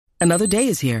Another day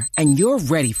is here, and you're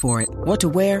ready for it. What to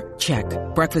wear? Check.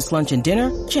 Breakfast, lunch, and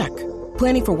dinner? Check.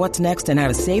 Planning for what's next and how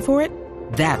to save for it?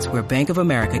 That's where Bank of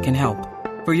America can help.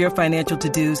 For your financial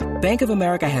to-dos, Bank of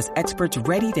America has experts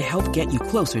ready to help get you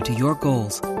closer to your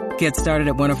goals. Get started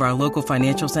at one of our local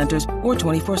financial centers or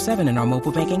 24/7 in our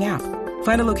mobile banking app.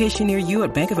 Find a location near you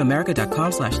at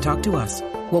bankofamerica.com/talktous.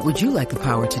 What would you like the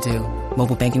power to do?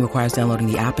 Mobile banking requires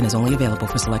downloading the app and is only available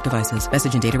for select devices.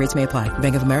 Message and data rates may apply.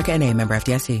 Bank of America N.A., member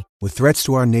FDIC. With threats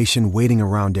to our nation waiting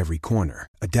around every corner,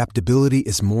 adaptability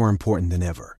is more important than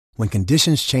ever. When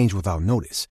conditions change without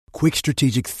notice, quick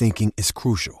strategic thinking is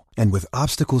crucial. And with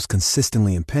obstacles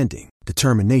consistently impending,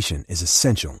 determination is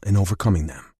essential in overcoming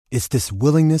them. It's this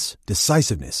willingness,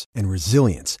 decisiveness, and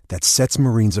resilience that sets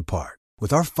Marines apart.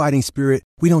 With our fighting spirit,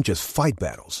 we don't just fight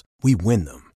battles, we win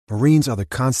them. Marines are the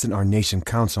constant our nation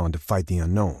counts on to fight the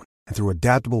unknown. And through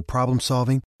adaptable problem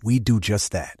solving, we do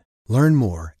just that. Learn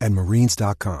more at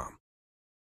marines.com.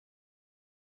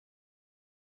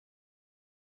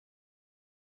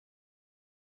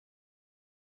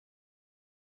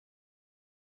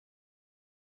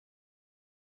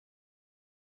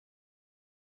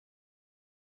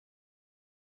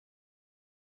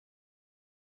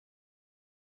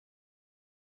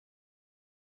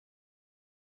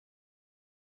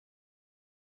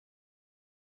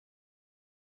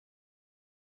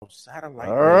 Satellite,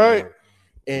 all right,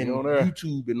 and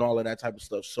YouTube and all of that type of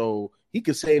stuff. So he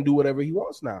can say and do whatever he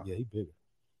wants now. Yeah, he bigger.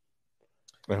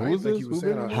 And who is this?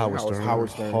 Howard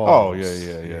Stern. Oh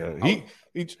yeah. He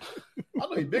I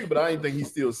know he's big, but I didn't think he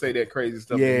still say that crazy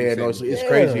stuff. Yeah, no, it's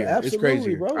crazy. It's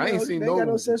crazy, bro. I ain't seen no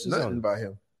nothing about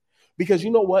him. Because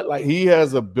you know what, like he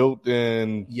has a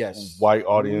built-in white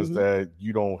audience Mm-hmm. that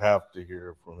you don't have to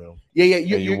hear from him. Yeah.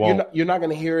 You're not going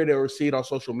to hear it or see it on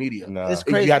social media. Nah. It's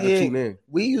crazy. You have to tune in.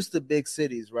 We used to big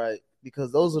cities, right?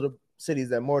 Because those are the cities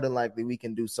that more than likely we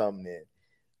can do something in.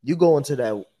 You go into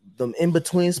them in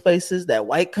between spaces, that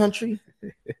white country,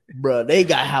 bro. They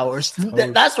got Howard.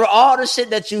 That's where all the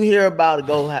shit that you hear about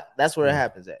that's where it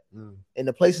happens at. In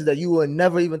the places that you would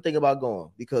never even think about going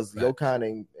because your kind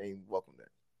ain't welcome there.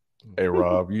 Hey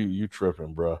Rob, you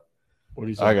tripping, bro? What do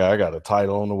you say? I got a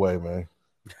title on the way, man.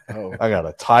 Oh, I got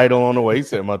a title on the way. He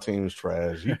said my team's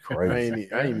trash. You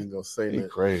crazy? I ain't even gonna say You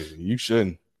that. crazy? You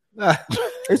shouldn't. You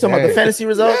talking about the fantasy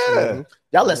results? Yeah.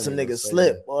 Y'all let some niggas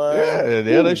slip, boy. Yeah,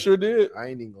 they sure did. I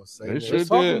ain't even gonna say They that. sure Let's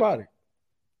talk did. about it.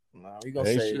 Nah, we gonna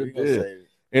They say sure it. We gonna did. say it.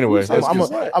 Anyway, I'm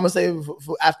gonna save it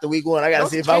for after week one. I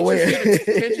gotta see if I win.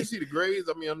 Can't you see the grades?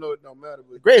 I mean, I know it don't matter,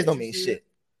 but Grades don't mean shit.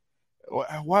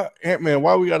 why Ant-Man?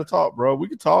 Why we got to talk, bro? We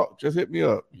can talk. Just hit me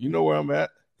up. You know where I'm at.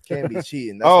 Can't be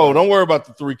cheating. Don't worry about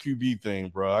the 3 QB thing,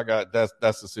 bro. I got that's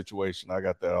the situation. I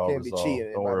got that all Can't be resolved.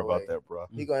 cheating, Don't by worry the about way. that, bro.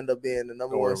 He gonna end up being the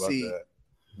number Don't worry one about seed. that.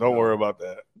 Don't worry about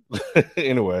that.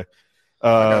 Anyway, I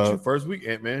got you first week,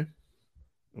 Ant-Man.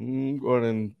 Go ahead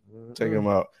and take him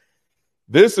out.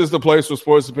 This is the place where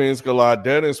sports opinions collide.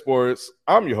 Dead in Sports.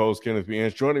 I'm your host, Kenneth B.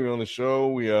 Inch. Joining me on the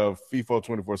show, we have FIFO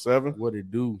 24/7. What it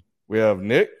do? We have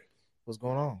Nick. What's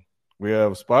going on? We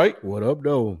have Spike. What up,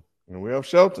 though? And we have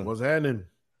Shelton. What's happening?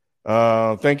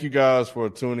 Thank you guys for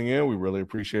tuning in. We really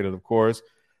appreciate it, of course.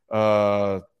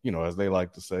 As they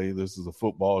like to say, this is a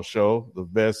football show. The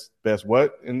best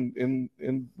what in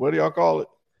what do y'all call it?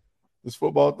 This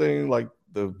football thing, like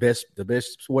the best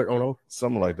sport on earth.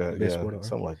 Something like that. Best Yeah, sport on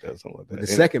something like that. The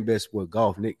second best sport,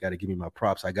 golf. Nick got to give me my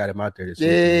props. I got him out there this week.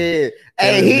 Yeah.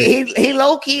 Hey, he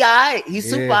low key, all right. He's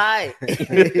super all right.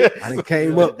 I done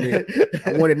came up there.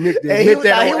 I wanted Nick to admit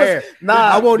that on air.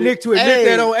 I want Nick to admit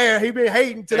that on air. He been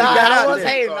hating till he got out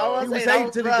there. He was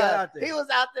hating till he got out there. He was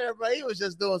out there, bro. He was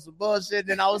just doing some bullshit. And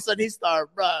then all of a sudden he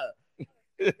started, bro.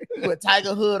 He went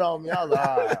Tiger Hood on me. I was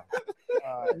like,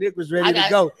 Nick was ready to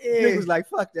go. Nick was like,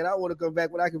 fuck that. I want to come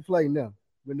back when I can play now.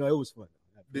 But no, it was fun.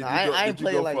 Did I ain't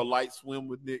you go like for a light swim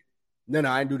with Nick? No,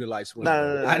 I didn't do the light swim.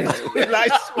 No. I didn't do the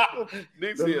light swim.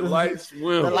 Nick said light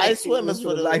swim. The light swim is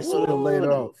for the light swim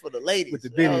later on. For the ladies. With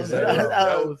the biddies.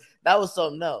 That was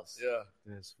something else. Yeah.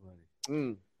 That's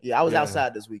funny. Yeah, I was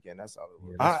outside this weekend. That's all it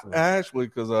was. I actually,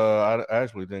 because I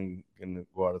actually didn't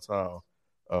go out of town.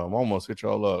 I almost hit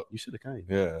y'all up. You should have came.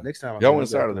 Yeah. Next time. Y'all went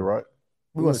Saturday, right?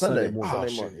 We went Sunday. Sunday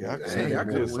morning. Yeah, I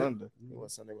could have Sunday.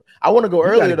 I want to go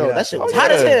earlier though. That shit was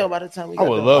hot as hell by the time we got I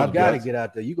would there. love I've got to get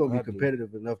out there. You're gonna be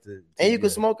competitive enough to and you can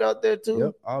smoke out there too.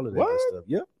 Yep, all of that good stuff.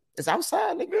 Yep. It's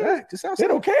outside, nigga. Yeah, just outside. They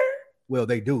don't care. Well,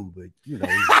 they do, but you know.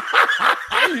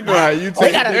 You know how you They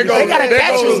take gotta it.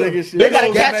 catch you. They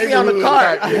gotta catch me on the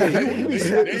cart. It's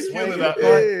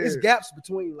gaps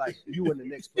between like you and the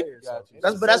next player.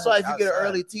 That's why if you get an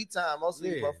early tea time, most of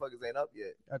these motherfuckers ain't up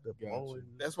yet.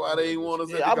 That's why they ain't want us.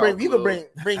 Yeah, I'll bring. You can bring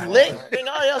lick, bring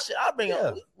all your shit. I'll bring.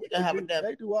 We can have a damn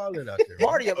They do all that out there.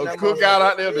 party up in A that cookout motherfucker.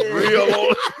 out there, the grill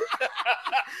on.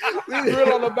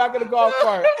 Grill on the back of the golf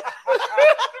cart.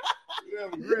 We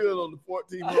have a grill on the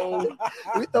 14 hole.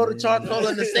 We throw the charcoal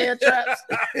in the sand traps.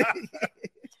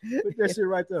 Put that shit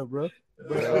right there, bro.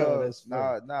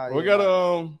 Nah. We got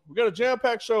a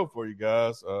jam-packed show for you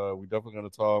guys. We're definitely gonna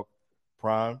talk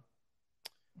Prime.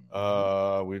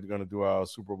 We're gonna do our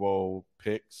Super Bowl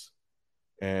picks,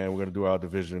 and we're gonna do our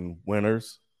division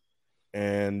winners.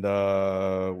 And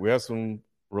we have some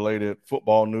related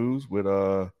football news with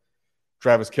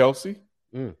Travis Kelce.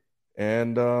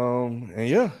 And we're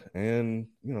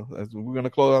gonna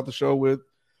close out the show with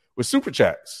Super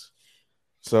Chats.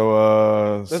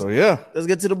 So Let's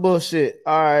get to the bullshit.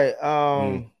 All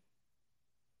right.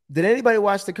 Did anybody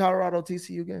watch the Colorado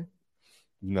TCU game?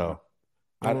 No.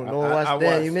 No one watched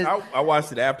that. You missed. I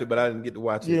watched it after, but I didn't get to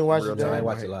watch it. You didn't watch in it? real I time.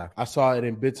 watch it live. I saw it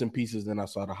in bits and pieces, then I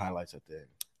saw the highlights at the end.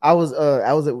 I was at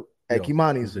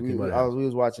Kimani's. it was at We Kimani.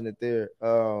 was watching it there.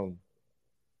 All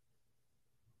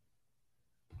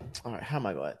right, how am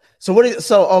I going?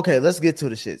 Okay, let's get to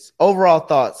the shits. Overall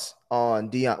thoughts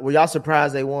on Deion. Were y'all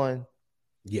surprised they won?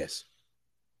 Yes.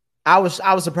 I was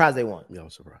surprised they won. Yeah, I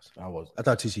was surprised. I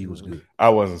thought TCU was good. I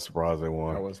wasn't surprised they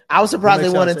won. I was surprised they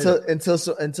Makes won sense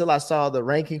until I saw the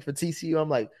ranking for TCU. I'm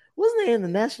like, wasn't they in the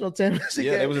national championship?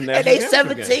 Yeah, game? they was in the and national they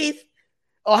championship 17th.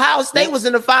 Ohio State was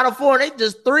in the Final Four, and they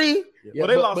just 3. Well,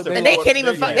 they lost, And they can't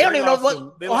even. They don't even know what.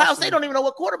 Ohio Ohio State don't even know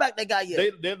what quarterback they got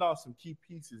yet. They lost some key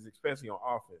pieces, especially on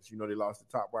offense. You know, they lost the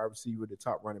top wide receiver, the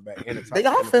top running back, and the top.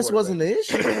 The offense wasn't the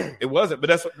issue. It wasn't, but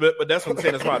that's what I'm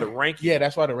saying. That's why the ranking. Yeah,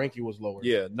 that's why the ranking was lower.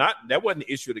 Yeah, that wasn't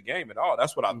the issue of the game at all.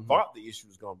 That's what I thought the issue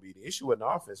was going to be. The issue wasn't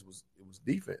offense; it was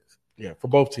defense. Yeah, for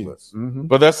both teams.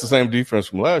 But that's the same defense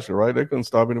from last year, right? They couldn't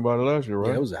stop anybody last year, right?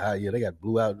 Yeah, it was a high year. They got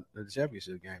blew out in the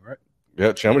championship game, right?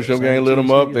 Yeah, championship game lit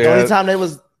them up. They The only had time they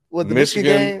was with the Michigan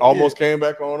game, almost came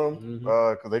back on them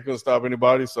because they couldn't stop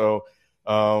anybody. So,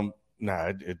 it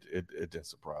didn't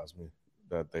surprise me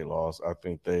that they lost. I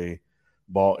think they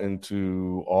bought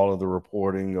into all of the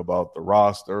reporting about the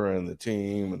roster and the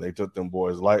team, and they took them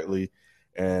boys lightly.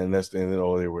 And that's the end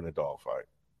of it. They were in a dogfight.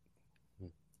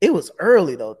 It was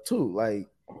early though, too. Like,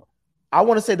 I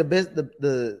want to say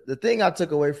the thing I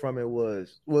took away from it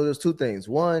was there's two things.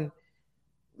 One,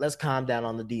 let's calm down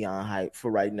on the Deion hype for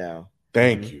right now.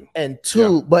 Thank you. And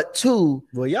two,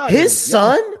 Well, his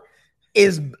son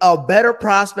is a better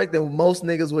prospect than most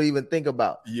niggas would even think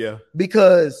about. Yeah,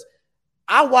 Because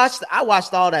I watched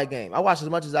all that game. I watched as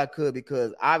much as I could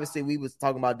because obviously we was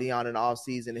talking about Deion in the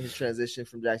offseason and his transition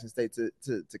from Jackson State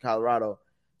to Colorado.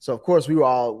 So of course we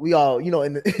all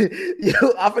in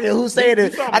the I forget who's saying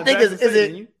it. I think is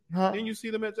it huh? Didn't you see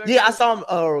them at Jackson? Yeah, I saw him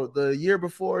the year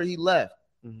before he left.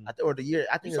 Or the year,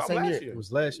 I think You the saw same last year. It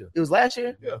was last year. It was last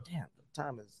year? Yeah. Damn,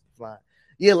 time is flying.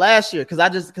 Yeah, last year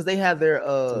because they had their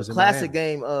was in classic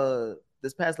Miami. game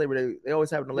this past Labor Day. They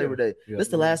always have it on Labor Day. Yeah. This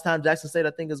is the last time Jackson State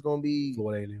I think is going to be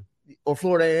Florida A&M. or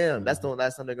Florida A&M. That's the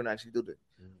last time they're going to actually do that.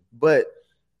 But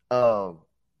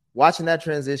watching that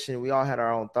transition, we all had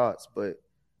our own thoughts. But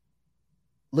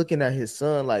looking at his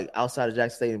son, like outside of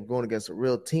Jackson State and going against a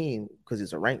real team because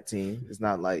it's a ranked team, it's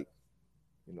not like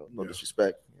no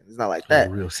disrespect. It's not like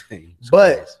that. Real thing.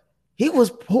 But he was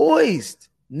poised.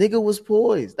 Nigga was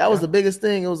poised. That was the biggest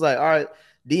thing. It was like, all right,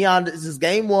 Deion, this is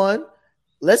game 1.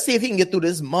 Let's see if he can get through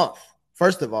this month,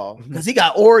 first of all, because he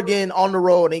got Oregon on the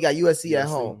road and he got USC at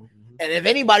home. And if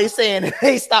anybody's saying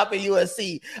they stopping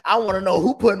USC, I want to know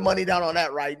who putting money down on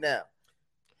that right now.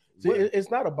 See,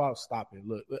 it's not about stopping.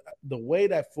 Look, the way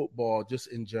that football just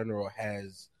in general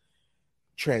has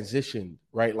transitioned,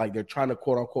 right? Like they're trying to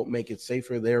quote unquote make it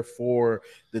safer. Therefore,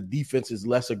 the defense is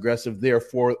less aggressive.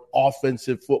 Therefore,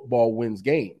 offensive football wins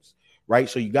games, right?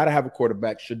 So you got to have a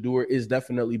quarterback. Shedeur is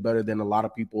definitely better than a lot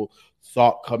of people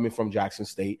thought coming from Jackson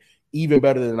State. Even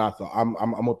better than I thought. I'm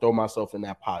gonna throw myself in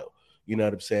that pile. You know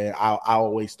what I'm saying? I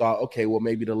always thought, okay, well,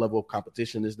 maybe the level of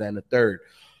competition is that and the third.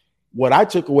 What I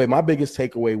took away, my biggest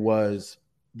takeaway was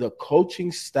the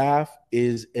coaching staff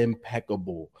is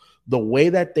impeccable. The way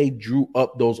that they drew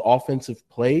up those offensive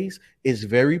plays is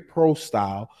very pro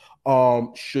style.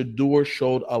 Shedeur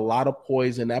showed a lot of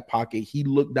poise in that pocket. He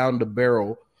looked down the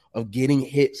barrel of getting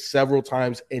hit several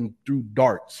times and threw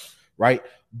darts, right?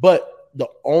 But the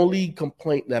only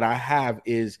complaint that I have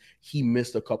is he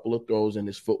missed a couple of throws and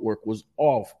his footwork was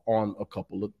off on a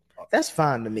couple of. That's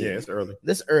fine to me. Yeah, it's early.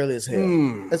 That's early as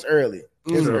hell. That's early.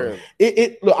 It's early.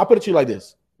 Look, I'll put it to you like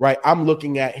this, right? I'm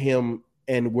looking at him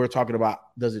and we're talking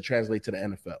about, does it translate to the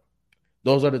NFL?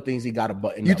 Those are the things he got to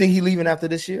button You up. think he leaving after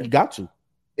this year? He got to?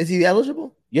 Is he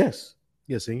eligible? Yes.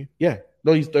 Yeah, senior. Yeah.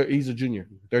 No, he's a junior,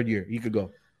 third year. He could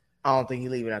go. I don't think he's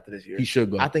leaving after this year. He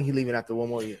should go. I think he's leaving after one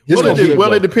more year.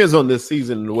 Well, it depends on this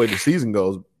season and the way the season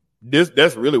goes.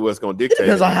 That's really what's going to dictate. It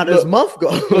depends on how this month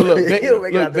goes.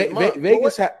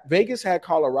 Vegas had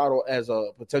Colorado as a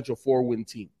potential 4-win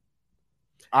team.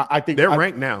 I think they're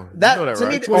ranked now. That, you know that, to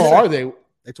right? me, are they?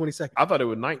 They're 22nd. I thought it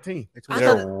was 19.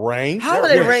 They're ranked. How are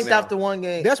they ranked after one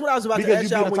game? That's what I was about to ask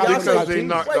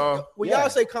y'all. When y'all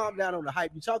say calm down on the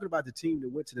hype, you're talking about the team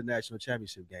that went to the national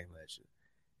championship game last year.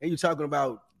 And you're talking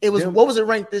about what was it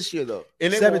ranked this year though?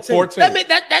 And 17.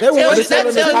 That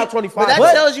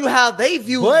tells you how they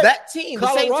view that team.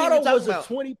 Colorado was a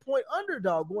 20-point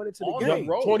underdog going into the game.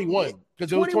 21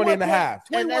 because it was 20 and a half.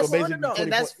 And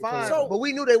that's fine. But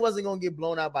we knew they wasn't going to get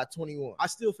blown out by 21. I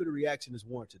still feel the reaction is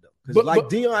warranted though. Because like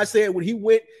Deion said when he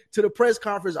went to the press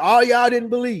conference, all y'all didn't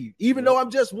believe. Even though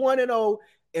I'm just 1-0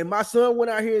 and my son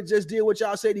went out here and just did what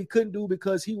y'all said he couldn't do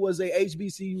because he was a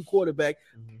HBCU quarterback.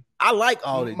 Mm-hmm. I like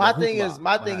all this. My thing is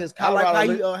Colorado. I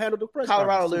like how he handled the press.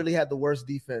 Colorado literally had the worst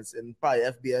defense in probably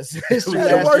FBS history.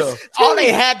 All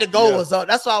they had to go was up.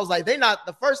 That's why I was like, they're not.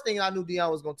 The first thing I knew Deion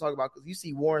was going to talk about because you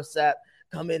see Warren Sapp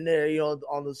come in there,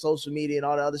 on the social media and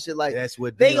all that other shit. Like that's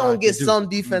what they gonna get some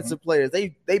defensive players.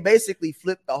 They basically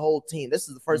flipped the whole team. This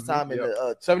is the first time in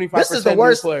the 75%. This is the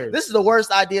worst. Players. This is the worst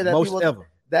idea that most people ever.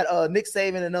 That Nick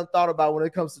Saban and them thought about when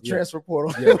it comes to transfer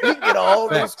portal. You get a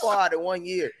whole new squad in 1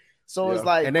 year. So it's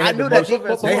like I knew that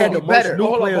defense was going to be better.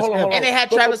 And they had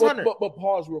Travis Hunter. But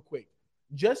pause real quick.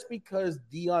 Just because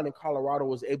Deion in Colorado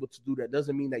was able to do that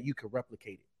doesn't mean that you can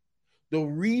replicate it. The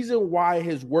reason why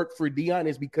his work for Deion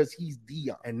is because he's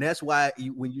Deion. And that's why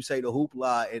when you say the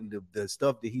hoopla and the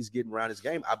stuff that he's getting around his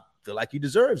game, I feel like he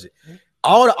deserves it.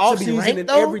 All the offseason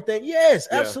and everything. Yes,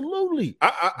 absolutely.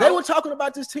 They were talking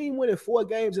about this team winning 4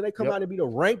 games and they come out and beat a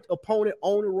ranked opponent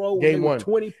on the road with a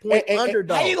 20-point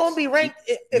underdog. How you going to be ranked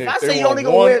if I say you only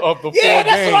going to win? Of the 4 that's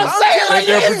games what I'm saying. Like,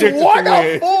 it's 1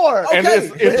 of 4. And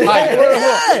it's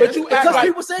high. But you act like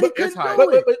people said he couldn't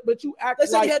do it. But you act they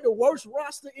said like he had the worst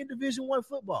roster in Division I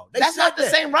football. That's not the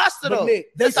same roster, though.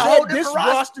 They said this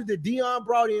roster that Deion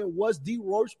brought in was the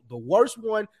worst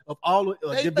one of all Division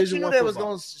I football. But you knew they was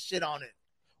going to shit on it.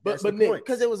 But Nick,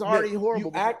 because it was already horrible.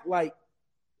 You act like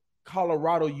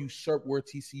Colorado usurped where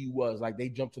TCU was. Like they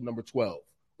jumped to number 12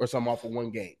 or something off of 1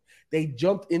 game. They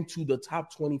jumped into the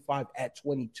top 25 at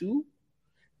 22.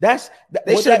 They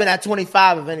should have been at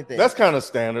 25 if anything. That's kind of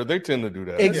standard. They tend to do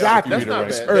that. Exactly.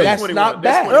 That's not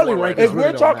bad. Early rank. If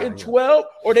we're talking 12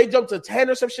 or they jump to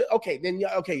 10 or some shit, okay, then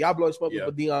y'all blow smoke up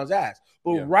with Deion's ass.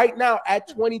 But right now at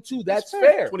 22, that's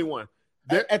fair. 21.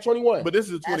 At 21, but this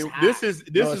is 20. This is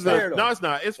fair. No, it's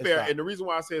not. It's fair, and the reason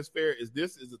why I say it's fair is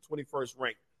this is the 21st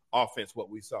ranked offense. What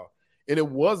we saw, and it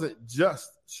wasn't just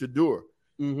Shedeur.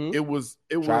 Mm-hmm. It was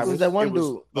that one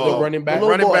dude, the running back.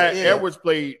 Edwards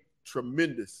played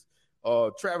tremendous.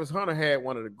 Travis Hunter had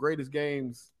one of the greatest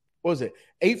games. What was it?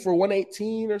 8 for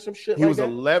 118 or some shit? He was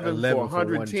 11 for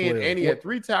 110, and he had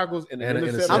 3 tackles and an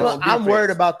interception. I'm worried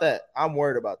about that. Don't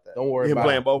worry him about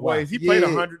playing both ways. He played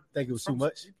 100. Think it was too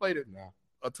much. He played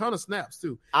a ton of snaps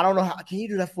too. I don't know how. Can you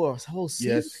do that for a whole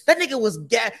season? Yes. That nigga was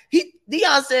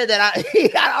Deion said that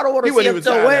I don't want to see him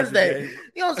until Wednesday.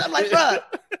 You know what I'm saying? Like, bro,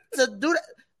 to do that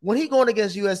when he going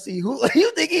against USC, who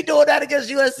you think he doing that against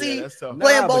USC? Yeah,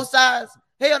 playing both sides.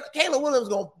 Hey, Caleb Williams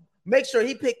gonna make sure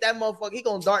he pick that motherfucker. He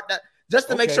gonna dart that just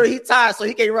to make sure he ties so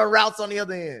he can run routes on the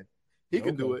other end. He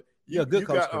can do it. Yeah, good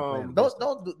coach.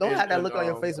 Don't have that look on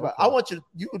your face about. I want you.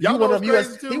 You one of them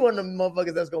USC. He one of them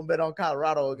motherfuckers that's gonna bet on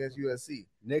Colorado against USC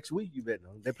next week. You betting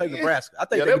on? They play Nebraska. I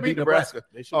think they'll beat Nebraska.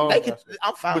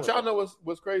 I'm fine. But y'all know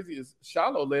what's crazy is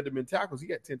Shiloh led them in tackles. He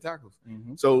got 10 tackles.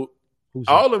 Mm-hmm. So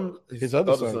all of them, his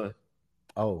other son.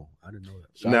 Oh, I didn't know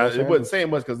that. Now it wasn't saying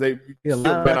much because they still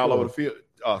been all over the field.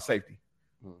 Safety,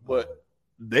 but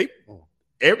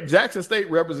Jackson State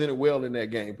represented well in that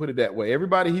game. Put it that way.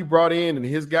 Everybody he brought in and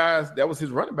his guys, that was his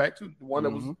running back too. The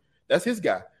one that's his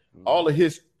guy. Mm-hmm. All of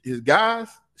his guys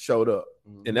showed up,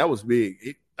 and that was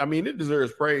big. It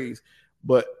deserves praise,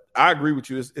 but I agree with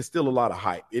you. It's still a lot of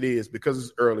hype. It is because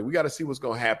it's early. We got to see what's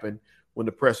going to happen when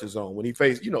the pressure's on. When he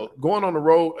faced, going on the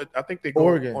road. I think they go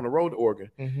on the road to Oregon.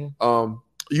 Mm-hmm.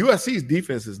 USC's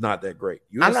defense is not that great.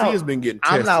 USC has been getting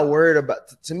tested. I'm not worried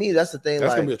about. To me, that's the thing.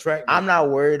 That's gonna be a track. I'm not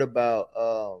worried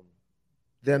about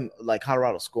them like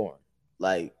Colorado scoring.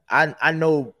 Like I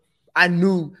knew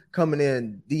coming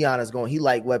in, Deion is going. He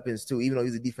liked weapons too, even though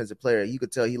he's a defensive player. You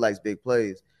could tell he likes big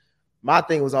plays. My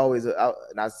thing was always, and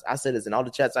I said this in all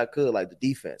the chats I could, like the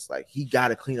defense. Like he got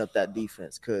to clean up that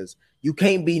defense because you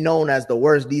can't be known as the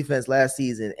worst defense last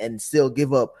season and still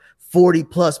give up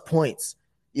 40+ points.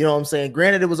 You know what I'm saying?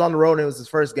 Granted, it was on the road and it was his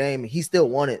first game. He still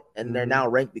won it, and they're now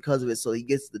ranked because of it, so he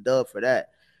gets the dub for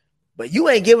that. But you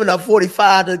ain't giving up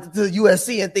 45 to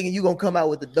USC and thinking you're going to come out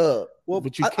with the dub. Well,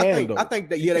 but you can, I think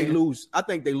that, they lose. I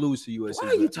think they lose to USC. Why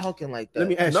are you talking like that? Let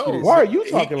me ask you this. Why are you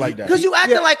talking like that? Because you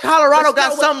acting like Colorado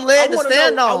got some leg to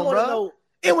stand on, bro.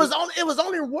 It was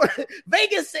only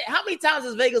Vegas said, how many times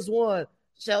has Vegas won,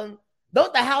 Sheldon?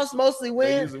 Don't the house mostly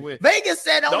win? Vegas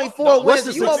said only 4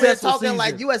 wins. You over there talking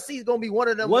like USC is going to be one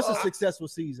of them. What's a successful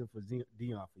season for Deion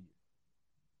for you?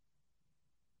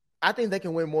 I think they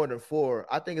can win more than 4.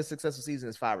 I think a successful season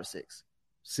is 5 or 6.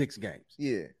 6 games.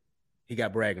 Yeah. He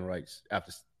got bragging rights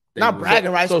after. Not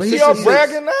bragging rights, but he's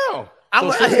bragging now.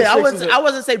 I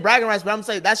wasn't say bragging rights, but I'm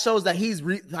saying that shows that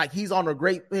he's on a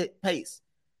great pace.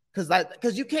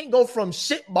 Because you can't go from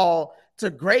shit ball to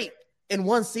great in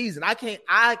one season. I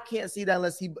can't see that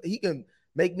unless he can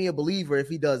make me a believer if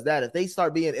he does that.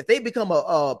 If they become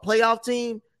a playoff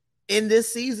team in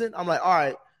this season, I'm like, all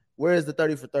right, where is the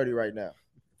 30 for 30 right now?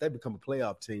 If they become a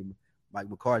playoff team, Mike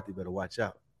McCarthy better watch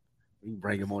out. We can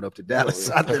bring him on up to Dallas.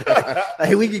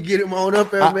 Hey, we can get him on up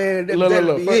there, man.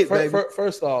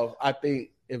 First off, I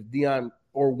think if Deion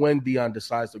or when Deion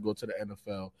decides to go to the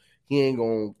NFL, he ain't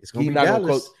going. He's not going to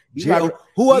coach.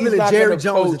 Who other than Jerry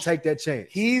Jones to take that chance?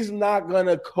 He's not going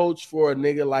to coach for a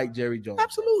nigga like Jerry Jones.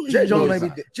 Absolutely. Jerry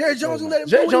Jones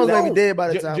may be dead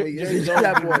by the time Jerry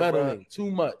Jones be meddling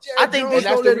too much. I think Jones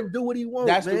don't let him do what he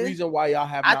wants. That's the reason why y'all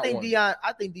have. I think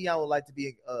Deion would like to be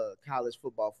in college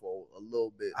football for a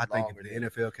little bit. I think if the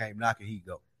NFL came knocking, he'd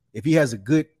go. If he has a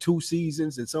good 2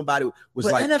 seasons and somebody was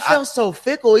but NFL's so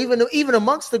fickle, even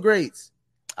amongst the greats.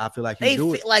 I feel like he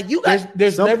do it. Like you got, there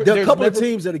are a couple of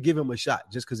teams that'll give him a shot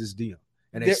just because it's Deion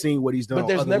and they've seen what he's done. But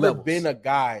there's never levels. been a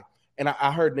guy, and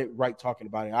I heard Nick Wright talking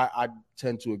about it. I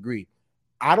tend to agree.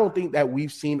 I don't think that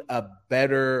we've seen a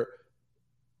better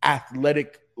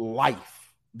athletic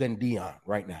life than Deion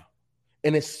right now,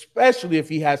 and especially if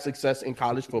he has success in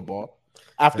college football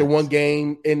after one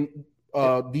game in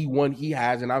D1 he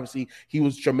has, and obviously he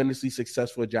was tremendously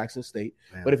successful at Jackson State.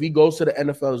 Man. But if he goes to the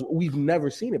NFL, we've never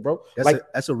seen it, bro.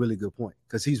 That's a really good point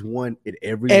because he's won at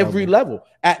every level.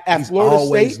 At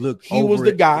Florida State, he was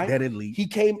the guy. He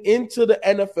came into the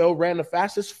NFL, ran the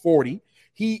fastest 40.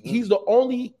 He's the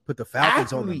only put the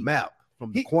Falcons on the map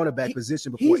from the cornerback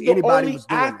position before anybody was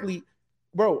doing athlete,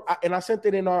 bro. And I sent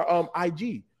it in our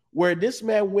IG where this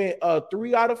man went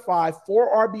 3 out of 5,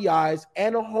 4 RBIs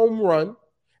and a home run.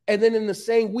 And then in the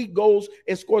same week goes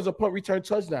and scores a punt return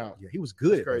touchdown. Yeah, he was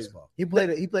good at baseball. He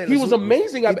was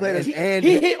amazing.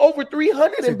 He hit over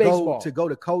 300 in baseball. To go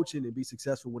to coaching and be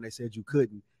successful when they said you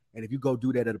couldn't. And if you go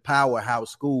do that at a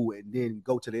powerhouse school and then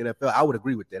go to the NFL, I would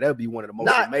agree with that. That would be one of the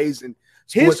most amazing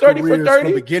sports careers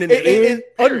from beginning to end.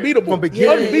 Unbeatable. From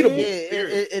beginning to unbeatable.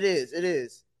 It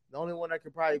is. The only one that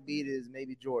could probably beat is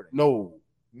maybe Jordan. No.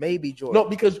 Maybe Jordan. No,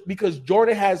 because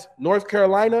Jordan has North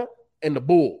Carolina and the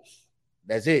Bulls.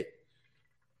 That's it.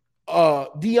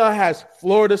 Deion has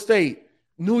Florida State,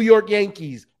 New York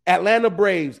Yankees, Atlanta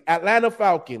Braves, Atlanta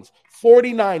Falcons,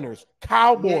 49ers,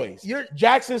 Cowboys,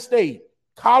 Jackson State,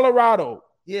 Colorado.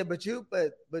 Yeah, but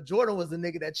Jordan was the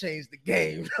nigga that changed the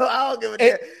game. I don't give a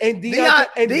damn. And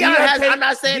Deion has. I'm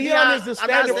not saying Deion is the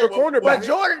standard for cornerback. But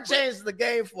Jordan changed the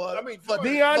game for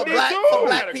Deion for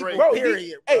black people. Bro,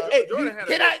 period. Hey,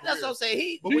 that's what I'm saying.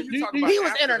 He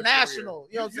was international.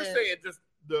 You know what I'm saying? You're saying just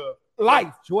the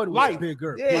life. Jordan was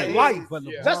bigger. Life.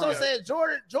 That's what I'm saying.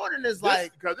 Jordan is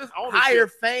like higher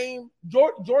fame.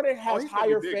 Jordan has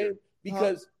higher fame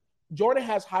because Jordan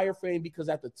has higher fame because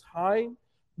at the time,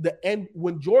 the end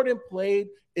when Jordan played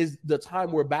is the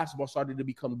time where basketball started to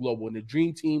become global and the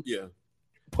Dream Team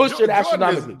pushed it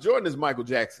astronomically. Jordan is Michael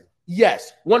Jackson.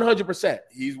 Yes, 100%.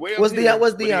 He's way up What's there.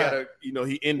 Deion?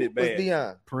 He ended bad. What's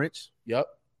Deion? Prince. Yep.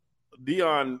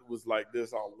 Deion was like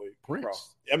this all the way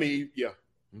across. I mean,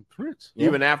 Prince.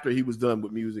 Even after he was done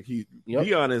with music,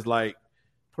 Deion is like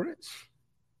Prince.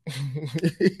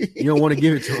 You don't want to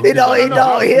give it to him. He don't.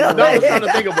 I was trying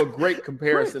to think of a great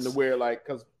comparison to where, like,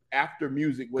 because after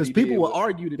music, because people will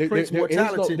argue that Prince more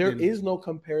talented. There is no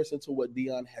comparison to what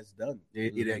Deion has done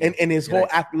in his whole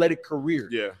athletic career.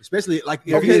 Yeah, especially like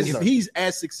if he's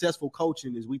as successful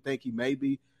coaching as we think he may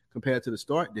be compared to the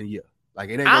start, then like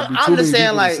it ain't gonna be too I'm just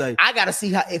saying, like, say, I gotta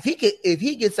see how if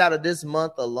he gets out of this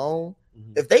month alone.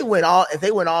 If they win all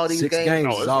these 6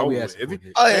 games is all we ask for.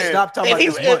 Stop talking about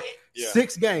this month.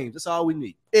 6 games, that's all we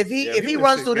need. If he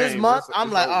runs through this month, I'm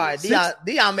like, all right,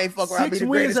 Deion may fuck around. 6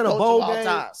 wins in a bowl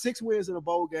game. 6 wins in a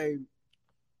bowl game.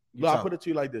 Look, I'll put it to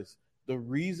you like this: the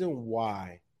reason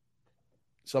why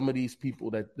some of these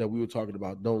people that we were talking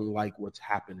about don't like what's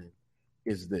happening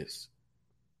is this: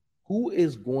 who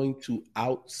is going to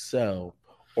outsell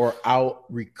or out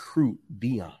recruit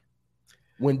Deion?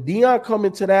 When Deion come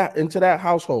into that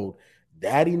household,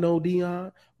 daddy know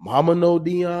Deion, mama know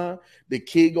Deion, the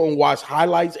kid gonna watch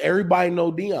highlights, everybody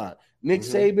know Deion. Nick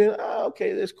Saban,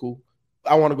 okay, that's cool.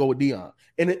 I want to go with Deion.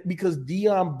 And because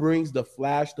Deion brings the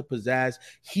flash, the pizzazz,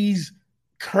 he's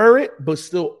current but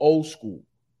still old school.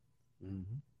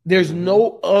 There's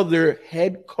no other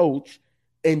head coach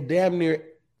in damn near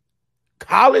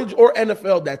college or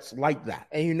NFL that's like that.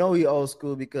 And you know he old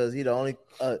school because he the only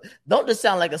don't just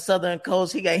sound like a Southern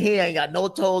coach. He ain't got no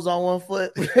toes on one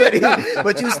foot,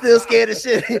 but you still scared of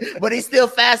shit. But he's still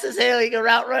fast as hell. He can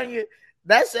route run you.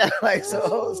 That sounds like some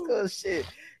old school shit.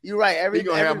 You're right. He's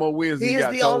gonna have more wins. He's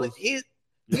the only.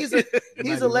 He's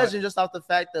a legend just off the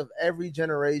fact of every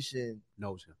generation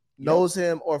knows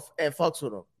him and fucks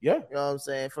with him. Yeah, you know what I'm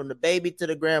saying, from the baby to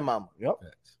the grandmama.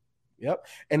 Yep.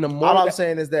 And the more all I'm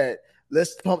saying is that.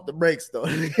 Let's pump the brakes, though.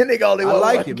 I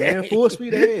like it, man. Full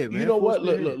speed ahead, man. You know what?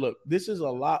 Look. This is a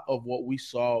lot of what we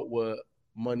saw with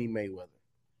Money Mayweather.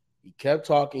 He kept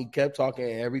talking,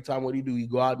 and every time what he do, he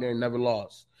go out there and never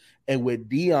lost. And with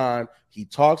Deion, he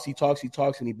talks,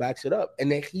 and he backs it up. And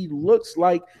then he looks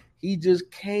like he just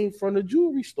came from the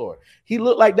jewelry store. He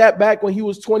looked like that back when he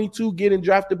was 22 getting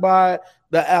drafted by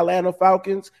the Atlanta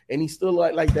Falcons, and he still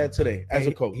like that today as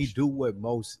a coach. He do what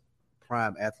most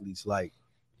prime athletes like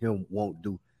him won't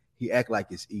do. He act like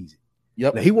it's easy.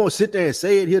 Yep. Now, he won't sit there and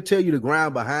say it. He'll tell you the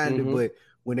ground behind it, but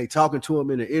when they talking to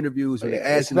him in the interviews, when they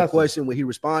asking the question, when he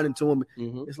responding to him,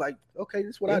 it's like, okay,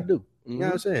 this is what I do. You know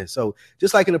what I'm saying? So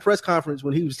just like in the press conference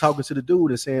when he was talking to the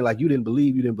dude and saying like, you didn't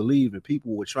believe, and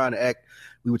people were trying to act.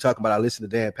 We were talking about, I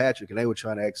listened to Dan Patrick, and they were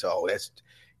trying to act, so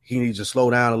he needs to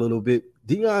slow down a little bit.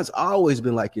 Deion's always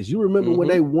been like this. You remember when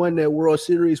they won that World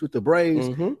Series with the Braves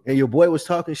and your boy was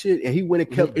talking shit and he went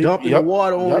and kept dumping the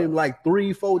water on him like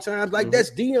 3-4 times? Like,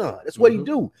 that's Deion. That's what he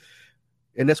do.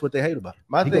 And that's what they hate about him.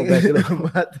 My thing is,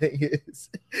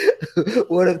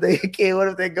 what if they can't? What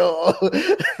if they go?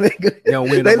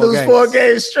 They lose 4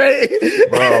 games straight.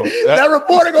 Bro, that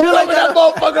reporter gonna play that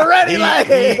motherfucker ready.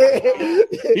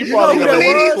 He probably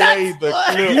played the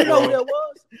clip. You know who that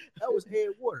was? That was Ed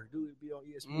Water. Dude, be on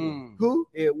ESPN. Who?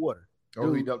 Ed Water.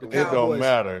 Dude, it don't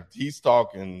matter. He's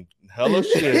talking hella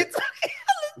shit.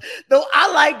 No,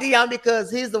 I like Deion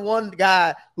because he's the one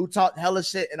guy who talked hella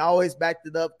shit and always backed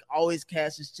it up, always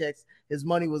cashed his checks. His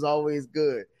money was always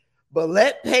good. But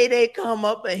let payday come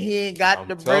up and he ain't got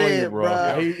the bread,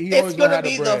 bro. Yeah, it's going to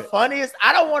be the funniest.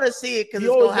 I don't want to see it because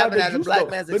it's going to happen at a black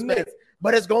man's expense.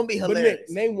 But it's going to be hilarious. Nick,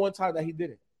 name one time that he did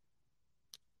it.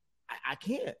 I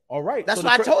can't. All right. That's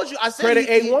why I told you. I said credit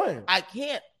A1. I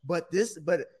can't. But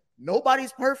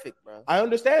nobody's perfect, bro. I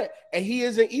understand. And he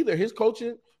isn't either. His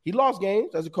coaching, he lost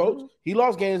games as a coach. He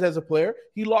lost games as a player.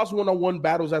 He lost one-on-one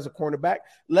battles as a cornerback.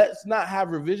 Let's not have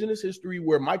revisionist history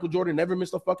where Michael Jordan never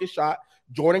missed a fucking shot.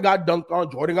 Jordan got dunked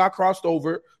on. Jordan got crossed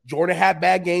over. Jordan had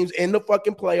bad games in the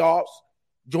fucking playoffs.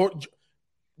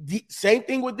 Same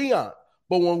thing with Deion.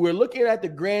 But when we're looking at the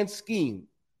grand scheme,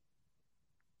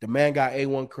 the man got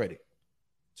A1 credit.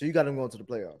 So you got him going to the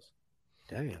playoffs.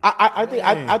 Damn.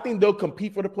 I think they'll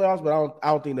compete for the playoffs, but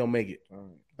I don't think they'll make it.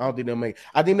 I don't think they'll make it.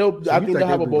 I think they'll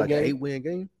have a bowl game. 8-win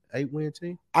game? 8-win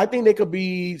team? I think they could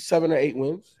be 7 or 8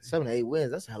 wins. 7 or 8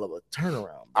 wins. That's a hell of a turnaround.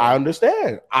 Bro. I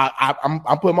understand. I'm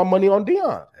putting my money on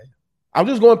Deion. I'm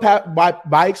just going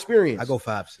by experience. I go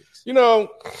 5-6. You know,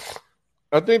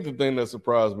 I think the thing that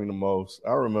surprised me the most,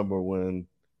 I remember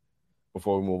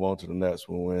before we move on to the Nets,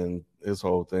 when this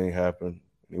whole thing happened,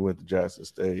 he went to Jackson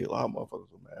State, a lot of motherfuckers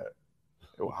were mad.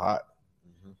 It was hot.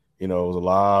 You know, it was a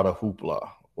lot of hoopla,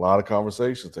 a lot of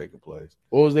conversations taking place.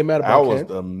 What was they mad about? I was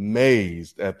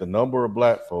amazed at the number of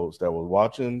black folks that was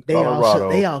watching Colorado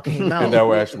they all came out. and that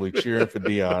were actually cheering for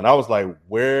Deion. I was like,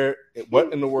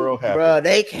 what in the world happened? Bro,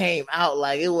 they came out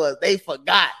like they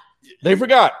forgot. They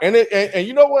forgot. And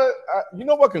you know what? You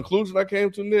know what conclusion I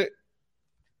came to, Nick?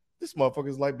 This motherfucker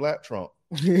is like Black Trump.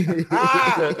 This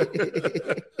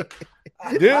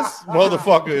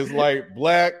motherfucker is like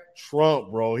Black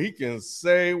Trump, bro. He can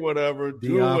say whatever,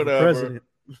 do whatever,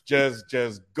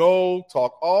 just go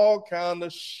talk all kind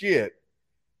of shit,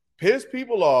 piss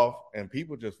people off, and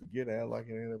people just forget and act like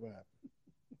it ain't ever happened.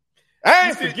 I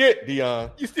ain't forget, Deion.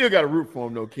 You still got to root for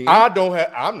him, though, King. I'm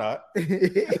not.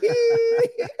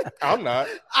 I'm not.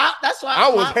 That's why I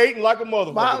was hating like a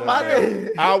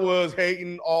motherfucker. I was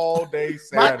hating all day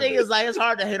Saturday. My thing is like it's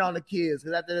hard to hate on the kids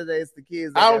because at the end of the day, it's the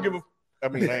kids. I don't give a. I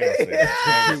mean, I ain't saying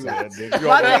that.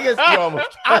 My thing is,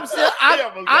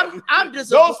 I'm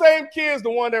just those same kids, the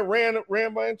one that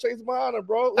ran by and chased behind her,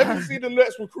 bro. Let me see the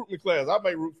next recruitment class. I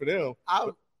may root for them.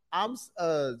 I'm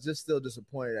just still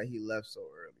disappointed that he left so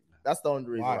early. That's the only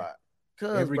reason why.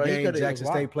 Every game Jackson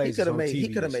State plays, he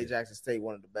could have made Jackson State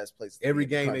one of the best places. Every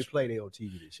game they play, they on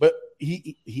TV this year. But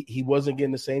he wasn't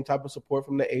getting the same type of support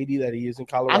from the AD that he is in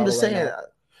Colorado.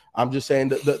 I'm just saying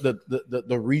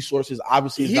the resources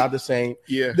obviously is not the same.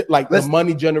 Yeah, like the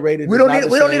money generated. We don't need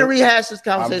to rehash this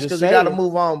conversation because we got to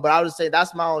move on. But I would just say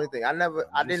that's my only thing. I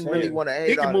didn't really want to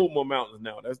hate. He can move more mountains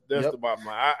now. That's the bottom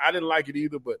line. I didn't like it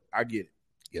either, but I get it.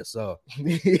 Yes, sir. I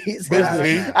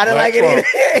didn't like it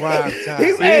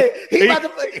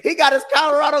either. He got his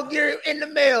Colorado gear in the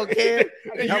mail, kid.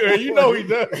 You know he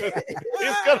does.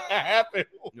 It's gonna happen.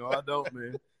 No, I don't,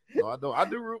 man. No, I don't. I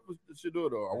do root for Shedeur,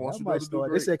 though. I want Shedeur to do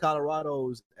great. They said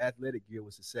Colorado's athletic gear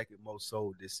was the second most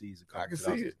sold this season. I can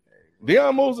see it.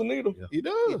 Deion moves the needle. Yeah. He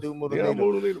does. Deion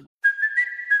moves the needle.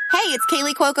 Hey, it's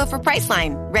Kaylee Cuoco for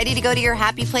Priceline. Ready to go to your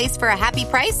happy place for a happy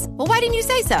price? Well, why didn't you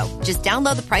say so? Just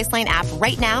download the Priceline app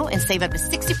right now and save up to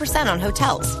 60% on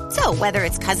hotels. So whether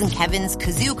it's Cousin Kevin's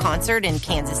Kazoo Concert in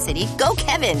Kansas City, go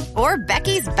Kevin, or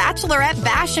Becky's Bachelorette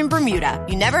Bash in Bermuda,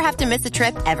 you never have to miss a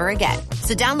trip ever again.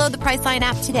 So download the Priceline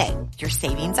app today. Your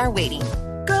savings are waiting.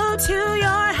 Go to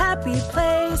your happy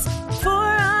place for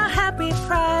a happy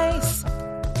price.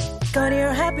 Go to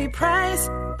your happy price,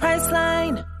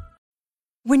 Priceline.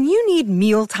 When you need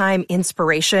mealtime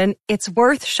inspiration, it's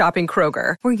worth shopping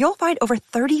Kroger, where you'll find over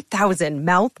 30,000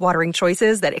 mouth-watering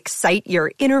choices that excite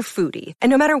your inner foodie. And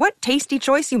no matter what tasty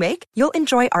choice you make, you'll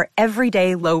enjoy our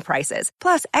everyday low prices,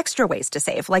 plus extra ways to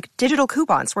save, like digital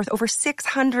coupons worth over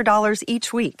 $600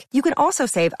 each week. You can also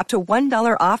save up to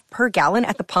 $1 off per gallon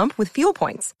at the pump with fuel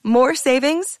points. More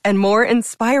savings and more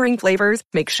inspiring flavors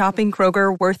make shopping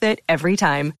Kroger worth it every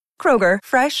time. Kroger,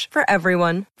 fresh for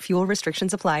everyone. Fuel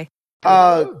restrictions apply.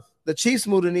 The Chiefs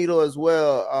moved the needle as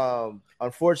well.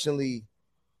 Unfortunately,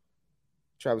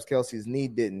 Travis Kelce's knee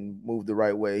didn't move the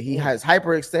right way. He has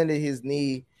hyperextended his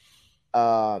knee.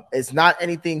 It's not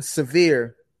anything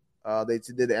severe. They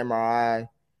did the MRI.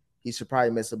 He should probably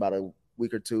miss about a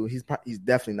week or two. He's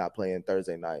definitely not playing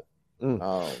Thursday night.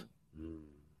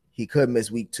 He could miss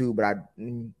week 2, but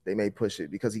they may push it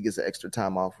because he gets an extra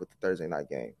time off with the Thursday night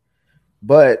game.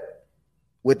 But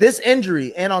with this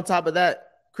injury, and on top of that,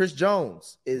 Chris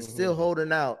Jones is still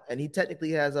holding out, and he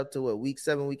technically has up to week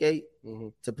 7, week 8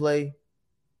 to play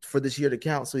for this year to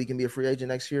count, so he can be a free agent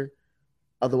next year.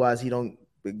 Otherwise, he don't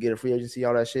get a free agency,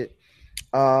 all that shit.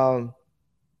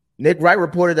 Nick Wright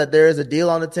reported that there is a deal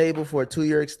on the table for a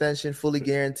 2-year extension, fully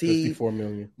guaranteed. $54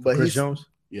 million. But Chris Jones?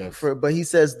 Yes. But he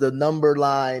says the number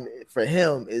line for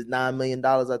him is $9 million,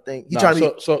 I think. He's trying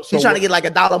to get like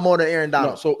 $1 more than Aaron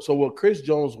Donald. No, so what Chris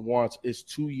Jones wants is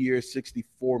 2 years,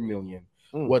 $64 million.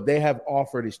 What they have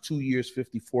offered is 2 years,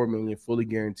 $54 million, fully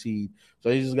guaranteed. So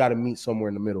he just got to meet somewhere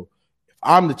in the middle. If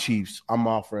I'm the Chiefs, I'm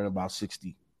offering about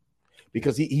 60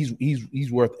 because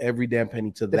he's worth every damn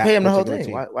penny to that. Pay him the whole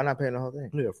thing. Why not pay him the whole thing?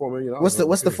 Yeah, $4 million. What's the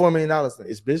 $4 million thing?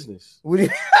 It's business. What are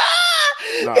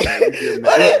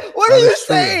you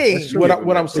saying?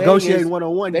 What I'm saying negotiating is,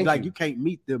 one-on-one. You can't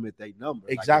meet them at their number.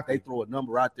 Exactly. Like if they throw a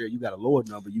number out there, you got a lower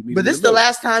number. But this is the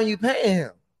last time you pay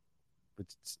him.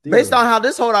 Based on how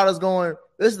this holdout is going,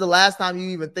 this is the last time you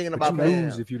even thinking about paying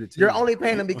him. You're only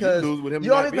paying him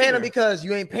because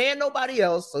you ain't paying nobody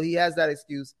else, so he has that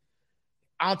excuse.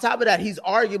 On top of that, he's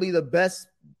arguably the best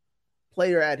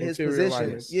player at his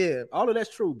position. Yeah, all of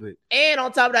that's true, but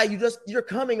on top of that, you're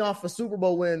coming off a Super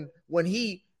Bowl when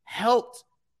he helped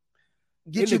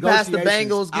get you past the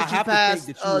Bengals, get you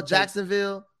past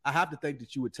Jacksonville. I have to think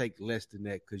that you would take less than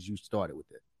that because you started with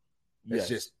that. That's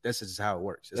just how it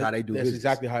works. That's how they do business. That's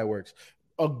exactly how it works.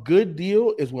 A good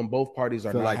deal is when both parties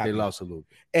are not like happy. They lost a little.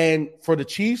 And for the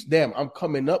Chiefs, I'm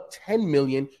coming up $10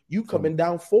 million. You coming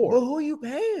down $4 million. Well, who are you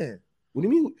paying? What do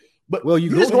you mean? But you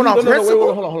just going on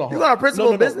principle. Hold on. You going on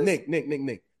principle business?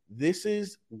 Nick. This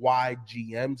is why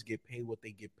GMs get paid what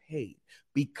they get paid,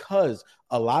 because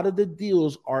a lot of the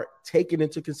deals are taken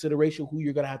into consideration who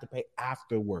you're going to have to pay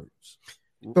afterwards.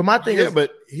 But my thing is,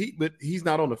 but he's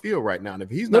not on the field right now. And if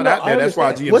he's not out there, that's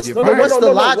why GM what's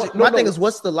the logic? My thing is,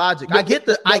 what's the logic? I get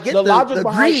the logic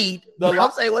behind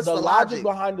I'm saying, what's the logic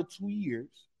behind the 2 years?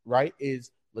 Right?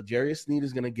 Is L'Jarius Sneed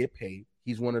is going to get paid.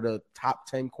 He's one of the top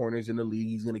 10 corners in the league.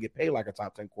 He's going to get paid like a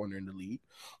top 10 corner in the league.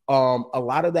 A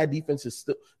lot of that defense is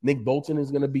still Nick Bolton is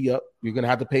going to be up. You're going to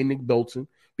have to pay Nick Bolton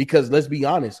because let's be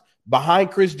honest, behind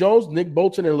Chris Jones, Nick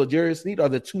Bolton and L'Jarius Sneed are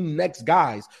the two next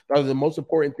guys that are the most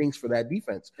important things for that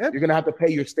defense. Yep. You're going to have to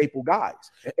pay your staple guys.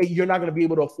 And you're not going to be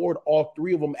able to afford all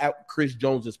three of them at Chris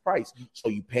Jones's price. So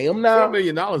you pay them now. $4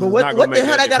 million. But what the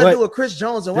hell I got to do with Chris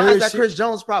Jones? And why is that Chris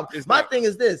Jones' problem? My thing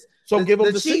is this. So give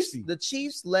them the Chiefs. 60. The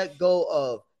Chiefs let go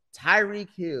of Tyreek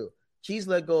Hill, Chiefs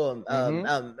let go of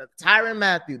Tyrann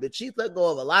Mathieu. The Chiefs let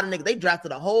go of a lot of niggas. They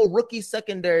drafted a whole rookie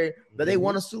secondary that they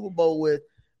won a Super Bowl with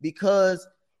because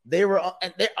they're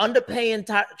underpaying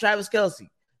Travis Kelce.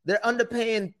 They're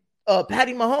underpaying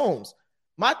Patty Mahomes.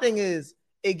 My thing is,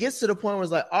 it gets to the point where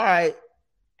it's like, all right,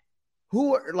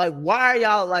 why are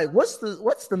y'all like, what's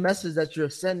the message that you're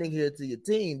sending here to your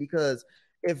team? Because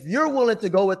if you're willing to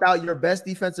go without your best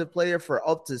defensive player for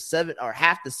up to 7 or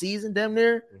half the season, damn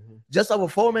near, just over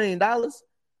 $4 million.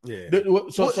 Yeah.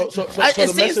 So it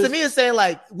seems to me it's saying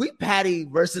like we Patty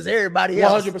versus everybody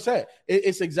else. 100%.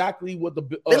 It's exactly what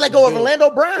they let go of Orlando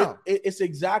Brown. It's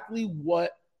exactly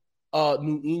what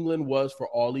New England was for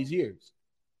all these years.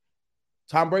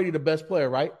 Tom Brady, the best player,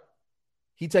 right?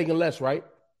 He taking less, right?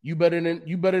 You better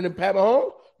than Pat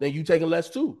Mahomes, then you taking less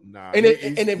too. Nah, and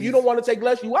if you don't want to take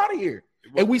less, you out of here.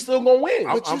 And we still gonna win.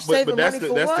 But you saving money for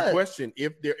what? That's the question.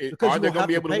 If they're going to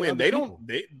be able to win, they don't.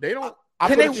 Well,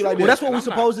 that's what we're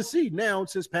supposed to see now.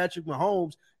 Since Patrick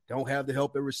Mahomes don't have the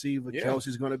help at receiver,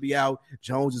 Kelsey's going to be out,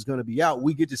 Jones is going to be out.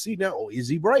 We get to see now. Oh, is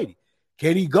he Brady?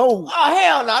 Can he go? Oh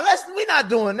hell no! We're not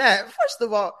doing that. First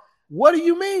of all, what do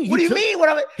you mean? What do you mean?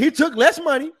 He took less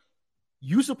money.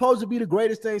 You supposed to be the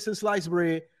greatest thing since sliced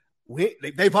bread.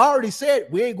 They've already said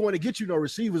we ain't going to get you no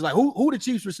receivers. Like who the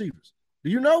Chiefs receivers?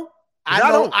 Do you know?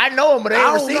 I know them, but they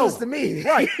ain't receivers to me.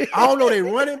 Right. I don't know they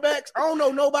running backs. I don't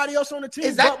know nobody else on the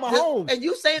team but Mahomes. And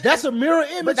you saying that's a mirror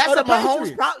image. But that's of a the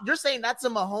Mahomes problem. You're saying that's a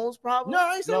Mahomes problem? No,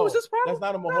 I ain't saying it was his problem. That's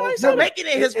not a Mahomes problem. You're making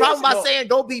it his problem by saying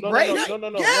go beat Brady.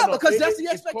 No, because that's the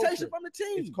expectation from the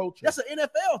team. It's culture. That's an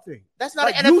NFL thing. That's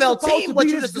not an NFL team. What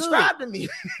you just described to me.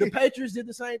 The Patriots did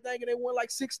the same thing and they won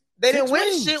like 6. They didn't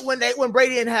win shit when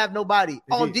Brady didn't have nobody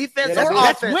on defense or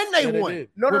offense. That's when they won.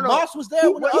 No. Moss was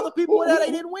there when the other people were there. They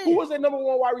didn't win. Who was their number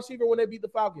one wide receiver when they beat the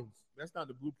Falcons? That's not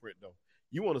the blueprint, though.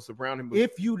 You want to surround him with.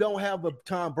 If you don't have a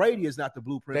Tom Brady, is not the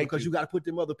blueprint because you got to put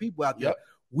them other people out there. Yep.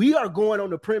 We are going on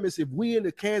the premise if we in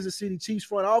the Kansas City Chiefs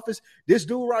front office, this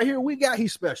dude right here,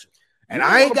 he's special. And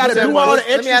I ain't got to do all the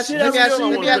extra shit.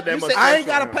 I ain't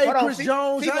got to pay Chris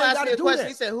Jones. I ain't got to do that.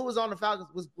 He said who was on the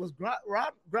Falcons? Was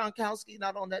Gronkowski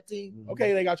not on that team?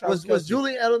 Okay, they got Travis. Was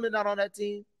Julian Edelman not on that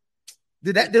team?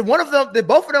 Did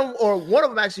both of them, or one of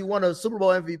them actually won a Super Bowl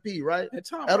MVP, right?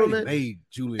 Edelman made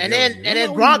Julian, and then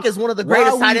Gronk is one of the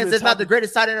greatest tight ends. It's not the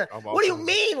greatest tight end. What do you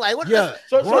mean? Like what? Yeah.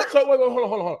 So wait,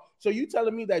 hold on. So you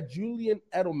telling me that Julian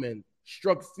Edelman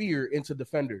struck fear into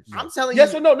defenders? I'm telling you.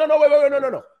 Yes or no? No.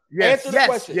 Wait. Yes. Answer the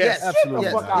question. Yes, absolutely.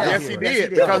 Yes, he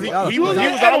did. Because he was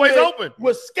always open.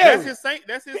 Was scary.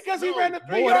 That's his because he ran the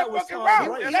 3-yard fucking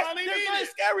route. That's all he did. There's nothing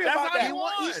scary about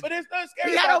that. But there's nothing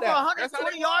scary about that. He had over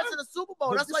 120 120 yards in the Super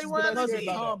Bowl. That's why he won MVP.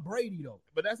 Tom Brady, though.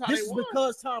 But that's how this they is won.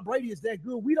 because Tom Brady is that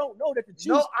good. We don't know that the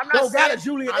Chiefs don't got a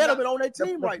Julian Edelman on their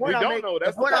team right now. We don't know.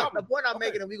 That's the point I'm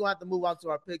making, and we're going to have to move on to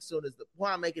our picks soon, is the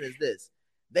point I'm making is this.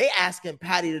 They asking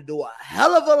Patty to do a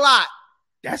hell of a lot.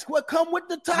 That's what come with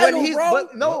the title, bro.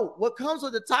 But no, what comes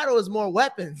with the title is more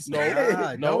weapons.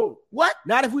 No. What?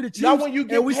 Not if we the Chiefs. Not when you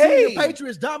get and we paid. see the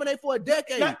Patriots dominate for a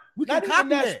decade. We can copy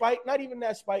that. Not even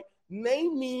that, Spike.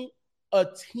 Name me a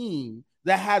team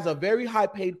that has a very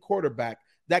high-paid quarterback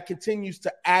that continues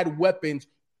to add weapons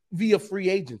via free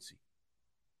agency,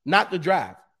 not the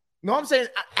draft. No, I'm saying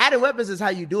adding weapons is how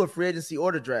you do a free agency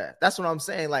or the draft. That's what I'm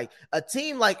saying. Like a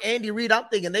team like Andy Reid, I'm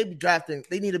thinking they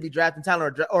need to be drafting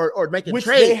talent or making which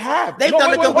trades. They have. They've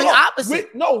done the complete opposite.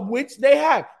 Which they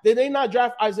have. Did they not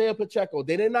draft Isaiah Pacheco?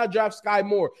 Did they not draft Sky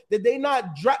Moore? Did they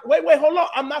not draft? Wait, hold on.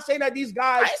 I'm not saying that these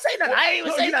guys. I ain't saying that. I ain't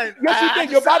even saying that. Yes, you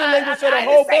did. Your body language said a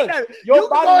whole bunch. Your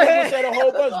body language said a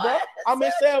whole bunch, bro. I'm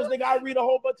in sales, nigga. I read a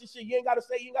whole bunch of shit. You ain't got to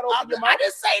say. You ain't got to open your mouth. I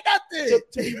didn't say nothing.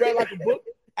 To be read like a book.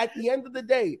 At the end of the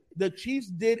day, the Chiefs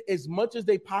did as much as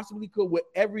they possibly could with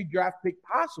every draft pick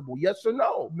possible. Yes or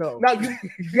no? No.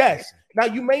 Yes. Now,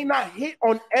 you may not hit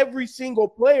on every single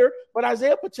player, but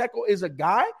Isaiah Pacheco is a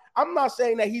guy. I'm not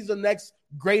saying that he's the next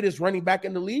greatest running back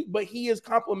in the league, but he is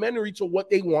complementary to what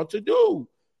they want to do.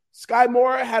 Sky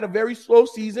Moore had a very slow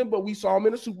season, but we saw him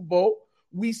in the Super Bowl.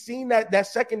 We seen that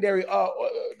secondary,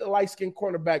 the light-skinned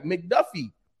cornerback,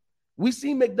 McDuffie. We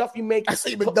see McDuffie make. I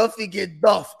see McDuffie get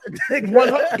duffed.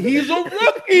 He's a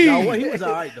rookie. No, he was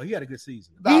all right though. He had a good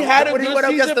season. He had a good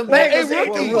season for a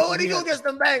rookie. What do you go against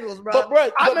the Bengals, bro?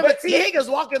 I remember T. Higgins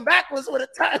walking backwards with a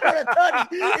tutty.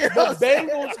 The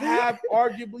Bengals have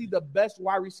arguably the best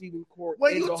wide receiving core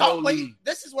in the whole league.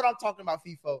 This is what I'm talking about,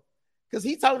 FIFO. Because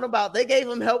he's talking about they gave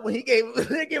him help when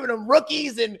they're giving him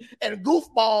rookies and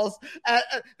goofballs.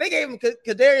 They gave him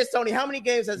Kadarius Toney. How many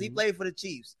games has he played for the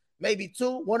Chiefs? Maybe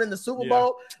 2, one in the Super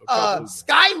Bowl.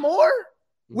 Sky Moore.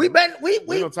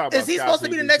 Is he supposed to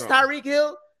be the next Tyreek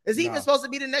Hill? Is he even supposed to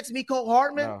be the next Mecole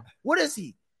Hardman? No. What is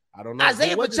he? I don't know.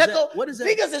 Isaiah Pacheco. What is that?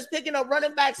 Niggas is picking up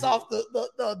running backs off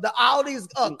the Audi's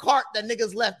cart that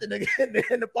niggas left in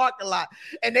the parking lot,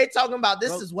 and they talking about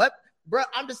this is what, bro.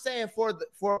 I'm just saying for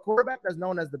a quarterback that's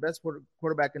known as the best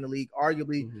quarterback in the league,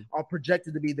 arguably are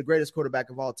projected to be the greatest quarterback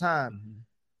of all time.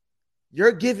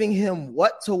 You're giving him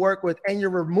what to work with, and you're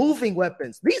removing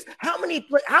weapons. How many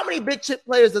big chip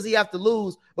players does he have to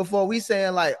lose before we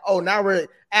saying like, oh, now we're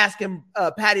asking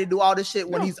Patty to do all this shit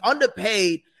when he's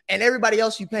underpaid and everybody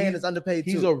else you paying is underpaid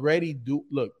too? He's already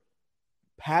look.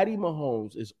 Patty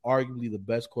Mahomes is arguably the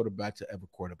best quarterback to ever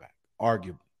quarterback,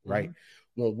 arguably, right?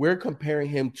 When we're comparing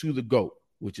him to the GOAT,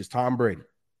 which is Tom Brady,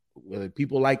 whether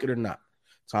people like it or not,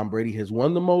 Tom Brady has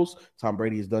won the most. Tom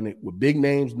Brady has done it with big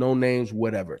names, no names,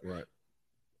 whatever. Right.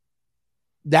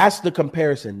 That's the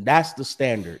comparison. That's the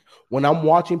standard. When I'm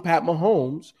watching Pat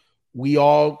Mahomes, we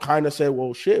all kind of say,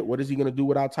 well, shit, what is he going to do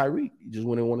without Tyreek? He just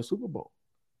went and won a Super Bowl.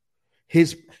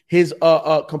 His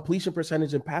completion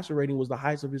percentage and passer rating was the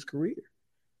highest of his career.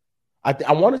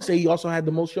 I want to say he also had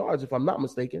the most yards, if I'm not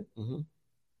mistaken,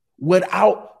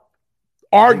 without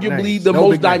arguably the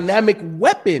most dynamic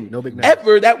weapon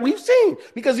ever that we've seen,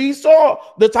 because he saw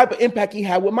the type of impact he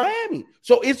had with Miami.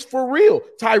 So it's for real.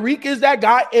 Tyreek is that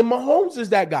guy and Mahomes is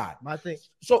that guy.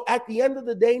 So at the end of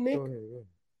the day, Nick,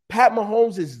 Pat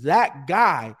Mahomes is that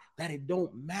guy that it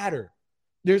don't matter.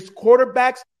 There's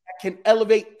quarterbacks that can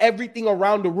elevate everything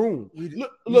around the room. We've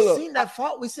seen that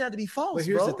to be false. But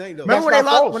here's the thing, though. Remember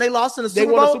when they lost in the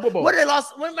Super Bowl? What did they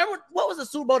lost? Remember what was the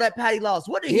Super Bowl that Patty lost?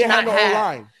 What did he not have?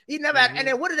 Line. He never had. And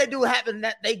then what did they do? Happen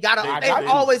that they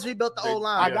always rebuilt the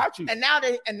O-line. I got you. And now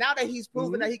that he's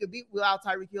proven that he could beat without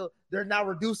Tyreek Hill, they're now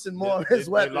reducing more of his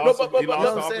weapons.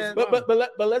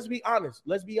 But let's be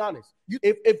honest.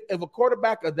 If a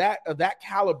quarterback of that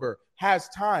caliber has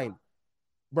time,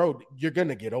 bro, you're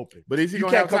gonna get open. But is he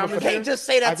gonna have time? You can't just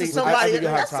say that to somebody.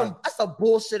 That's a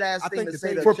bullshit ass thing to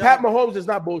say. For Pat Mahomes, it's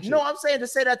not bullshit. No, I'm saying to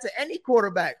say that to any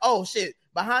quarterback. Oh shit,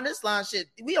 behind this line, shit,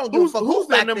 we don't give a fuck. Who's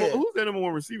their number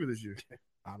one receiver this year?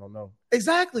 I don't know.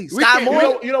 Exactly. Sky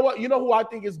Moore. You know what? You know who I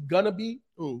think is gonna be?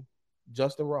 Who?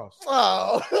 Justin Ross.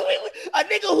 Oh, a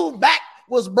nigga who back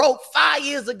was broke 5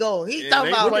 years ago. He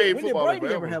talking about when did Brady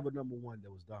ever have a number one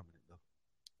that was dominant?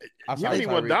 He don't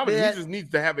even want dominant. He just needs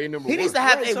to have a number one. He needs to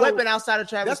have a weapon outside of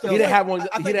Travis Kelce. He didn't have one.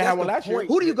 He didn't have one last year.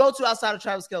 Who do you go to outside of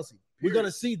Travis Kelce? We're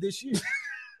gonna see this year.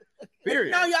 Period.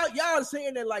 Now y'all are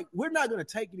saying that like we're not gonna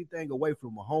take anything away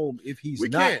from Mahomes if he's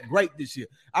not great this year.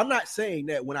 I'm not saying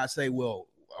that when I say, well,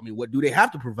 I mean, what do they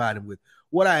have to provide him with?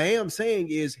 What I am saying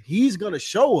is he's gonna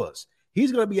show us.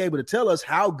 He's going to be able to tell us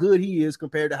how good he is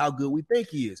compared to how good we think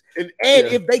he is. And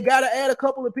if they got to add a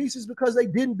couple of pieces because they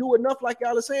didn't do enough, like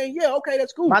y'all are saying, yeah, okay,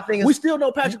 that's cool. We still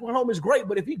know Patrick Mahomes is great,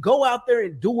 but if he go out there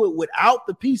and do it without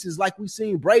the pieces like we've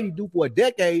seen Brady do for a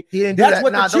decade, that's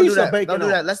what the Chiefs are banking on. Don't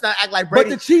do that. Let's not act like Brady.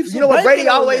 But the Chiefs, you know what Brady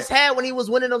always had when he was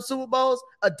winning them Super Bowls?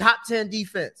 A top 10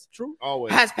 defense. True.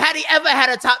 Always. Has Patty ever had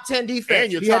a top 10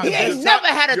 defense? He ain't never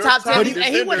had a top 10 defense.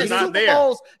 And he won the Super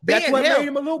Bowls. That's what made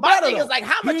him a little better. My thing is like,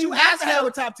 how much you ask to have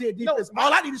a top 10 defense?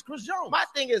 All I need is Chris Jones. My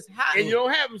thing is how, and you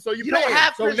don't have him, so you don't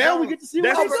have Chris Jones. Now we get to see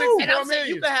what he do. And I'm saying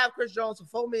you can have Chris Jones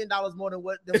for $4 million more than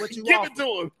what you give offer. it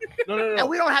to him. No. And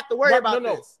we don't have to worry about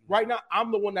this. Right now,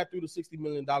 I'm the one that threw the $60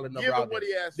 million number give out him what there.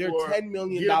 He asked They're for. $10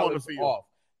 million off.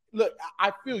 Look,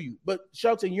 I feel you, but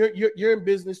Shelton, you're in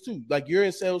business too. Like you're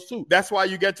in sales too. That's why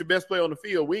you got your best player on the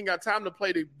field. We ain't got time to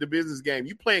play the business game.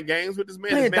 You playing games with this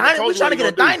man. We're trying to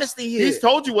get a dynasty here. He's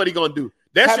told you what he's gonna do.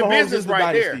 That's your business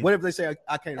right there. What if they say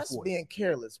I can't afford it? That's being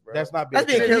careless, bro. That's not being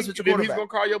careless with your quarterback. He's gonna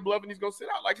call your bluff and he's gonna sit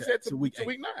out, like you said, to week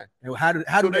 9. And how do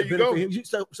that benefit him?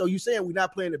 So you're saying we're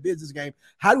not playing the business game?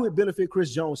 How do it benefit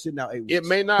Chris Jones sitting out 8 weeks? It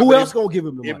may not. Who else gonna give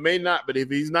him the money? It may not, but if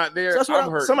he's not there,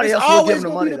 I'm hurt. Somebody else will give him the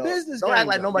money. Don't act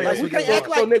like nobody else. We can't act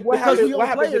like. So Nick, what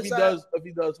happens if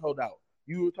he does hold out?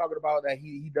 You were talking about that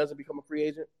he doesn't become a free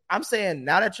agent. I'm saying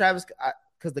now that Travis,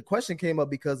 because the question came up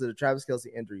because of the Travis Kelce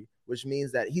injury, which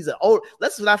means that he's an old.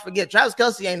 Let's not forget, Travis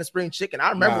Kelce ain't a spring chicken. I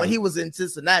remember when he was in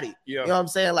Cincinnati. Yeah. You know what I'm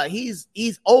saying? Like he's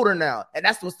older now, and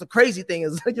that's what's the crazy thing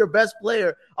is your best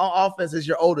player on offense is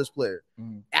your oldest player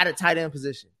at a tight end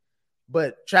position.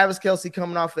 But Travis Kelce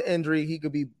coming off an injury, he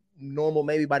could be normal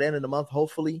maybe by the end of the month,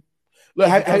 hopefully. Look,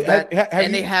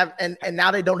 and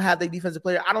now they don't have their defensive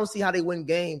player. I don't see how they win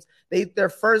games. Their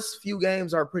first few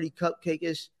games are pretty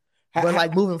cupcake-ish. But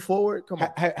like moving forward, come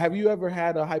on. Have you ever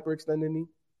had a hyperextended knee?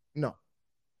 No.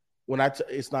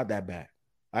 It's not that bad.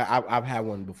 I've had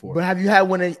one before. But have you had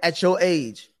one at your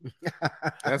age?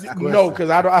 No, because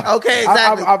I don't. Okay,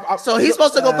 exactly. So he's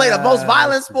supposed to go play the most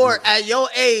violent sport at your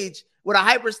age with a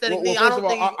hyperextended knee. First of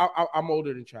all, I'm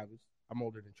older than Travis. I'm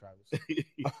older than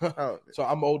Travis. So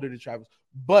I'm older than Travis.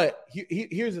 But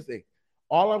here's the thing.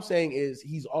 All I'm saying is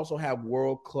he's also had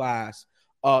world-class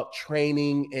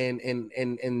training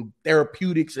and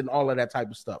therapeutics and all of that type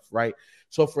of stuff, right?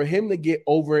 So for him to get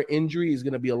over an injury is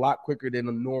going to be a lot quicker than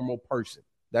a normal person.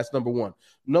 That's number one.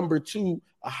 Number two,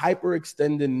 a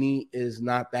hyperextended knee is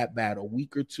not that bad. A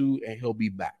week or two, and he'll be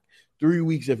back. 3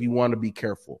 weeks if you want to be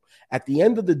careful. At the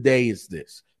end of the day, is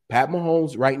this. Pat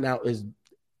Mahomes right now is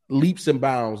leaps and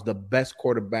bounds the best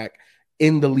quarterback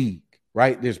in the league,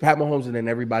 right? There's Pat Mahomes and then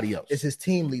everybody else. Is his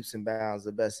team leaps and bounds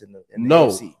the best in the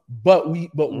AFC? But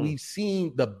we've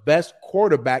seen the best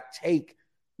quarterback take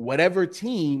whatever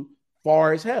team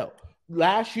far as hell.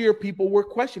 Last year, people were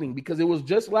questioning because it was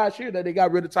just last year that they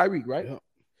got rid of Tyreek, right? Yeah.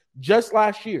 Just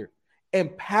last year.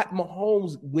 And Pat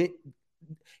Mahomes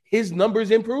his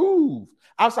numbers improved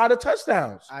outside of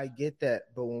touchdowns. I get that,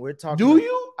 but when we're talking, do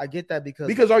you? I get that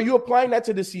because are you applying that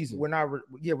to this season? We're not.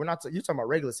 You're talking about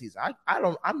regular season.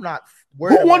 I'm not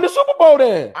worried. Who won the Super Bowl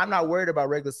then? I'm not worried about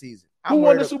regular season. Who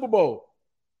won the Super Bowl?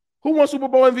 Who won Super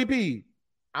Bowl MVP?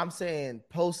 I'm saying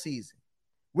postseason.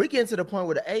 We're getting to the point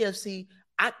where the AFC.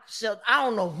 I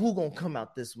don't know who gonna come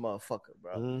out this motherfucker,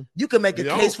 bro. Mm-hmm. You can make a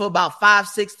case for about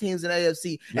 5-6 teams in the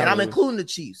AFC, and I'm including the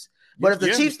Chiefs. But if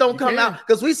the Chiefs don't come out,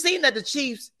 because we've seen that the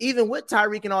Chiefs, even with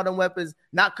Tyreek and all them weapons,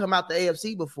 not come out the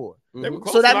AFC before. Mm-hmm.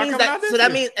 So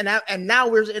that means and now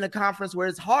we're in a conference where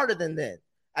it's harder than then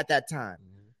at that time.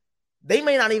 Mm-hmm. They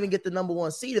may not even get the number one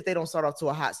seed if they don't start off to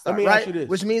a hot start, right?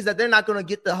 Which means that they're not going to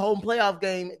get the home playoff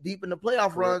game deep in the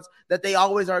playoff runs that they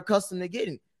always are accustomed to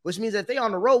getting. Which means that if they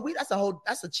on the road,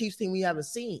 that's a Chiefs team we haven't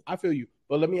seen. I feel you,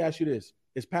 but let me ask you this: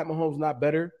 is Pat Mahomes not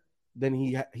better than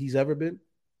he's ever been?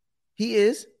 He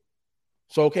is.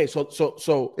 So okay,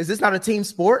 so is this not a team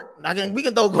sport? We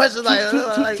can throw questions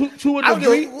to a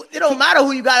degree. It don't matter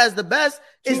who you got as the best.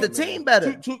 Is the team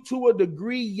better? To a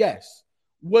degree, yes.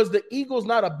 Was the Eagles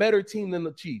not a better team than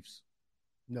the Chiefs?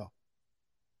 No.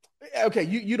 Okay,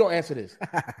 you don't answer this.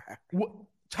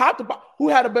 Top to bottom, who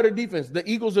had a better defense, the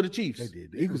Eagles or the Chiefs? They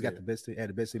did. The Eagles had the best team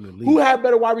in the league. Who had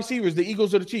better wide receivers, the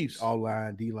Eagles or the Chiefs? All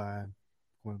line, D line,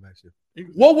 cornerbacks.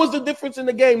 What was the difference in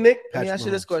the game, Nick? Let me ask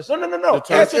you this question. No.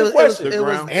 Answer the question. And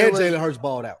Jalen Hurts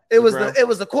balled out. It was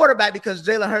the quarterback because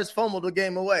Jalen Hurts fumbled the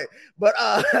game away. But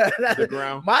the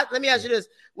ground. Let me ask you this: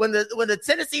 when the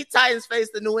Tennessee Titans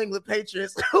faced the New England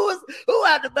Patriots, who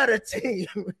had the better team?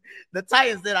 The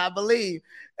Titans did, I believe.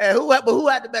 And who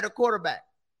had the better quarterback?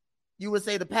 You would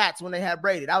say the Pats when they had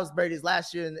Brady. That was Brady's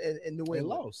last year in New England.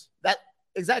 They lost.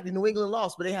 Exactly. New England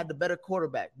lost, but they had the better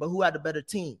quarterback. But who had the better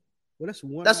team?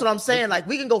 Well, that's what I'm saying. Like,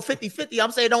 we can go 50-50.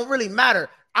 I'm saying it don't really matter.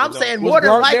 I'm saying more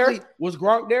than likely. Was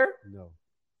Gronk there? No.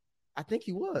 I think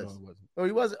he was. No, he wasn't. Oh,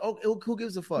 he wasn't. Oh, who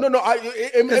gives a fuck? No.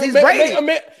 It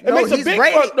makes a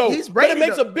big fuck though. He's Brady. But it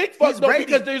makes a big fuck though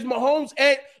because there's Mahomes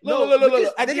and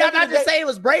look. Did y'all not just say it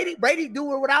was Brady? Brady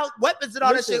do it without weapons and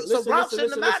all that shit. So Gronk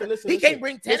shouldn't have mattered. He can't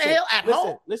bring Tannehill at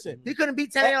home. Listen. He couldn't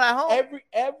beat Tannehill at home.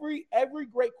 Every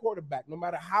great quarterback, no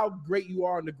matter how great you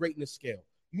are on the greatness scale,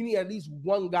 you need at least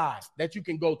one guy that you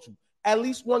can go to. At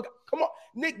least one guy. Come on,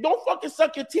 Nick, don't fucking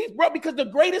suck your teeth, bro, because the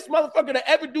greatest motherfucker to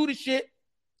ever do this shit,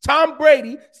 Tom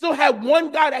Brady, still had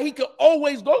one guy that he could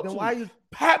always go to.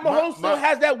 Pat Mahomes still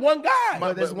has that one guy.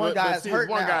 But there's one guy that's hurt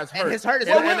now. And his hurt is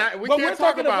but we're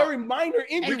talking a very minor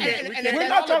injury. We're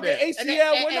not talking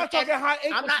ACL. We're not talking high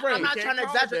ankle sprain. I'm not trying to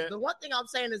exaggerate. The one thing I'm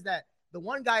saying is that the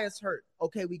one guy is hurt.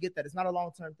 Okay, we get that. It's not a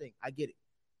long-term thing. I get it.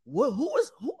 Who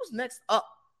was next up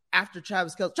after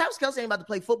Travis Kelce? Travis Kelce ain't about to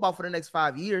play football for the next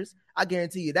 5 years. I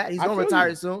guarantee you that. He's going to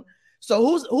retire soon.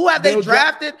 So who have they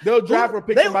drafted? They'll draft or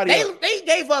pick somebody else. They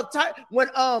gave up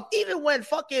even when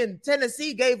fucking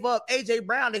Tennessee gave up AJ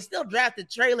Brown, they still drafted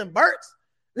Treylon Burks.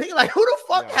 They like, who the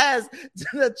fuck has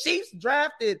the Chiefs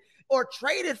drafted or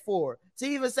traded for to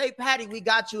even say, Patty, we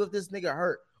got you if this nigga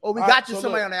hurt, or we got you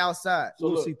somebody on the outside.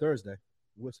 So we'll see Thursday.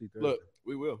 Look,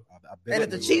 we will. And if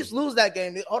the Chiefs lose that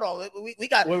game, hold on, we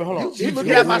got. Wait, hold on. Here's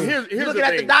looking at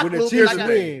the doc. When the Chiefs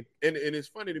win, and it's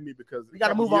funny to me because we got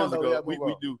to move on.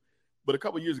 We do. But a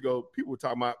couple of years ago, people were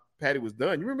talking about Patty was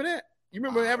done. You remember that? You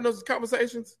remember having those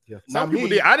conversations? Yeah. Some people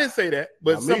did. I didn't say that,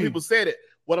 but some people said it.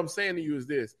 What I'm saying to you is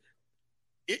this.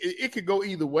 It could go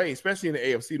either way, especially in the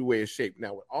AFC, the way it's shaped.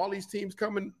 Now, with all these teams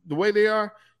coming the way they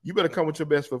are, you better come with your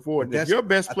best foot forward. If your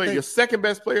best player, your second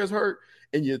best player is hurt,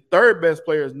 and your third best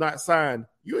player is not signed,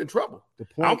 you're in trouble.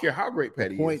 I don't care how great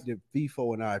Patty is. The point that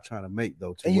FIFO and I are trying to make,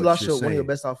 though, and you lost one of your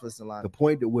best offensive line. The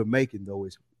point that we're making, though,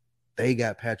 is they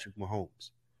got Patrick Mahomes.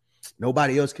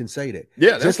 Nobody else can say that.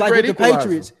 Yeah, just like with the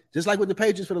Patriots,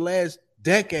 for the last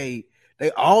decade,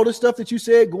 all the stuff that you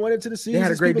said going into the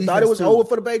season, people thought it was over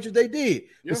for the Patriots. They did,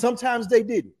 but sometimes they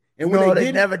didn't. And when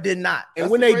they never did not. And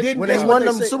when they didn't, when they won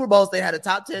them Super Bowls, they had a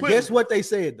top 10. Guess what they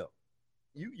said though?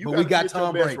 But we got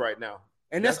Tom Brady right now,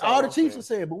 and that's all the Chiefs are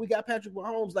saying. But we got Patrick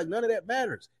Mahomes. Like none of that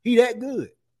matters. He that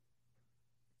good.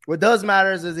 What does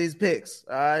matter is these picks,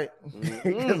 all right?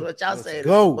 Because what y'all saying is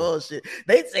bullshit.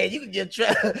 They said you can give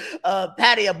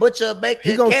Patty a butcher,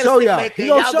 bacon. He gonna show y'all. He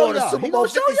gonna show y'all. He gonna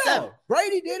show y'all.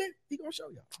 Brady did it. He gonna show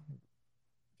y'all.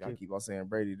 Y'all keep on saying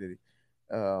Brady did it.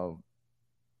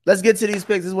 Let's get to these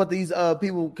picks. This is what these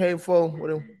people came for.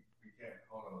 What them?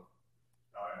 Hold on. All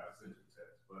right, I sent you a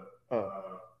text, but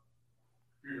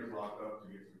Peter's locked up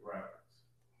to get some graphics.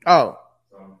 Oh.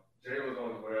 So Jay was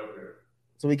on his way up here.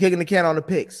 So we kicking the can on the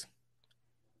picks.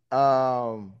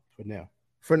 For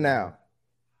now.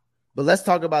 But let's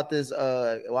talk about this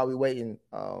while we waiting.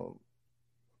 Y'all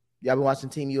been watching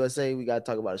Team USA? We got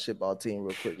to talk about a shitball team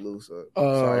real quick, Lou. So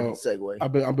sorry, segue.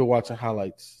 I've been watching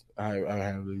highlights. I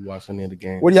haven't really watched any of the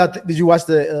game. What do y'all did you watch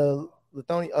the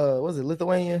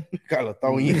Lithuania? Got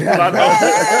Lithuania.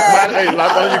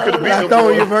 Lithuania could have beat them.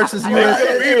 Lithuania versus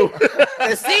USA.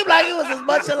 It seemed like it was as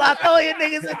much of Lithuania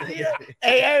niggas.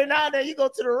 Hey, every now and then you go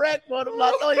to the rec, one of them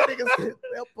Lithuania niggas,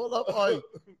 they'll pull up on you.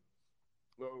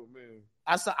 Oh man,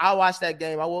 I watched that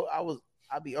game.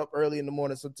 I'd be up early in the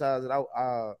morning sometimes, and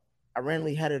I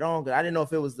randomly had it on because I didn't know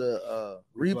if it was the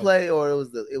replay or it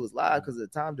was live because of the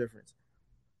time difference.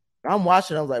 I'm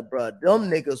watching. I was like, bro,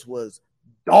 them niggas was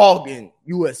dogging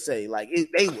USA. Like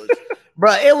they was,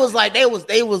 bro. It was like they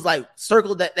was like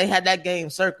circled that they had that game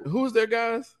circled. Who's their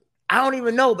guys? I don't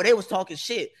even know, but they was talking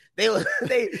shit. They was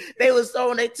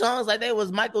throwing their tongues like they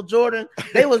was Michael Jordan.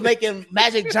 They was making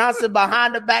Magic Johnson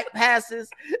behind the back passes.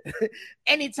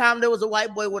 Anytime there was a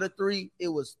white boy with a three, it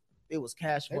was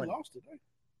cash money. They lost today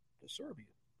to Serbia.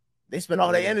 They spent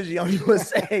all their energy on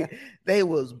USA. They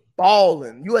was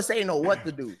balling. USA didn't know what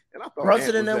to do. And I thought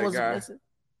Brunson and them was missing.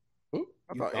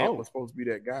 I thought Ant was supposed to be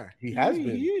that guy. He has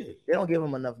been. They don't give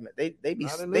him enough. They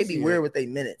be weird with their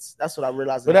minutes. That's what I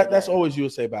realized. But that's always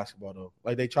USA basketball though.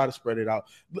 Like they try to spread it out.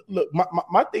 Look,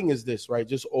 my thing is this, right?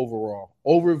 Just overall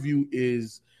overview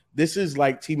is this is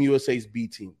like Team USA's B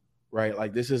team, right?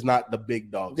 Like this is not the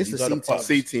big dogs. This is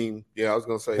C team. Yeah, I was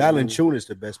gonna say Valanciunas is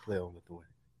the best player on Lithuania.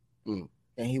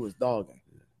 And he was dogging.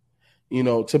 You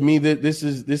know, to me,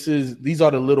 these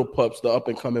are the little pups, the up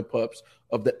and coming pups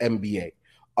of the NBA.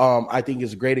 I think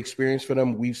it's a great experience for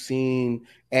them. We've seen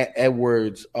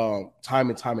Edwards time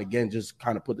and time again just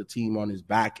kind of put the team on his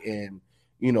back and,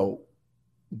 you know,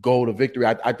 go to victory.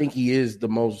 I think he is the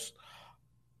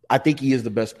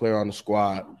best player on the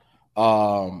squad.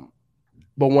 But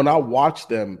when I watch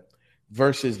them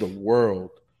versus the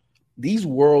world, these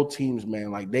world teams,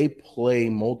 man, like they play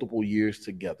multiple years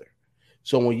together.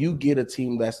 So when you get a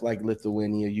team that's like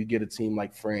Lithuania, you get a team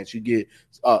like France, you get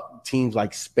teams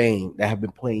like Spain that have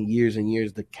been playing years and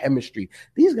years, the chemistry.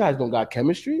 These guys don't got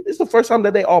chemistry. This is the first time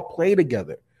that they all play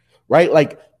together, right?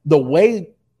 Like the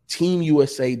way Team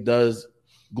USA does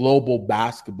global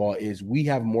basketball is we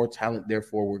have more talent,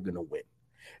 therefore we're going to win.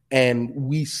 And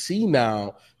we see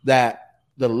now that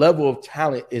the level of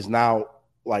talent is now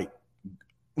like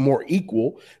more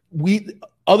equal.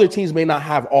 Other teams may not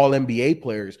have all NBA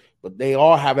players, but they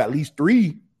all have at least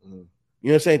three. You know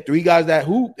what I'm saying? 3 guys that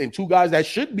hoop and 2 guys that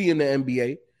should be in the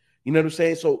NBA. You know what I'm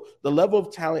saying? So the level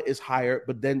of talent is higher,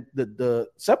 but then the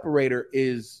separator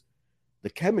is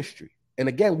the chemistry. And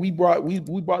again, we brought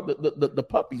the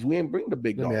puppies. We didn't bring the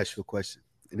big dogs. Let me ask you a question.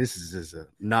 And this is as a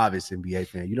novice NBA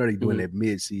fan. You know they're doing that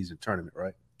mid-season tournament,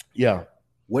 right? Yeah.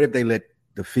 What if they let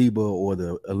the FIBA or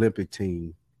the Olympic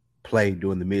team play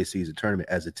during the mid-season tournament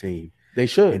as a team? They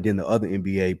should. And then the other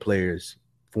NBA players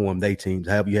form their teams,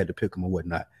 however you had to pick them or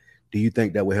whatnot. Do you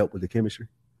think that would help with the chemistry?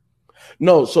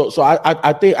 No. So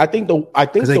I think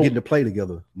because they get to play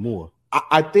together more.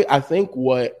 I think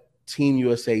what Team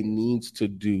USA needs to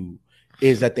do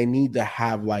is that they need to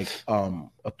have like a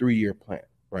 3-year plan,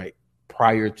 right,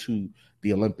 prior to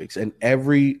the Olympics. And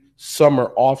every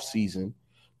summer off season,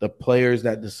 the players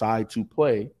that decide to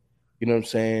play, you know what I'm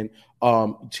saying,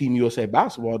 Team USA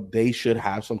basketball, they should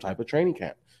have some type of training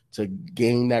camp to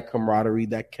gain that camaraderie,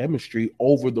 that chemistry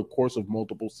over the course of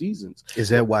multiple seasons. Is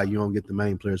that why you don't get the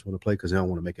main players want to play? Because they don't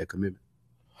want to make that commitment.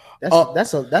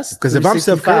 That's because if I'm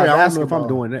Steph Curry, I don't know if I'm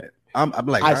doing that. I'm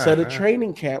like, I said a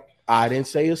training camp. I didn't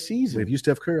say a season. But if you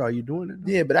Steph Curry, are you doing it?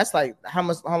 Yeah, but that's like how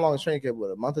long is training camp?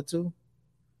 What, a month or 2?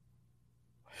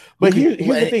 But here's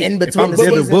the thing: in between the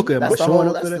season, Booker, am I showing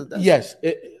up for that? Yes,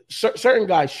 certain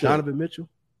guys should. Donovan Mitchell.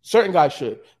 Certain guys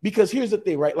should, because here's the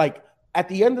thing, right? Like at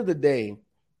the end of the day,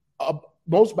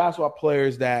 most basketball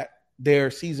players that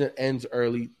their season ends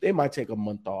early, they might take a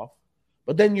month off.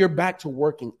 But then you're back to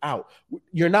working out.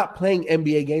 You're not playing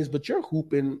NBA games, but you're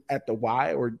hooping at the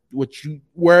Y or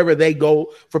wherever they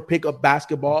go for pickup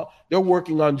basketball. They're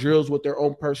working on drills with their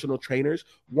own personal trainers.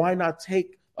 Why not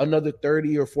take another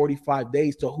 30 or 45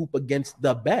 days to hoop against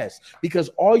the best? Because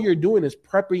all you're doing is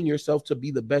prepping yourself to be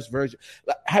the best version.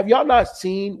 Have y'all not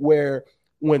seen where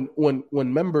when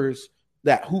members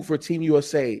that hoop for Team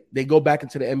USA, they go back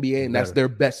into the NBA and that's their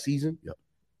best season? Yep.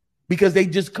 Because they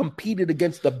just competed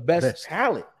against the best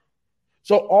talent.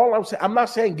 So all I'm saying, I'm not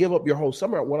saying give up your whole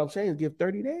summer. What I'm saying is give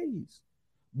 30 days.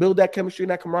 Build that chemistry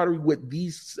and that camaraderie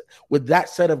with that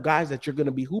set of guys that you're going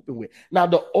to be hooping with. Now,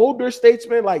 the older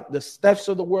statesmen, like the Stephs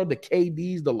of the world, the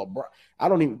KDs, the LeBron.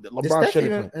 LeBron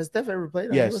shouldn't play. Has Steph ever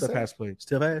played? Yeah, Steph has played.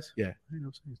 Steph has? Yeah.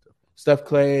 Steph,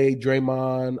 Clay,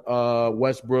 Draymond,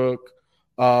 Westbrook.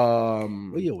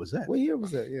 What year was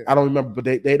that? Yeah. I don't remember, but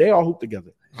they all hoop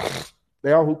together.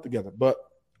 They all hoop together. But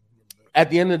at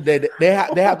the end of the day, they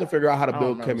have to figure out how to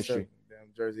build chemistry. Damn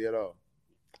jersey at all.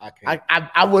 I can't.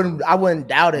 I wouldn't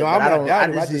doubt it. No, but I'm not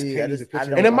doubting. I just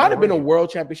And it might have been a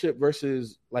world championship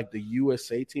versus like the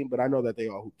USA team, but I know that they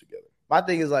all hoop together. My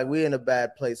thing is like we're in a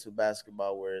bad place with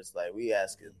basketball where it's like we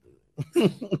asking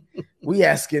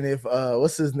if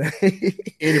what's his name?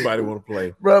 Anybody want to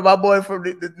play? Bro, my boy from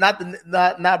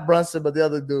not Brunson, but the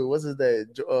other dude. What's his name?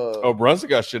 Brunson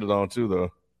got shitted on too,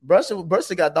 though.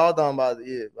 Brunson got dogged on by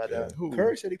that.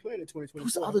 Curry said he played in 2020.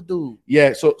 Who's the other dude?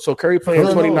 Yeah, so Curry played in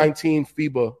 2019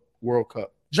 FIBA World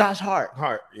Cup. Josh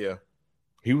Hart. Yeah.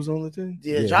 He was on the team?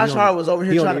 Yeah, Josh Hart was over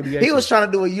here he was trying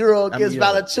to do a Euro against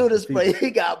Valanciunas play.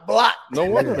 He got blocked. No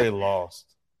wonder they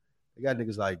lost. They got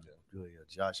niggas like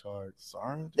Josh Hart.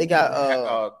 Sorry. They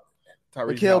got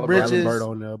Mikal Bridges.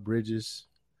 On there, Bridges.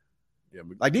 Yeah,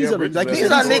 like these are niggas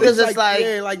that's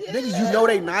like niggas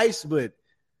they nice, but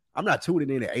I'm not tuning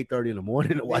in at 8:30 in the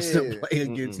morning to watch them play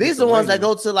against. These are the ones that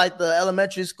go to like the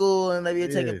elementary school and maybe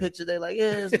they take a picture. They like,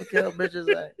 it's Mikal Bridges.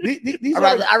 Like,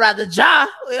 I rather Ja.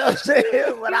 You know what I'm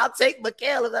saying? But I'll take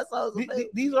Mikal if that's all.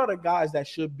 These are the guys that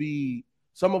should be.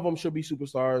 Some of them should be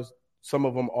superstars. Some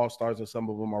of them all stars, and some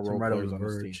of them are role players on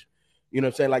this team. You know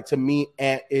what I'm saying? Like to me,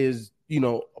 Ant is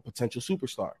a potential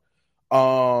superstar.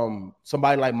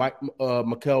 Somebody like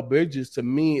Mikal Bridges to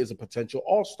me is a potential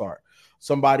all-star.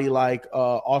 Somebody like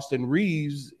Austin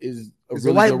Reeves is a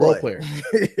really good role player.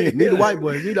 Need a white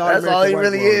boy. That's all he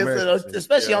really is.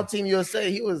 Especially on Team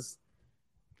USA, he's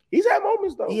had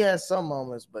moments though. He has some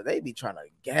moments, but they be trying to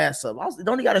gas up.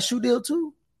 Don't he got a shoe deal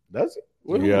too? Does he?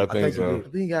 Yeah, I think so. I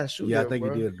think he got a shoe deal. Yeah, I think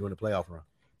he did during the playoff run.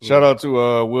 Shout out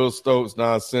to Will Stokes,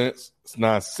 9 cents. It's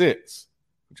 9 cents.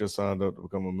 Just signed up to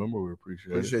become a member. We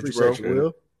appreciate you,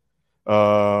 Will.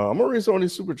 I'm gonna read some of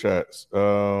these super chats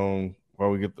while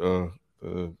we get the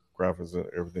graphics and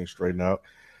everything straightened out.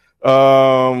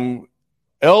 El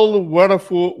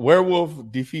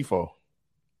Werewolf de FIFO.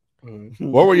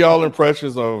 What were y'all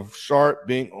impressions of Sharp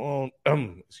being on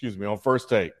on First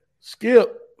Take?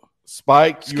 Skip.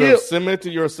 Spike, you have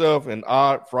cemented yourself in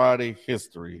Odd Friday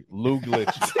history. Lou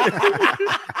Glitch.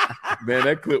 Man,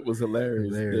 that clip was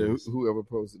hilarious. Whoever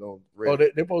posted on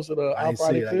Reddit. They posted a Odd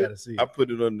Friday clip? I put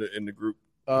it in the group.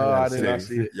 I did not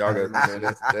see it. Y'all got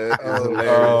that is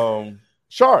hilarious.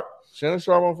 Sharp. Shannon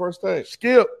Sharp on First Take.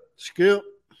 Skip.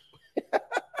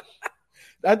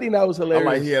 I think that was hilarious.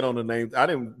 I like he had on the name. I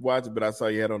didn't watch it, but I saw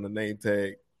he had on the name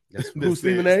tag. Who,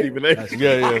 Stephen A? Stephen A.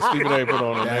 Yeah. Stephen A. put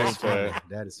on the name tag.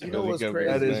 That is, what's crazy?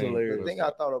 That is hilarious. The thing I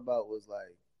thought about was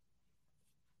like,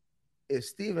 if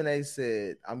Stephen A.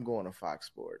 said, "I'm going to Fox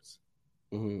Sports,"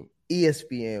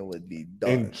 ESPN would be done.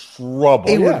 In trouble.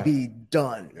 It would be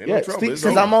done. Yeah, because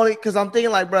I'm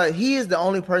thinking like, bro, he is the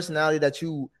only personality that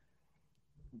you,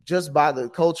 just by the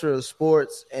culture of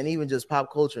sports and even just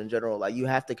pop culture in general, like you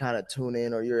have to kind of tune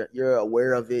in or you're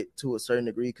aware of it to a certain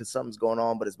degree because something's going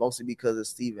on, but it's mostly because of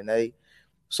Stephen A.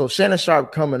 So Shannon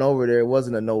Sharp coming over there it was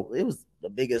the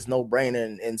biggest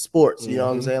no-brainer in sports. You know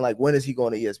what I'm saying? Like, when is he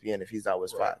going to ESPN if he's not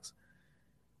with Fox?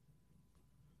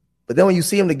 But then when you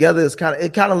see them together,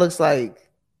 it kind of looks like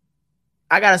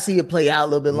I gotta see it play out a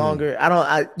little bit longer.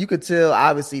 You could tell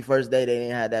obviously first day they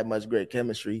didn't have that much great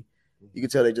chemistry. You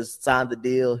could tell they just signed the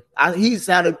deal.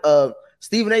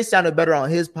 Stephen A. sounded better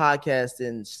on his podcast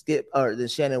than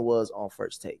Shannon was on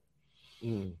First Take.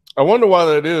 I wonder why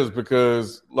that is,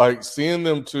 because like seeing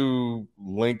them two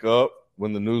link up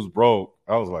when the news broke,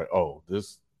 I was like, oh,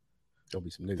 this gonna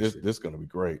be some niggas. This gonna be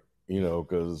great,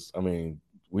 because I mean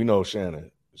we know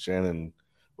Shannon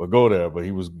would go there, but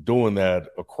he was doing that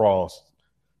across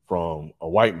from a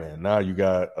white man. Now you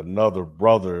got another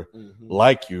brother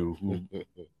like you who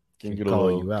can get a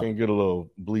little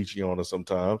bleachy on us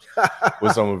sometimes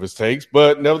with some of his takes.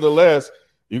 But nevertheless,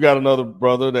 You got another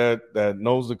brother that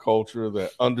knows the culture,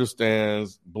 that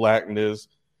understands blackness,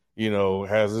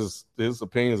 has his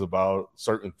opinions about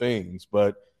certain things.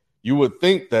 But you would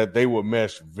think that they would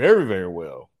mesh very, very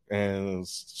well, and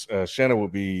Shannon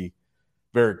would be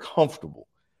very comfortable.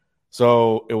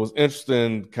 So it was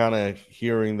interesting kind of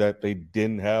hearing that they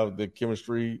didn't have the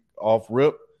chemistry off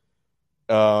rip.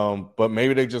 But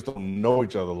maybe they just don't know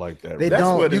each other like that. They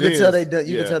don't. You can tell they don't.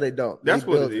 You can tell they don't. That's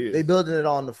what it is. They building it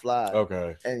on the fly.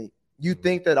 Okay. And you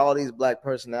think that all these black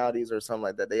personalities or something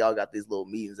like that, they all got these little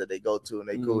meetings that they go to and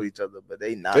they cool with each other, but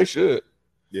they not. They should.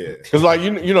 Yeah. Because like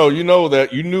you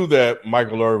knew that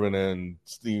Michael Irvin and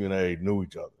Stephen A. knew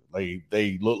each other. Like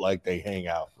they look like they hang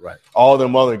out. Right. All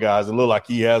them other guys, it look like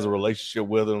he has a relationship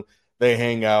with them. They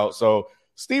hang out. So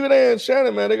Stephen A. and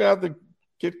Shannon, man, they got to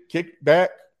kick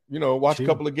back. Watch a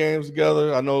couple of games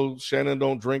together. I know Shannon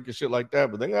don't drink and shit like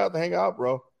that, but they got to hang out,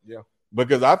 bro. Yeah.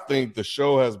 Because I think the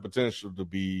show has potential to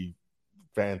be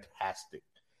fantastic.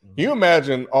 Can you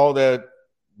imagine all that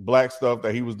black stuff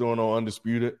that he was doing on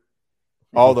Undisputed?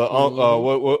 All the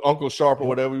what Uncle Sharp or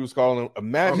whatever he was calling him.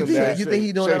 Imagine that. You think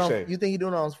he doing that? You think he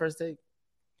doing it on his first take?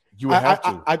 You would have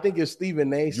to. I think if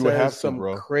Stephen A. says some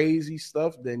crazy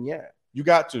stuff, then yeah, you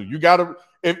got to. You got to.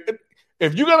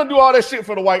 If you're gonna do all that shit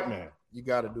for the white man, you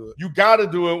got to do it. You got to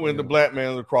do it when the black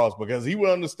man's across, because he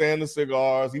will understand the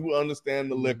cigars, he will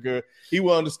understand the liquor, he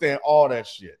will understand all that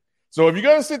shit. So if you're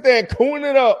gonna sit there and coon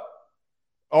it up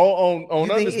on you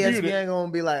Undisputed, think ESPN gonna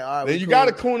be like, all right, then you got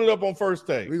to coon it up on First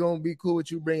Take. We're gonna be cool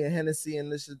with you bringing Hennessy and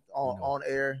this is on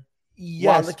air.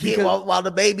 Yes, while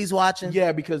the baby's watching.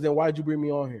 Yeah, because then why'd you bring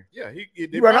me on here? Yeah,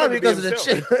 you brought on because of the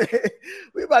chick.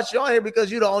 We brought you on here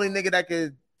because you're the only nigga that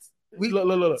could.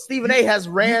 Look. Stephen A. has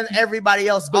ran everybody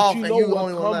else off, and you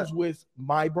what comes with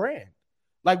my brand.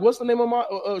 Like, what's the name of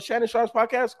my Shannon Sharp's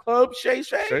podcast? Club Shay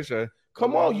Shay.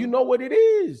 Come on, you know what it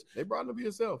is. They brought him to be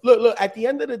yourself. Look. At the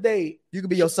end of the day, you can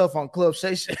be yourself on Club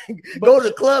Shay Shay. Go to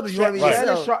the club if you want to be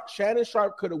yourself. Shannon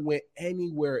Sharp could have went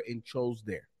anywhere and chose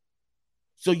there.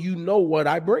 So you know what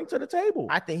I bring to the table.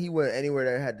 I think he went anywhere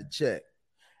that had to check.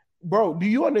 Bro, do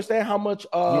you understand how much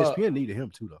ESPN needed him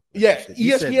too, though? Yeah,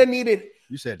 ESPN needed.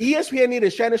 You said ESPN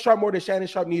needed Shannon Sharp more than Shannon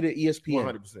Sharp needed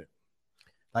ESPN.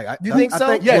 100%. You think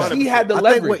so? Yes, he had the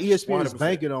leverage. I think what ESPN is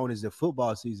banking on is the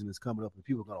football season is coming up and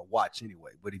people are going to watch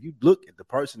anyway. But if you look at the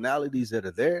personalities that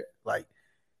are there, like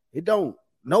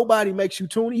nobody makes you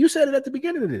tune in. You said it at the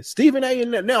beginning of this. Stephen A.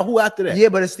 and now who after that? Yeah,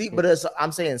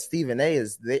 I'm saying Stephen A.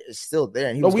 is still there.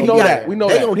 And we know that. We know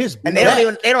that. On his and they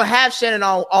don't have Shannon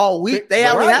on all week. They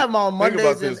only have him on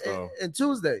Mondays and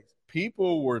Tuesdays.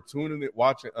 People were tuning it,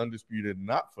 watching Undisputed,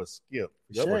 not for Skip,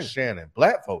 for Shannon.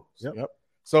 Black folks. Yep.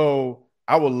 So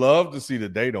I would love to see the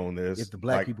data on this. If the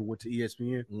black people went to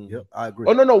ESPN, yep, I agree.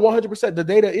 Oh no, 100%. The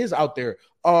data is out there.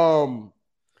 More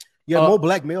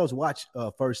black males watch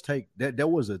First Take. There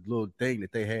was a little thing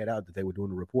that they had out that they were doing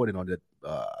the reporting on that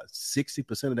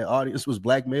 60% of their audience was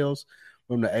black males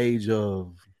from the age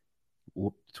of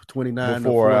 29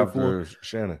 before or after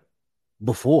Shannon.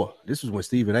 Before this was when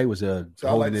Stephen A. was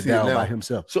holding it down by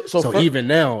himself. So even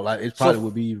now, like it probably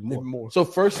would be even more. So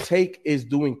First Take is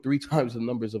doing 3 times the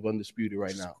numbers of Undisputed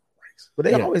right now. But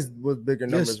they always was bigger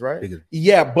numbers, right? Bigger.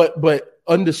 Yeah, but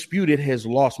Undisputed has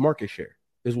lost market share,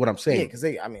 is what I'm saying. Yeah, because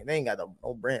they ain't got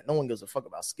no brand. No one gives a fuck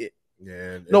about Skip.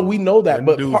 Yeah, no, we know that.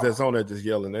 But dudes that's on there just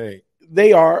yelling,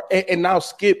 they are, and now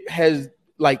Skip has.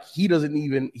 Like he's not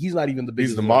even the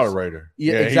biggest. He's the voice. Moderator.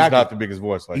 Yeah, exactly. He's not the biggest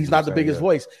voice. Like he's not the biggest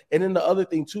voice. And then the other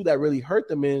thing too that really hurt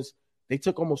them is they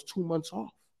took almost 2 months off.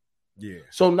 Yeah.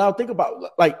 So now think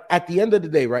about like at the end of the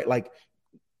day, right? Like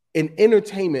in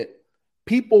entertainment,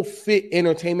 people fit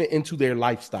entertainment into their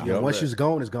lifestyle. Yeah, once it's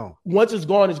gone, it's gone. Once it's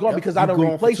gone, it's gone because I don't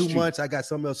replace for 2 you. months. I got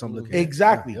something else I'm looking at.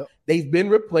 Exactly. Yep. They've been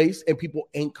replaced and people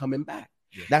ain't coming back.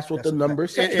 Yeah. That's what the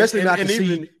numbers say. Especially not to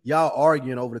see y'all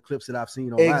arguing over the clips that I've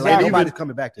seen online. Exactly. Like, nobody's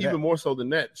coming back to that. Even more so than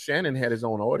that, Shannon had his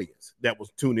own audience that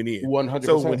was tuning in. 100%.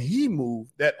 So when he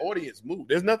moved, that audience moved.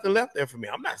 There's nothing left there for me.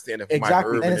 I'm not standing for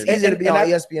exactly. Mike Irvin. And it's easy to be on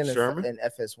ESPN and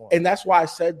FS1. And that's why I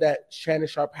said that Shannon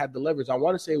Sharp had the leverage. I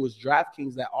want to say it was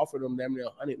DraftKings that offered him damn near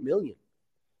 $100 million.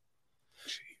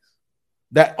 Jeez.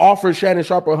 That offered Shannon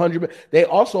Sharp $100 million. They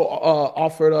also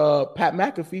offered Pat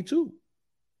McAfee too.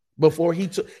 Before he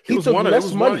took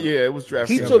less money. It was DraftKings.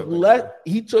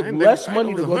 He took less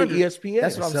money to go to ESPN.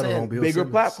 That's what I'm saying. Bigger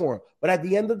platform. But at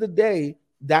the end of the day,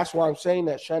 that's why I'm saying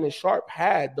that Shannon Sharp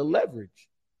had the leverage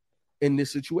in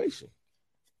this situation.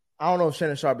 I don't know if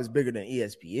Shannon Sharp is bigger than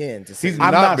ESPN.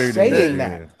 I'm not saying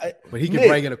that. But he can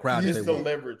bring in a crowd. He's the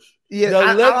leverage. Yeah,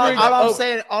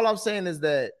 all I'm saying is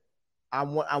that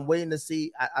I'm waiting to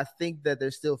see. I think that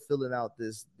they're still filling out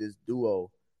this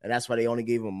duo and that's why they only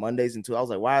gave him Mondays and 2. I was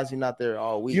like, why is he not there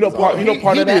all week? Part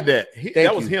of that. Did that.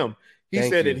 That was him. He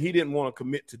said that he didn't want to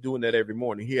commit to doing that every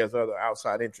morning. He has other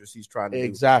outside interests he's trying to do.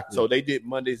 Exactly. So they did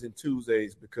Mondays and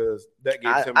Tuesdays because that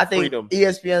gives him freedom. I think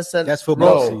ESPN said that's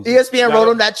football season. ESPN wrote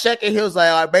him that check, and he was like,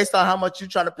 all right, based on how much you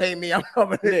trying to pay me, I'm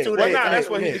coming in 2 days. That's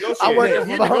what he negotiated. I'm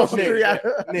working from home 3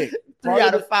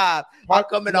 out of 5. I'm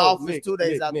coming off 2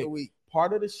 days out the week.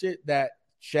 Part of the shit that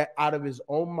out of his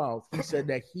own mouth, he said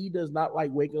that he does not like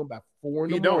waking up at 4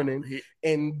 in the morning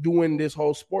and doing this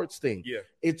whole sports thing. Yeah,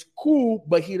 it's cool,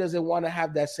 but he doesn't want to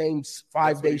have that same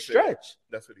 5-day stretch.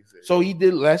 That's what he said. So he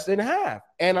did less than half,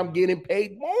 and I'm getting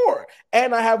paid more,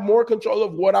 and I have more control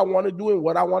of what I want to do and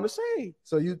what I want to say.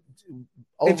 So you,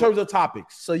 in terms of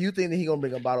topics, so you think that he's gonna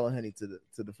bring a bottle of Henny to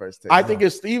the first take? I think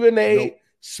if Stephen A.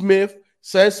 Smith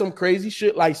says some crazy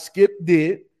shit like Skip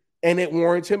did, and it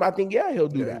warrants him, I think he'll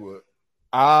do that.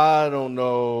 I don't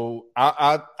know.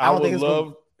 I would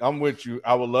love. I'm with you.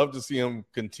 I would love to see him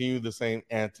continue the same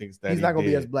antics that he's not going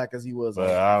to be as black as he was.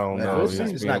 But I don't know.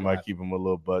 ESPN might keep him a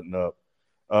little button up.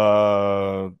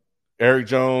 Eric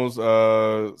Jones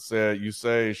said, you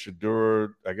say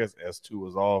Shedeur, I guess S2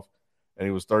 was off, and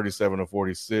he was 37 of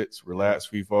 46. Relax,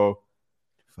 FIFO.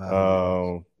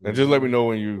 And just let me know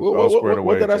when you squared away.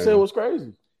 What did I say was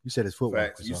crazy? You said his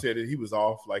footwork. You said that he was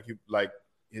off, like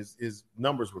his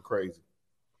numbers were crazy,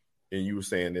 and you were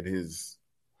saying that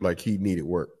he needed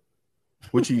work,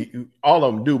 which all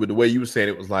of them do. But the way you were saying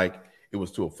it was like it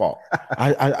was to a fault.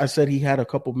 I said he had a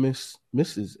couple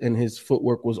misses, and his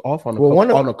footwork was off on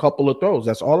a couple of throws.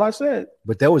 That's all I said.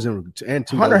 But that was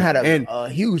Hunter had a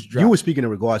huge drop. You were speaking in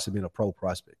regards to being a pro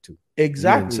prospect too.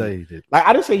 Exactly.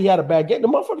 I didn't say he had a bad game. The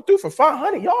motherfucker threw for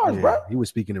 500 yards, bro. He was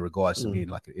speaking in regards to being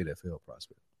like an NFL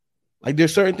prospect. Like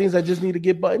there's certain things that just need to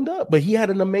get buttoned up. But he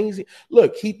had an amazing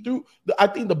look. He threw. I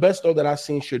think the best throw that I've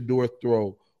seen Shedeur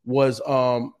throw was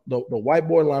the white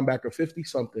boy linebacker,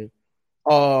 50-something.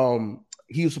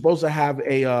 He was supposed to have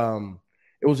it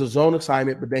was a zone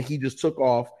assignment, but then he just took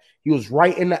off. He was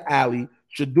right in the alley.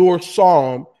 Shedeur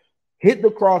saw him, hit the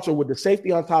crosser with the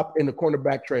safety on top and the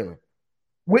cornerback trailing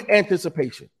with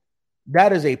anticipation.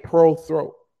 That is a pro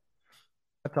throw.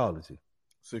 How tall is he?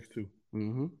 6'2".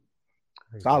 Mm-hmm.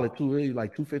 Solid too, really,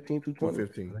 like 215,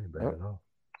 220.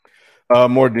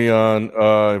 215. More Dion.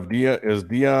 Is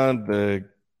Dion the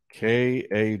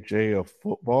KAJ of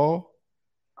football?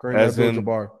 As in the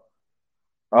bar.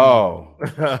 Oh.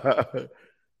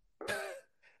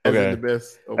 As in the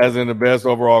best. As in the best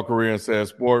overall career in said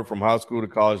sport, from high school to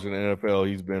college and NFL,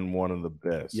 he's been one of the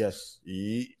best. Yes.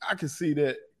 I can see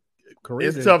that.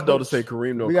 It's tough though to say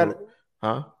Kareem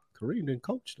Kareem didn't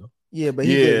coach though. Yeah, but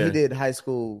he did high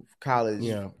school, college,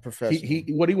 professional.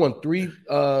 He won 3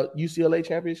 UCLA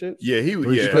championships. Yeah, he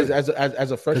was. As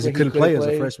a freshman, he couldn't play as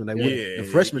a freshman. The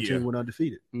freshman team went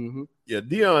undefeated. Mm-hmm. Yeah,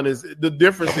 Dion is the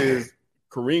difference. Is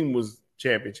Kareem was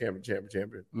champion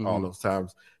all those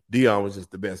times. Dion was just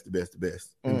the best. If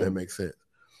that makes sense.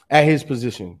 At his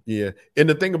position. Yeah, and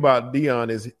the thing about Dion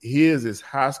is his is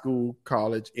high school,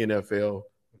 college, NFL.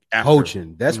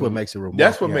 Coaching. That's what makes it remarkable.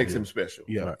 That's what makes him special.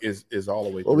 Yeah, is all the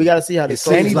way. Well, we got to see how this.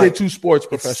 And he did 2 sports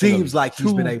professionally. It seems like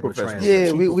he's been able to translate.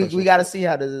 Yeah, we got to see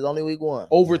how this is only week 1.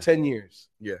 Over 10 years.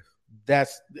 Yeah,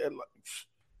 that's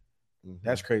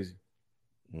crazy.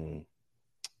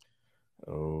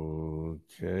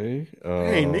 Okay.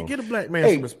 Hey, Nick, get a black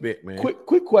man some respect, man.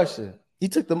 Quick question. He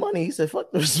took the money. He said,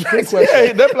 "Fuck the respect."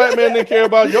 Hey, that black man didn't care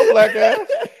about your black ass.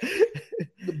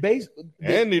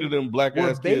 And neither them black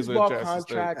ass kids. Baseball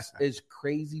contracts is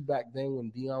crazy back then when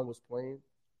Dion was playing.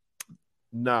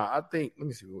 Nah, I think. Let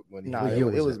me see when. Nah, it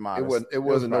was modest. It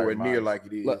wasn't nowhere near like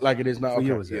it is. Like it is now. Okay.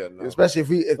 No. Especially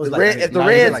if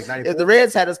the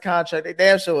Reds had his contract, they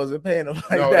damn sure wasn't paying him like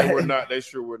that. They were not. They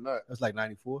sure were not. That's like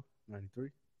 94, 93.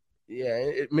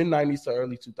 Yeah, mid-90s to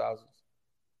early 2000s.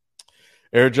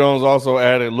 Eric Jones also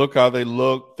added, look how they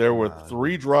looked. There were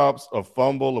 3 drops, a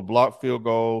fumble, a blocked field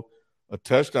goal, a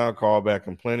touchdown callback,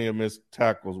 and plenty of missed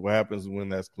tackles. What happens when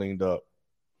that's cleaned up?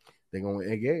 They're going to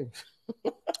win 8 games.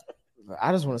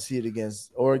 I just want to see it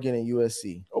against Oregon and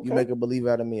USC. Okay. You make a believer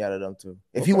out of me out of them too.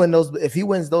 If he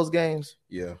wins those games,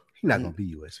 yeah, he's not going to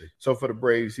be USC. So for the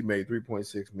Braves, he made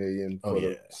 $3.6 million. For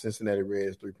the Cincinnati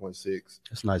Reds, $3.6.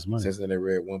 That's nice money. Cincinnati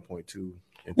Red, $1.2.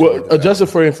 Well, adjusted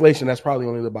for inflation, that's probably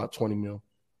only about $20 million.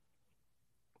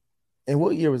 And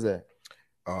what year was that?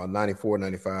 94,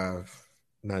 95,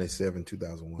 97,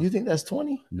 2001. You think that's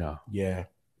 20? No. Yeah.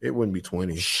 It wouldn't be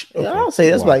 20. Okay. Yeah, I'll say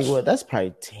that's like what? That's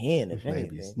probably 10 if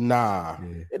anything. Nah.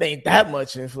 Yeah. It ain't that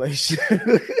much inflation.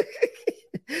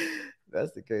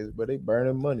 That's the case, but they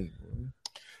burning money.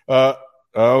 We got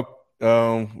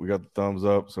the thumbs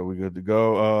up, so we good to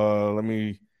go. Let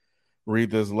me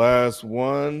read this last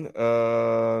one.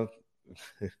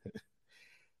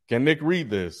 Can Nick read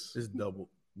this? It's double,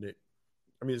 Nick.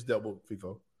 I mean, it's double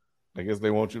FIFO. I guess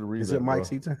they want you to read. Is it Mike's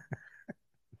turn?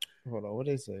 Hold on, what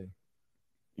they say?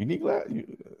 You need glass.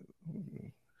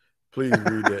 Please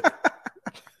read that.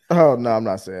 Oh no, I'm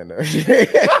not saying that.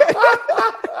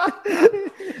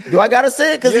 Do I gotta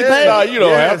say it? Because he paid. No, you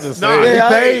don't have to say it. He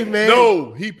paid, man.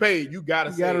 No, he paid. You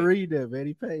gotta read that, man.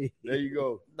 He paid. There you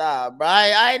go. Nah, bro.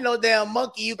 I ain't no damn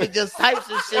monkey. You can just type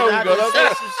some shit. I can say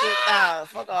some shit. Nah,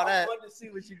 fuck all that.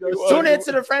 Tune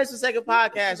into the Frames Per Second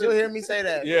podcast. You'll hear me say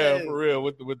that. Yeah, for real.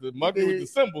 With the monkey with the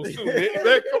symbols too. Man,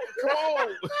 come on.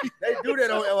 They do that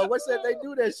on what's that? They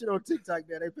do that shit on TikTok.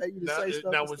 There, they pay you to say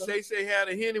stuff. Now, when Shay had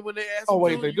a Henny, when they asked, oh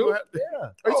wait, they do. Yeah.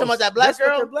 Are you talking about that black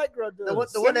girl? The black girl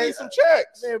does. The one that some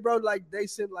checks. Man, bro, like they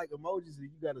send like emojis and you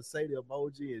gotta say the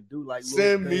emoji and do like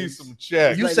send me some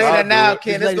checks. You say that now,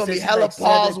 Ken. It's gonna be hella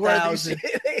pause worthy shit.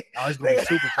 Oh, it's gonna be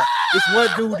super fun. It's one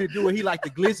dude that do it. He like the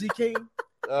Glizzy King.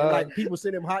 And like people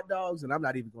send him hot dogs, and I'm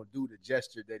not even gonna do the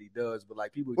gesture that he does. But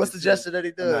like people, what's the gesture that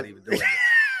he does? I'm not even doing it.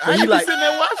 So he like sitting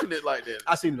there watching it like that.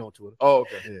 I seen it on Twitter. Oh,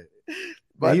 okay. Yeah.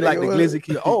 But he like the Glizzy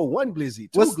King. Oh, one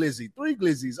Glizzy, two Glizzy, three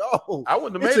Glizzies. Oh, I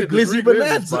wouldn't have made it a Glizzy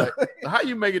bonanza. How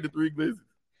you make it to 3 Glizzies?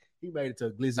 He made it to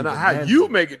a Glizzy and bonanza. How you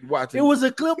make it watch it? It was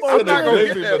a clip on I'm not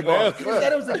gonna get that. He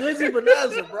said it was a Glizzy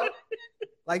bonanza, bro.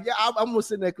 Like, yeah, I'm gonna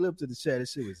send that clip to the chat. That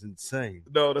shit was insane.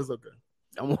 No, that's okay.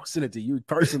 I'm gonna send it to you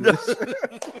personally. All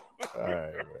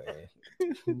right,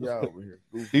 man. Y'all over here.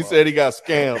 He said he got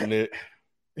scammed, Nick.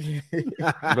 but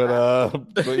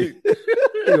he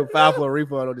can file for a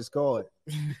refund on this card.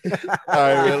 All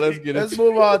right, man, let's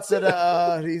move on to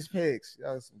the these picks.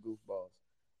 Y'all some goofballs.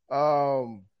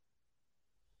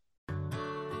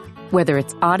 Whether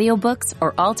it's audiobooks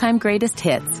or all-time greatest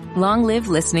hits, long live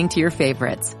listening to your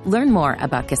favorites. Learn more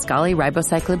about Kisqali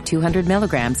Ribociclib 200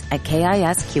 milligrams at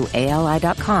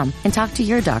KISQALI.com and talk to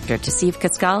your doctor to see if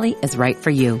Kisqali is right for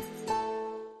you.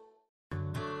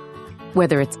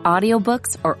 Whether it's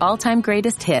audiobooks or all-time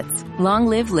greatest hits, long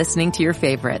live listening to your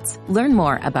favorites. Learn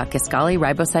more about Kisqali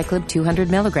Ribociclib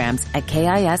 200 milligrams at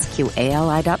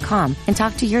KISQALI.com and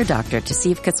talk to your doctor to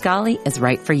see if Kisqali is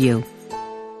right for you.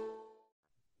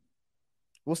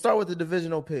 We'll start with the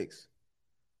divisional picks.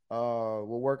 We'll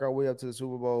work our way up to the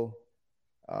Super Bowl.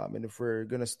 And if we're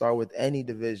going to start with any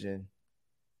division,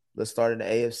 let's start in the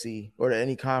AFC or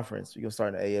any conference. We're going to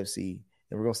start in the AFC.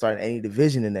 And we're going to start in any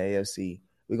division in the AFC.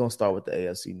 We're going to start with the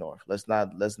AFC North. Let's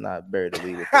not bury the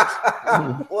lead with this.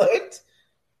 What?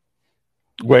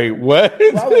 Wait, what?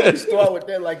 Why would you start with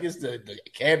that like it's the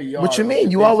caviar? What you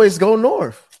mean? You always go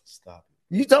north. Stop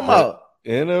it. You talking about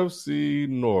NFC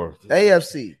North.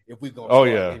 AFC. If we're going to start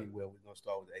anywhere, we're going to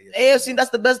start with the AFC. AFC,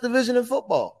 that's the best division in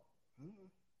football.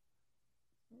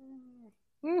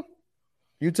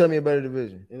 You tell me a better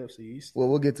division. NFC East. Well,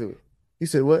 we'll get to it. You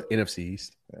said what? NFC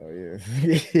East. Oh, yeah.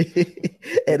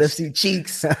 NFC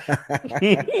cheeks.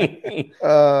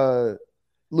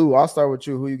 Lou, I'll start with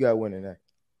you. Who you got winning that?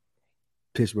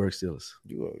 Pittsburgh Steelers.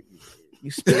 You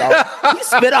spit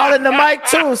out in the mic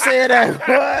too, saying that.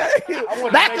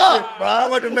 Back up, bro. I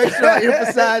want to make sure I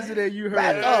emphasize it that you heard.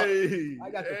 Back up. I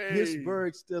got the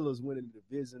Pittsburgh Steelers winning the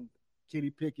division.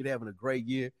 Kenny Pickett having a great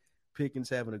year. Pickens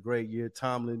having a great year.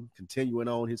 Tomlin continuing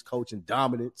on his coaching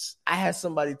dominance. I had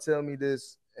somebody tell me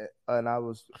this, and I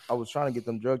was trying to get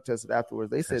them drug tested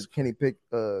afterwards. They said Kenny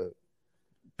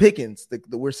Pickens,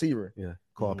 the receiver. Yeah,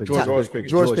 Carl Pickens. George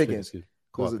Pickens.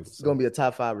 It's going to be a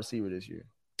top 5 receiver this year.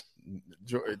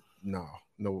 No.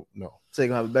 So you're going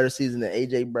to have a better season than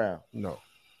A.J. Brown? No.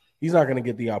 He's not going to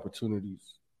get the opportunities.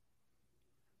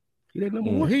 He their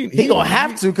number one. He going to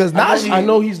have to because Najee. I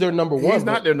know he's their number one. He's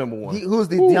not their number one. Who's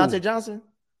the Deontay Johnson?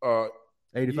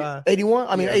 85? 81?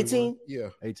 I mean, 18? Yeah.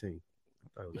 18.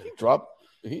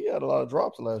 He had a lot of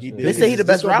drops last year. They say he's the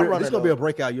best route runner. It's going to be a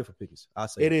breakout year for Pickens. I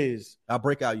say it is. A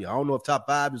breakout year. I don't know if top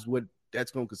 5 is what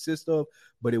that's going to consist of,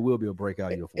 but it will be a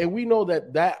breakout year for him. And we know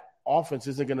that offense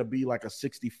isn't going to be like a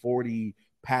 60-40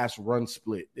 pass run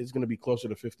split. It's going to be closer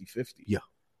to 50-50. Yeah.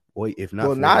 Boy, if not,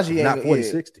 Najee ain't not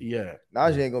 40-60. Yeah.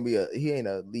 Najee ain't going to be he ain't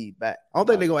a lead back. I don't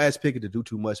think they're going to ask Pickett to do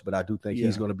too much, but I do think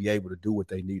he's going to be able to do what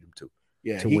they need him to.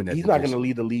 Yeah, he's not going to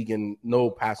lead the league in no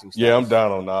passing stats. Yeah, I'm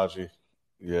down on Najee.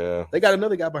 Yeah. They got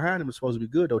another guy behind him who's supposed to be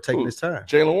good, though, taking his time.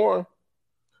 Jaylen Warren.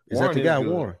 Is that the guy,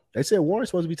 Warren? They said Warren's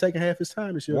supposed to be taking half his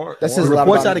time this year. That says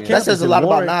a lot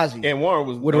about Najee. And Warren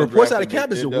was the reports out of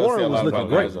campus, Warren was looking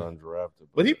great.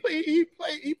 But he played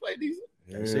decent.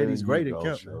 They said he's great at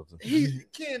camp.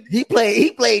 He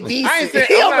played decent.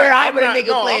 He over there hyping a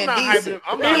nigga playing decent.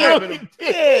 I'm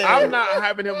not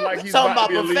hyping him like he's talking about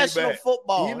to be professional a lead back.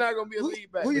 football. He's not going to be a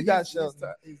lead back. Who you got,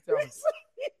 Shelton?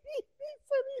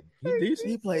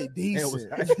 He played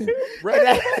decent. And he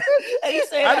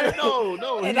said, I didn't know.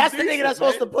 No, and that's the nigga that's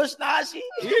supposed to push Najee.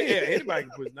 Yeah, anybody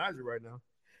can push Najee right now.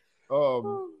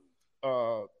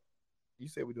 You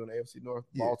said we're doing AFC North,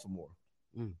 Baltimore.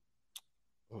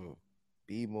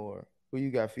 Be more. Who you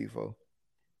got, FIFO?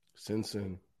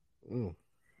 Simpson.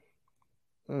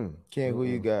 Ken, who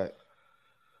you got?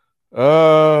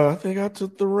 I think I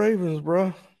took the Ravens,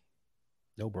 bro.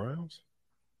 No Browns.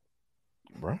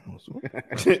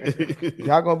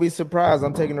 Y'all gonna be surprised.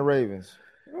 I'm taking the Ravens.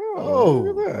 Oh,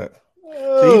 look at that.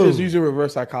 So you just using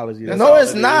reverse psychology. No,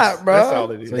 it's not, bro. That's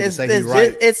all it is.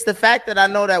 It's the fact that I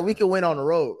know that we can win on the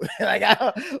road.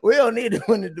 We don't need to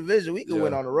win the division. We can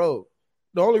win on the road.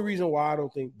 The only reason why I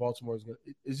don't think Baltimore is gonna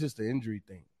it's just the injury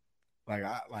thing.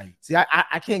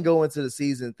 I can't go into the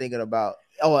season thinking about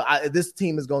this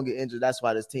team is gonna get injured. That's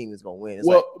why this team is gonna win.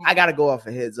 I gotta go off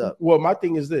a heads up. Well, my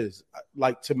thing is this: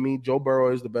 to me, Joe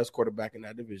Burrow is the best quarterback in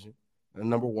that division.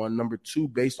 Number one. Number two,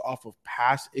 based off of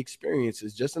past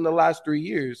experiences, just in the last 3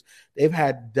 years, they've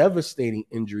had devastating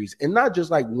injuries, and not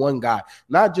just like one guy,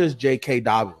 not just J.K.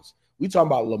 Dobbins. We talking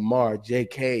about Lamar,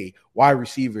 J.K., wide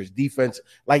receivers, defense.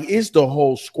 It's the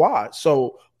whole squad.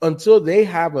 So until they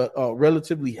have a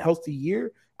relatively healthy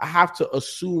year, I have to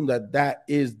assume that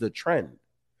is the trend,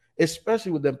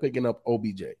 especially with them picking up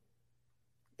OBJ.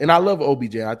 And I love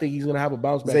OBJ. I think he's going to have a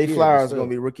bounce back. Zay Flowers is going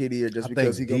to be rookie of the year just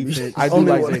because he's going to be. I do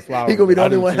like Zay Flowers. He's going to be the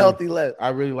only one healthy left. I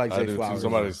really like Zay Flowers.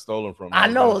 Somebody stole him from me. I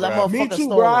know that motherfucker. Me too,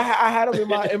 stole bro. him. I had him in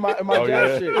my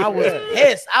draft shit. I was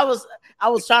pissed. I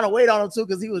was trying to wait on him too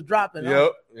because he was dropping.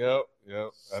 Yep. I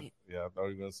thought he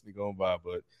was going to sneak on by,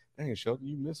 but dang, Shelton,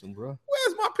 you miss him, bro.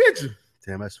 Where's my picture?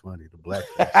 Damn, that's funny. The black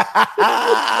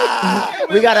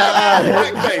we got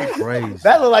a crazy.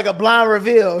 That looked like a blind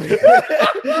reveal.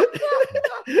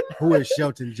 Who is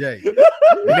Shelton J?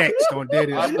 Next on Dead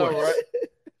End Sports. I know, right?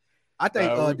 I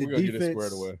think the get it defense.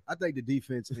 squared away. I think the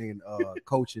defense and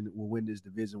coaching will win this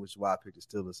division, which is why I picked the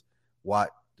Steelers. Watt,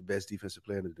 the best defensive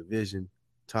player in the division.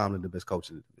 Tomlin, the best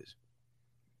coach in the division.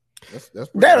 That's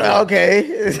okay.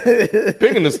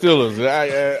 Picking the Steelers,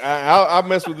 I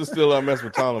mess with the Steelers. I mess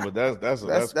with Tomlin, but that's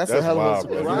a hell wild,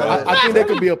 of a bro. I think they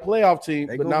could be a playoff team,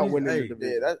 but not winning the Yeah,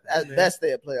 division. that's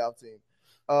their playoff team.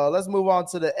 Let's move on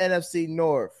to the NFC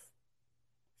North.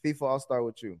 FIFO, I'll start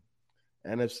with you.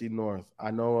 NFC North.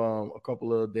 I know a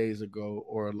couple of days ago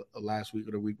or last week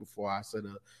or the week before, I said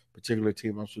a particular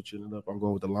team. I'm switching it up. I'm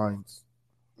going with the Lions.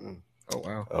 Oh,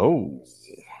 wow. Oh.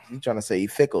 You trying to say he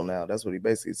fickle now. That's what he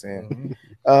basically saying.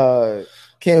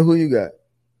 Ken, who you got?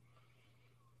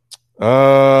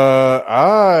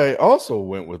 I also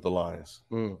went with the Lions.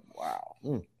 Wow.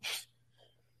 You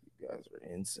guys are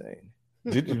insane.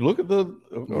 Did you look at the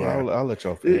Yeah. I'll let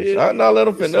y'all finish. I'll let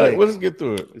them finish. Let's get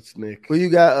through it. It's Nick. Who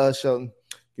you got, Shelton?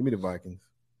 Give me the Vikings.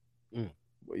 Well,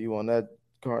 you on that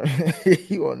car?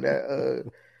 You on that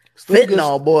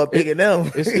fentanyl boy picking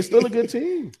them? It's still a good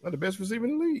team. They're the best receiver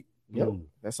in the league. Yep.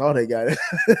 That's all they got.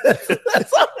 That's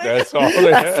all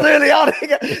they That's literally all they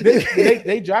got.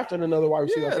 They drafted another wide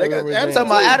receiver. Yeah, they got I'm talking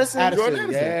about Addison. Jordan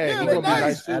Addison. Yeah, they he's gonna be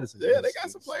nice. nice too. Yeah, they got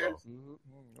some players.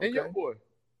 Okay. And your boy.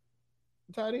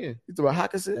 Tight end. You talking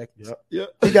about Hockenson? Yep.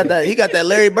 He got that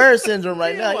Larry Bird syndrome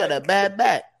right now. He got that bad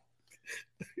back.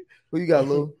 Who you got,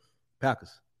 Lou?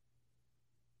 Packers.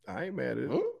 I ain't mad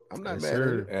at it. I'm not Yes, mad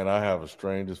sir. at it. And I have a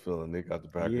strangest feeling Nick got the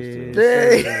Packers too.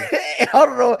 I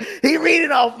don't know. He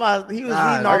reading off my. He was reading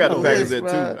off I got the the Packers list, there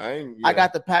bro. too. I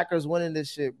got the Packers winning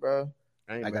this shit, bro.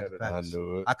 I ain't I mad got at the it. I Packers.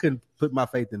 knew it. I couldn't put my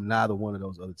faith in neither one of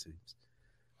those other teams.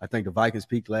 I think the Vikings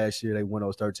peaked last year. They won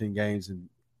those 13 games and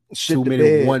too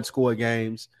many one-score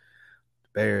games. The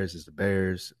Bears is the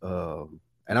Bears. And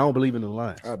I don't believe in the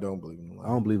Lions. I don't believe in the Lions.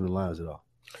 I don't believe in the Lions at all.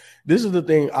 This is the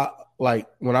thing. Like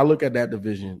when I look at that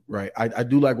division, right? I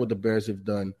do like what the Bears have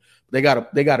done. They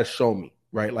gotta show me,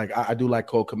 right? Like I do like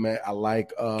Cole Kmet. I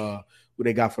like who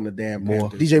they got from the damn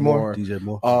Panthers. DJ Moore.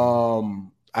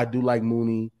 I do like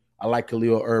Mooney. I like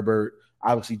Khalil Herbert.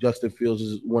 Obviously, Justin Fields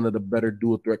is one of the better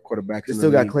dual threat quarterbacks. They in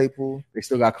still the got league. Claypool. They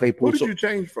still got Claypool. Who did you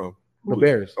change from? The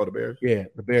Bears. Oh, the Bears. Yeah,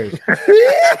 the Bears. So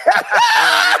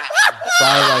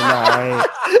I was like, nah, I ain't.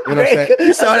 You know what I'm saying?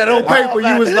 You saw that on paper.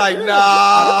 You was like,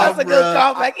 nah. That's a good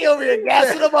callback. He over here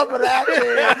gassing them up for that.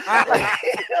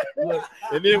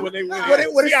 And then when they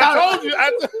win, When it's time I told you.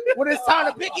 when it's time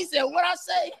to pick, he said, "What I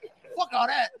say? Fuck all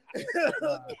that." Give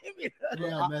me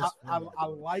that. I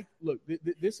like. Look,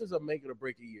 this is a make it or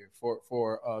break a year for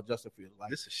Justin Fields. Like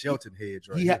This is Shelton heads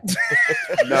right he here.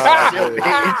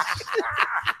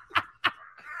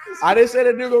 I didn't say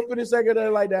that they're gonna finish second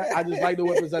or like that. I just like the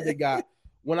weapons that they got.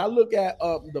 when I look at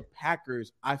the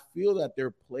Packers, I feel that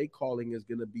their play calling is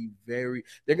going to be very.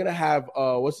 They're going to have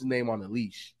what's his name on the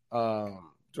leash?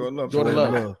 Jordan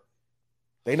Love.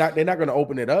 They're not going to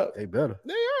open it up. They better.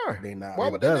 They are. They not. Why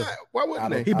would they not? Why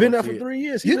wouldn't they? He's been there for 3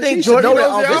 years. You think Jordan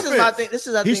knows that this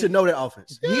is my thing. He should know that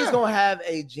offense. He's going to have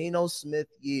a Geno Smith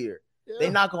year. Yeah.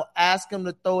 They're not going to ask him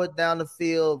to throw it down the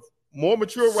field. More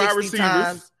mature wide receivers.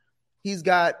 Times. He's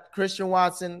got Christian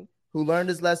Watson, who learned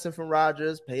his lesson from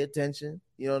Rodgers. Pay attention.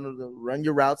 You know, run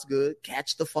your routes good.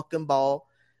 Catch the fucking ball.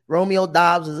 Romeo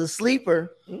Doubs is a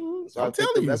sleeper. So I'm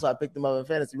telling you. That's why I picked him up in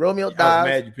fantasy. Romeo Doubs. I was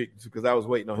mad you picked him because I was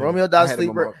waiting on him. Romeo Doubs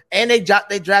sleeper. And they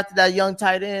drafted that young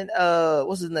tight end.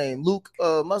 What's his name? Luke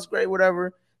Musgrave,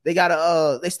 whatever. They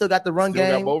still got the run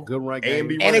game. Good run game.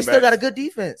 And they still got a good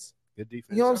defense. Good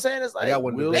defense. You know what I'm saying? It's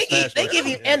like they give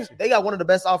you, and they got one of the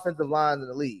best offensive lines in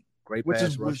the league. Great,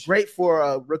 which was great for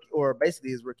a rookie, or basically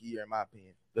his rookie year, in my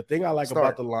opinion. The thing I like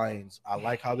about the Lions, I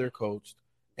like how they're coached,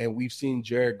 and we've seen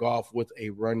Jared Goff with a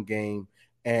run game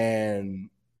and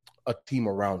a team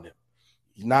around him.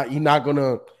 He's not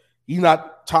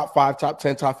top 5, top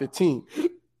 10, top 15,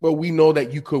 but we know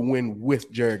that you could win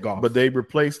with Jared Goff. But they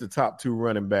replaced the top 2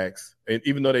 running backs, and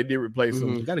even though they did replace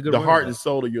them, the heart and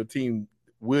soul of your team,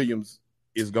 Williams,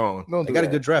 is gone. No, they got a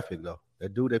good draft pick though.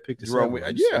 That dude that picked I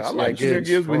like Jahmyr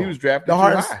Gibbs when he was drafted. The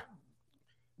heart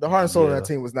and soul of that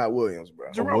team was not Williams,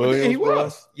 bro. He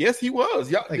was. Yes, he was.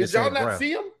 Did y'all not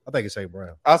see him? I think it's St.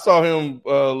 Brown. I saw him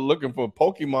looking for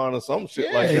Pokemon or some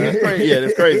shit like that.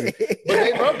 That's crazy. But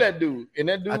they love that dude. And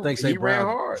that dude, I think St.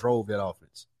 Brown drove that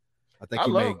offense. I think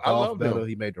he made golf better.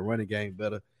 He made the running game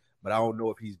better. But I don't know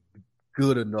if he's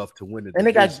good enough to win it. And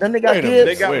they got Gibbs.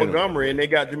 They got Montgomery and they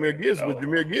got Jahmyr Gibbs. But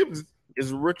Jahmyr Gibbs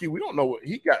is a rookie. We don't know what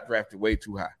he got drafted way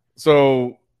too high.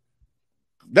 So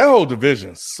that whole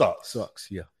division sucks.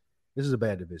 Yeah. This is a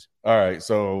bad division. All right.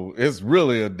 So it's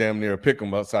really a damn near pick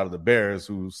 'em outside of the Bears,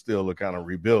 who still are kind of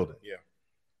rebuilding. Yeah.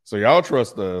 So y'all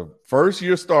trust the first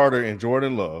year starter in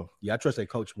Jordan Love. Yeah, I trust their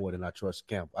coach more than I trust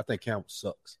Campbell. I think Campbell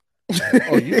sucks. You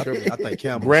I think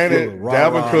Campbell. Granted,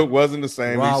 Dalvin Cook wasn't the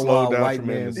same. He slowed down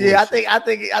tremendously. Yeah, I think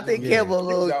Campbell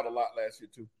he was out a lot last year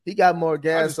too. He got more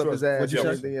gas up his ass than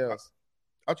anything else.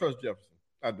 I trust Jefferson.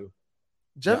 I do.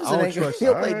 Jefferson ain't gonna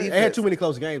play defense. They had too many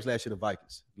close games last year, the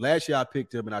Vikings. Last year I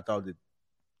picked him, and I thought that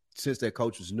since their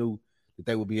coaches knew that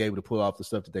they would be able to pull off the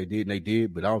stuff that they did, and they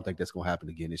did, but I don't think that's going to happen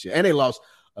again this year. And they lost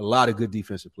a lot of good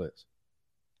defensive players.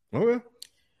 Okay.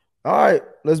 All right,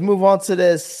 let's move on to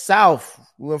the South.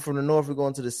 We went from the North, we're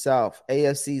going to the South.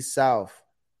 AFC South.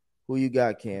 Who you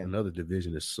got, Cam? Another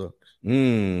division that sucks.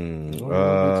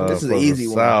 This is an easy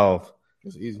one. South.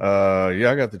 It's easy.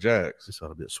 Yeah, I got the Jags. This ought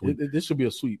to be a sweep. This should be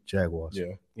a sweep. Jaguars.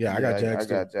 Yeah, I got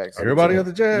Jags. Everybody got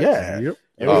the Jags? Yeah. Yep.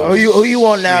 Who you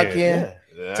want now, Ken?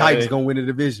 Yeah. Titans gonna win the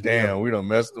division. Damn, we done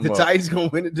messed them up. The Titans gonna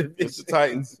win the division. It's the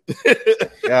Titans. The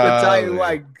Titans,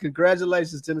 like,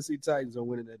 congratulations, Tennessee Titans on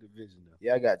winning that division. Though.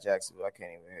 Yeah, I got Jacksonville. I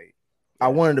can't even hate. I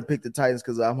wanted to pick the Titans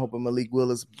because I'm hoping Malik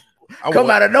Willis come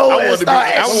out of nowhere and start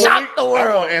and shock the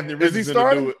world. Is he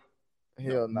starting?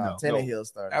 Hell no. Tannehill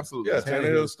starting. Absolutely. Yeah,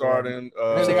 Tannehill starting.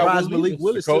 Malik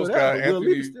Willis. The coach got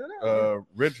Anthony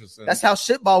Richardson. That's how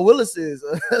shitball Willis is.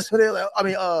 That's what they're like. I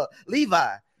mean,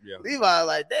 Levi. Yeah. Levi,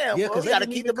 like, damn, yeah, because we got to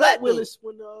keep the black Willis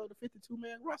when the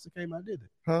 52-man roster came out, did it?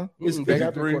 Huh? It's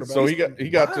 53. So he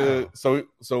got to. So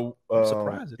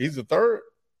he's the third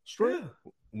string.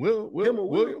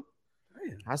 William.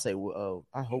 I say,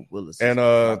 I hope Willis. And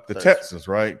the Texans,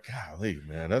 right? Golly,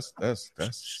 man, that's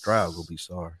Stroud gonna be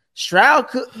sorry. Stroud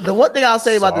could. The one thing I'll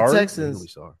say about the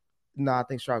Texans. No, I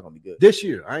think Stroud gonna be good this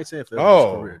year. I ain't saying for his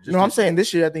career. No, I'm saying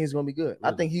this year. I think he's gonna be good.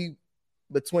 Really? I think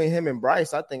between him and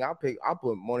Bryce, I think I'll put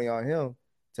money on him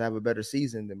to have a better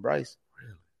season than Bryce.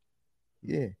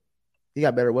 Really? Yeah, he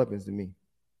got better weapons than me.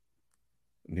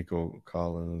 Nico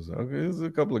Collins. Okay, there's a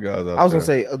couple of guys out there. I was gonna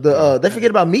say they forget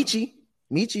about Michie.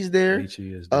 Michi's there.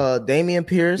 Michie is there. Damian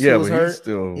Pierce. Yeah, was but hurt.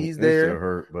 He's there. Still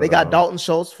hurt, but, they got Dalton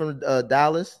Schultz from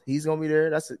Dallas. He's gonna be there.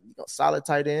 That's a solid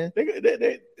tight end.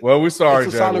 Well, we're sorry,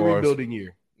 it's a solid rebuilding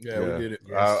year. Yeah, we did it.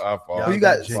 Yes. Who you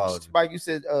got? Spike, you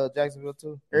said Jacksonville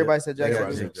too. Everybody said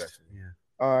Jacksonville. Yeah.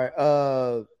 All right.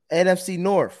 NFC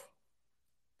North.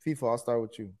 FIFA, I'll start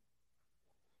with you.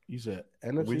 You said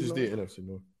NFC. We just did NFC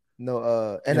North. No,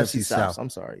 NFC South. I'm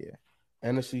sorry. Yeah.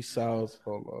 NFC South.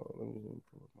 Hold on. Let me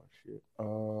pull up my shit.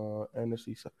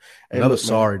 NFC South. Another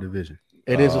sorry division.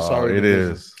 It is a sorry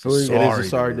division. It is a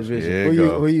sorry division.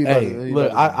 Who you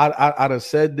look, I done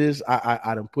said this.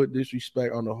 I done put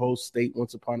disrespect on the whole state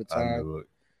once upon a time.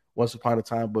 once upon a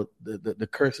time, but the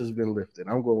curse has been lifted.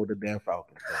 I'm going with the damn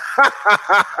Falcons.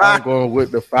 I'm going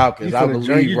with the Falcons. I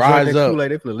believe rise up.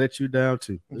 They could let you down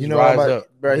too. You know, rise up,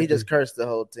 bro. He just cursed the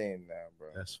whole team now, bro.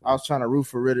 I was trying to root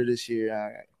for Ritter this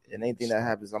year, and anything that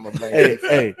happens, I'm gonna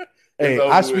blame. Hey,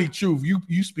 I speak truth.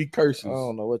 You speak curses. I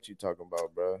don't know what you talking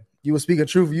about, bro. You were speaking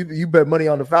truth. You bet money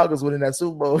on the Falcons winning that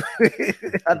Super Bowl.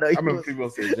 I remember people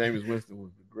said Jameis Winston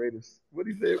was the greatest. What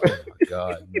he said? Oh my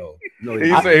God, no. He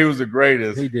said he was the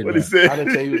greatest. He did. What he said? I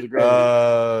didn't say he was the greatest.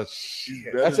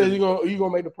 I said you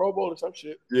gonna make the Pro Bowl or some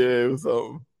shit. Yeah, it was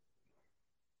something.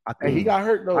 Hey, he got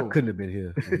hurt though. I couldn't have been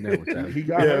here. He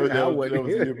got hurt. I wasn't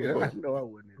here. I know I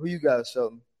wasn't here. Who you got,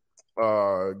 Shelton?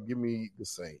 Give me the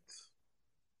Saints.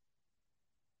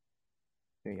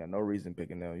 You ain't got no reason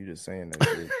picking them. You just saying that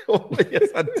shit. Yes,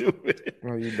 I do.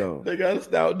 No, you don't. They got a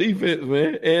stout defense,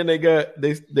 man, and they got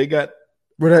they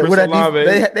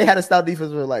had a stout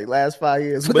defense for like last 5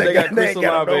 years. But they got Chris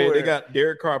Olave. They got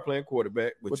Derek Carr playing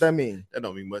quarterback. What that mean? That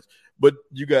don't mean much. But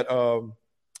you got Alvin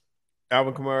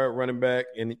Kamara running back,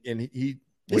 and he's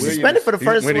suspended for the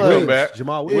first one. Back.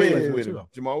 Jamal Williams with him.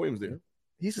 Jamal Williams there.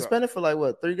 He's suspended for like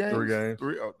what? 3 games? 3 games.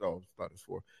 3. Oh, I thought it was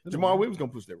 4. Jamal Williams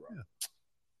gonna push that route. Yeah.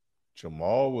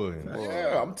 Jamal Williams.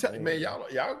 Yeah, I'm telling you, man, y'all.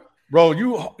 Bro,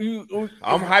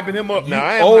 I'm hyping him up now.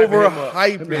 I am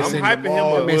overhyping. I'm hyping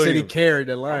him up. Man said he carried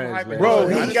the Lions. Bro,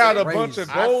 he got a bunch of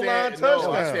goal line touchdowns.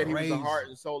 I said he was the heart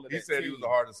and soul of that He said he was the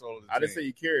heart and soul of the team. I didn't say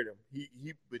he carried him. But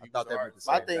he was the heart.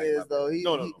 My thing is though,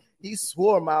 he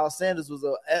swore Miles Sanders was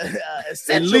a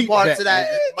essential part to that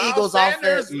Eagles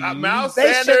offense. Miles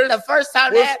they Sanders the first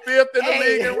time was 5th in the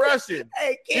league in rushing.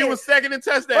 He was 2nd in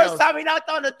touchdowns. First time he knocked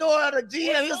on the door of the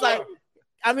GM, he was like,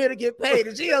 I'm here to get paid.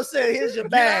 The GM said, here's your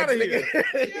bag.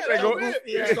 Go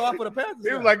off for the Panthers.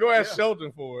 He was like, go ask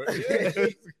Shelton for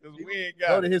it. We ain't got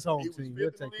Go to his home team. He'll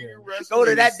take care of it. Go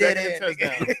to that dead end.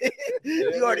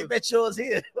 You already bet yours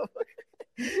here.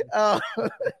 They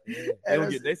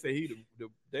say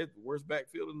they're the worst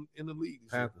backfield in the league.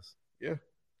 Panthers. Yeah.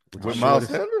 With Miles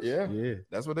Sanders? Yeah.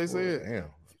 That's what they said.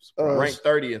 Damn. Ranked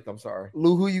 30th. I'm sorry.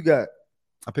 Lou, who you got?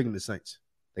 I'm picking the Saints.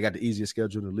 They got the easiest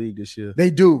schedule in the league this year. They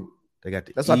do. They got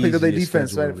the That's why I picked up their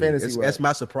defense fantasy. That's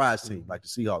my surprise team, like the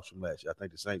Seahawks from last year. I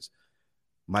think the Saints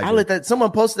might. I let that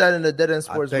someone posted that in the Dead End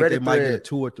Sports Reddit. They might get a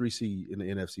 2 or 3 seed in the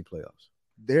NFC playoffs.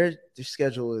 Their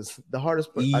schedule is the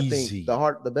hardest. Easy. I think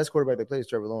the best quarterback they play is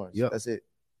Trevor Lawrence. Yep. That's it.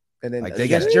 And then they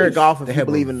got Jared Goff. If you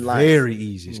believe in life, very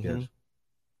easy schedule.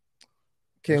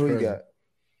 Ken, who you got?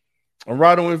 I'm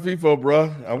riding with FIFO, bro.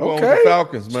 I'm going with the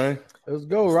Falcons, man. Let's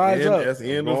go. Rise up. That's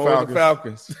the end of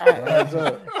Falcons. Rise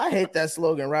up. I hate that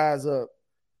slogan. Rise up.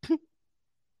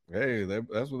 Hey,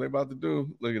 that's what they about to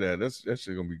do. Look at that. That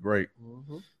shit gonna be great.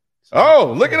 Mm-hmm.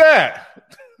 Oh, look at that.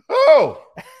 Oh,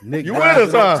 Nick, you with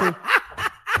us, huh?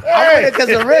 I'm with it because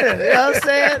of Ritter. You know what I'm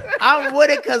saying? I'm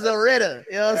with it because of Ritter.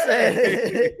 You know what I'm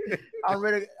saying? I'm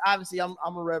Ritter. Obviously, I'm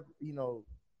a rep,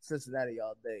 Cincinnati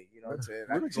all day. You know what I'm saying?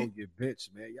 We're gonna get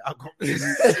benched, man. Y'all gonna be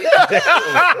sick.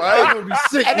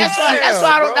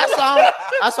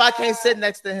 That's why I can't sit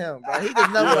next to him, bro. He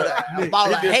just never a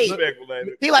ball of hate.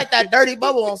 He like that dirty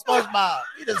bubble on SpongeBob.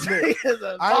 He just a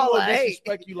ball of hate.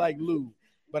 Disrespect you like Lou,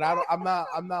 but I'm not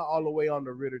all the way on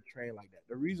the Ritter train like that.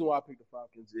 The reason why I picked the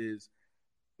Falcons is,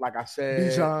 like I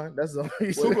said, Bijan. That's the only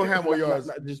who's gonna have more yards?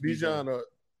 Just Bijan or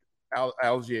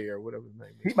Algier or whatever his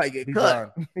name is. He might get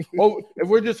cut. If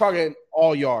we're just talking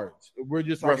all yards, we're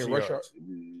just talking rush yards.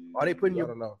 Are they putting I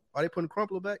don't know. Are they putting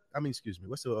Crumpler back? I mean, excuse me.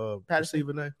 What's the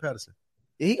receiver name? Patterson.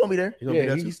 Yeah, he gonna be there.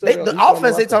 The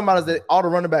offense they talking about is that all the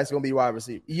running backs are gonna be wide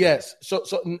receivers. Yes. So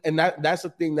and that's the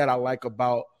thing that I like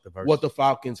about what the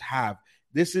Falcons have.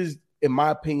 This is, in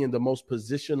my opinion, the most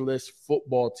positionless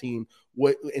football team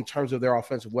in terms of their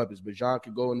offensive weapons. Bijan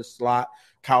could go in the slot.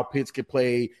 Kyle Pitts could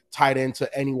play tight end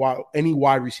to any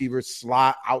wide receiver,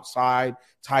 slot, outside,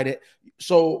 tight end.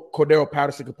 So Cordero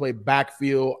Patterson could play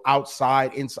backfield,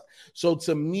 outside, inside. So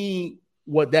to me,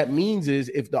 what that means is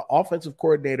if the offensive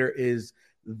coordinator is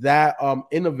that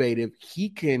innovative, he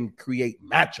can create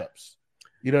matchups.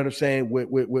 You know what I'm saying?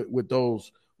 With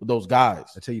those guys.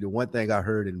 I tell you, the one thing I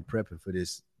heard in prepping for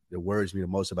this that worries me the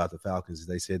most about the Falcons is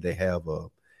they said they have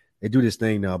they do this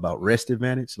thing now about rest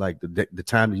advantage, like the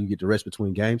time that you get to rest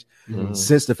between games. Mm-hmm.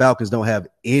 Since the Falcons don't have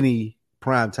any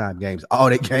primetime games, all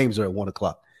their games are at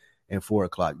 1:00 and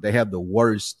 4:00. They have the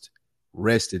worst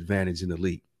rest advantage in the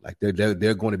league. Like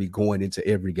they're going to be going into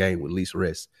every game with least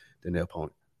rest than their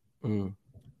opponent. Mm.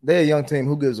 They're a young team.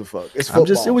 Who gives a fuck? It's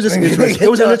football. It was an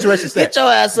interesting stat. Get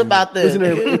your ass up out there.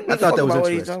 I thought that was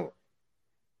interesting.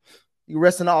 You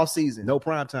resting all season. No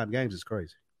primetime games is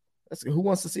crazy. Who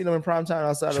wants to see them in primetime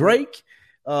outside Drake?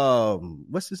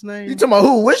 What's his name? You talking about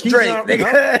who? Which Drake? I'm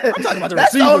talking about the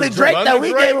That's the only Drake that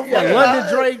we gave him. Yeah,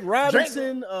 London Drake,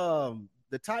 Robinson,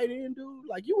 the tight end dude.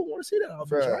 Like, you would want to see that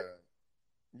offense, right?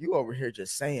 You over here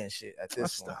just saying shit at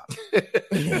this point.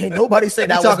 Ain't nobody say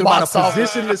that was talking about a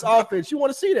positionless offense. You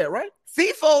want to see that, right?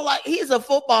 FIFO, like, he's a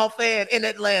football fan in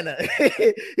Atlanta.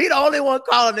 He the only one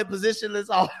calling it positionless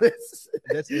offense.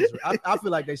 That's Israel. I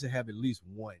feel like they should have at least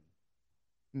one.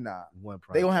 Nah, one.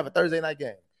 They gonna have a Thursday night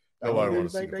game. Nobody want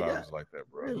to see the Falcons like that,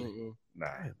 bro. Really? Nah,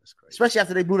 that's crazy. Especially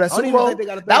after they blew that Super Bowl.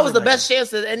 That was the best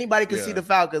chance that anybody could see the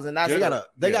Falcons, and that's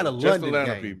they got a London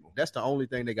game. People. That's the only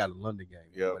thing they got a London game.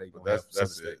 Yeah,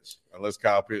 that's it. Unless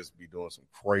Kyle Pitts be doing some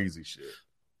crazy shit.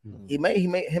 He made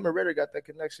him and Ritter got that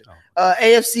connection.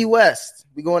 AFC West.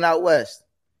 We going out west.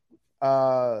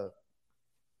 Sheldon,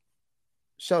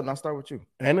 I'll start with you.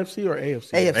 NFC or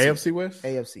AFC? AFC West?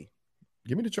 AFC.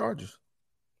 Give me the Chargers.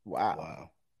 Wow.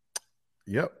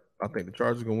 Yep. I think the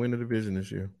Chargers are going to win the division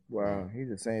this year. Wow. He's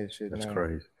just saying shit. That's now.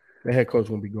 crazy. The head coach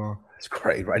going to be gone. That's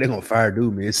crazy, right? They're going to fire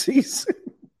dude mid-season.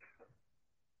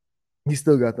 He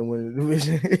still got them winning the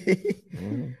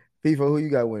division. FIFA, who you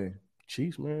got winning?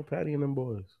 Chiefs, man. Patty and them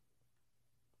boys.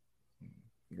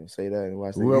 You gonna say that and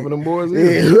watch whoever them boys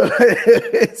is.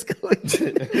 It's going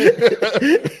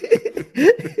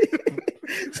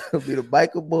to be the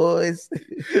biker boys.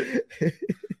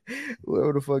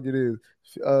 Whoever the fuck it is.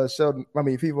 Sheldon,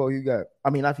 FIFO, you got.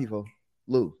 Not FIFO.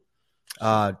 Lou.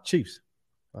 Chiefs.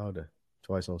 All day.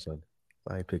 Twice on Sunday.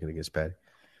 I ain't picking against Patty.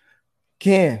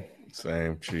 Ken.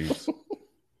 Same Chiefs.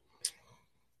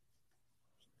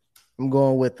 I'm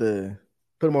going with the.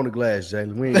 Put them on the glass,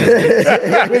 Jalen. We ain't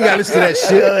got to listen to that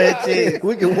shit.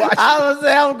 We can watch. I was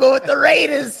saying I'm going with the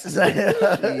Raiders.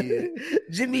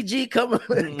 Jimmy G coming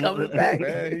back.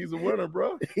 Man, he's a winner,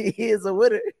 bro. He is a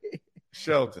winner.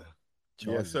 Shelton.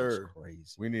 Yes, sir.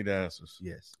 Crazy. We need answers.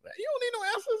 Yes. You don't need no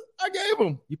answers. I gave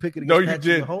them. You picking No, against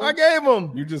you Patrick did. Mahomes? I gave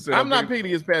them. You just said I'm not picking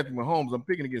against Patrick Mahomes. I'm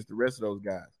picking against the rest of those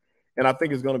guys. And I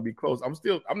think it's going to be close. I'm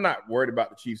not worried about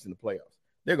the Chiefs in the playoffs.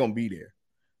 They're going to be there.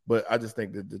 But I just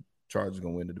think that the Chargers are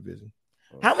going to win the division.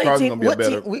 How many teams? What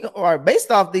team? All right,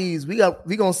 based off these, we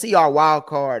gonna see our wild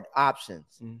card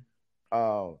options.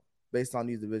 Based on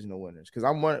these divisional winners, because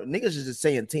niggas is just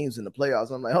saying teams in the playoffs.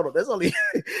 I'm like, hold on, there's only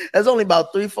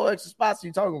about 3-4 extra spots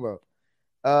you talking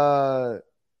about.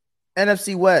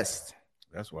 NFC West.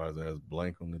 That's why his ass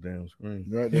blank on the damn screen.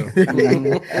 Right there.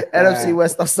 NFC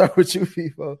West. I'll start with you,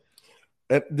 people.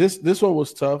 This one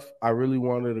was tough. I really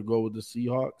wanted to go with the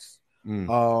Seahawks.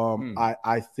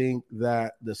 I think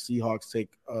that the Seahawks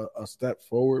take a step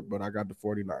forward, but I got the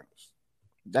 49ers.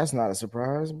 That's not a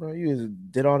surprise, bro. You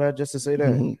did all that just to say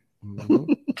that. You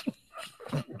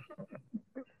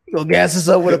gonna gas us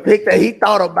up with a pick that he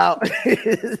thought about.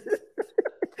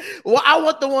 Well, I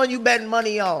want the one you betting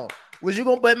money on. Was you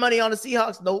gonna bet money on the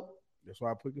Seahawks? Nope. That's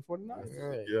why I picked the 49ers.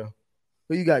 Right. Yeah.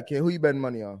 Who you got, Ken? Who you betting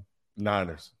money on?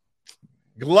 Niners.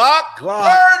 Glock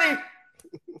 30.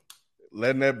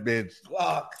 Letting that bitch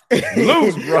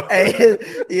loose, bro. Hey,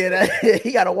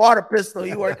 he got a water pistol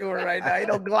he working with right now. He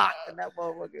don't Glock in that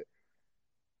motherfucker.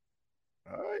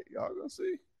 All right, y'all gonna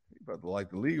see. You about to light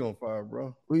the league on fire,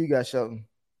 bro. Who you got, Shelton?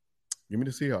 Give me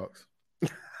the Seahawks.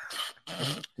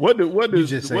 What does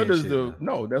the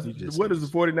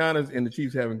 49ers and the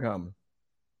Chiefs have in common?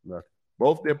 Nothing.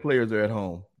 Both their players are at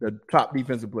home. They're top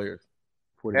defensive players.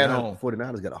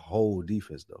 49ers got a whole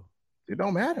defense, though. It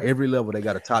don't matter. Every level they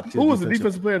got a top tier. Who was the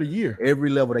defensive player of the year? Every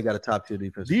level they got a top tier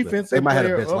defensive player. They might have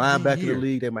the best linebacker in the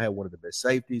league. They might have one of the best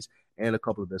safeties and a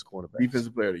couple of the best cornerbacks.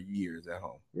 Defensive player of the year is at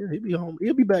home. Yeah, he'll be home.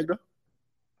 He'll be back though.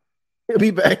 He'll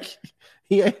be back.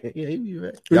 Yeah, he'll be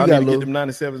back. Y'all need to get them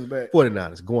 97s back.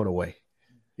 49ers going away.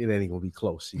 It ain't gonna be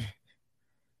close.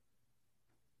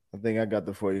 I think I got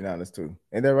the 49ers too.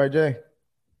 Ain't that right, Jay?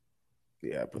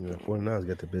 Yeah, but the 49ers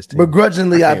got the best team.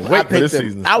 Begrudgingly, I picked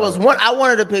them. I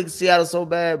wanted to pick Seattle so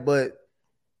bad, but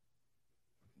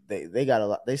they got a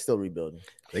lot. They still rebuilding.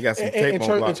 They got some tape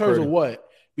in terms of what?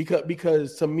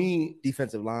 Because to me,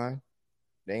 defensive line.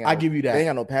 I give you that. They ain't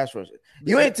got no pass rush.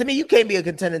 To me, you can't be a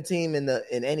contending team in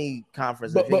any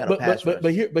conference. But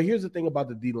here's the thing about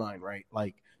the D line, right?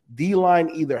 Like D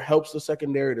line either helps the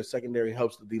secondary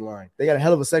helps the D line. They got a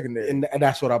hell of a secondary, and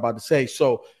that's what I'm about to say.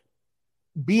 So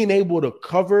being able to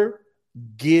cover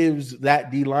gives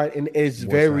that D line, and it's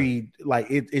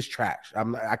it's trash.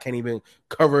 I can't even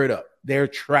cover it up. They're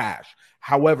trash.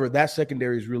 However, that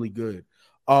secondary is really good.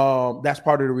 That's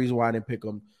part of the reason why I didn't pick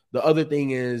them. The other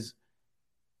thing is,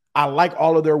 I like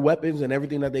all of their weapons and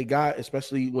everything that they got,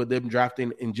 especially with them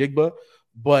drafting in Njigba.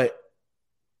 But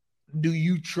do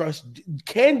you trust?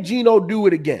 Can Geno do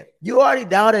it again? You already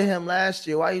doubted him last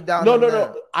year. Why are you doubting him?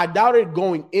 No. I doubted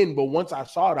going in, but once I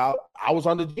saw it out, I was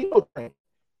on the Geno train.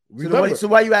 So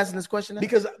why are you asking this question now?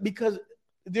 Because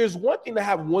there's one thing to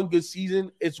have one good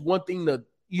season. It's one thing to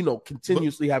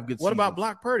continuously have good. What about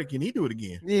Brock Purdy? Can he do it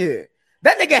again? Yeah.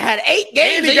 That nigga had 8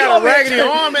 games. And he got a raggedy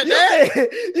arm at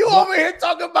that. You over here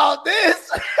talking about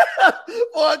this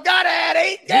for a guy that had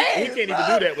 8 games. He can't even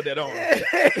do that with that arm.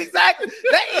 Exactly.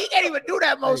 He can't even do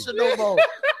that motion no more.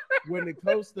 When it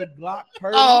comes to Brock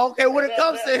Purdy. Oh, okay. When it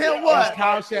comes to him, what? It's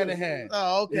Kyle Shanahan.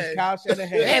 Oh, okay. It's Kyle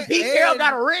Shanahan. And Pete Carroll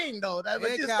got a ring though. That's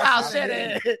just Kyle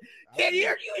Shanahan. Can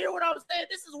you hear what I'm saying?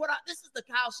 This is the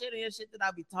Kyle Shanahan shit that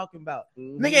I be talking about.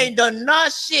 Nigga ain't done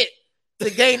not shit to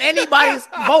gain anybody's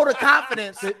vote of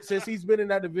confidence. Since he's been in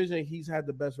that division, he's had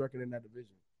the best record in that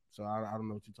division. So I don't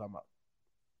know what you're talking about.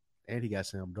 And he got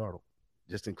Sam Darnold.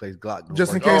 Just in case Glock don't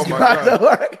Just in work. case Glock don't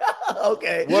work.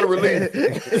 Okay. What a relief.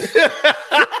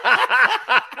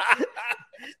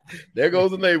 There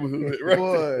goes the neighborhood. Right?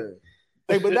 Boy.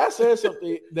 Hey, but that says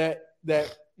something that the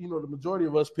majority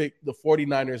of us picked the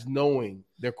 49ers knowing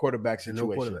their quarterback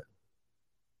situation.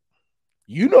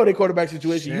 You know their quarterback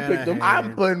situation. You picked them.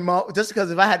 I'm putting just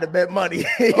because if I had to bet money,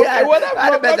 okay, whatever. I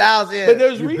had to bet the house in. But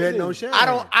there's reason.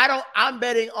 I'm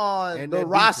betting on the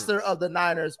roster of the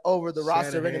Niners over the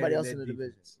roster of anybody else in the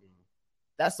division.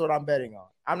 That's what I'm betting on.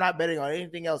 I'm not betting on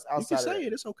anything else outside. You can say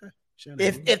it. It's okay.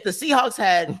 If the Seahawks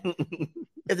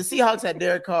had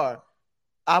Derek Carr,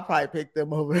 I'll probably pick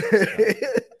them over.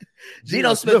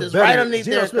 Geno Smith is right underneath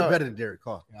Derek Carr. Geno Smith better than Derek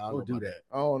Carr. Don't do that.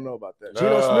 I don't know about that.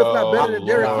 Geno Smith not better than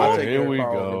Derek Carr. Here we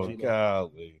go.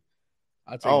 Golly.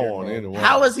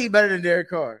 How is he better than Derek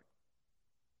Carr?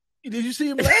 Did you see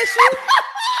him last year?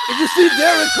 Did you see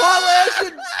Derek Carr last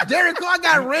year? Derek Carr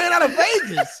got ran out of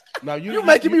Vegas. Now you're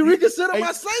making me reconsider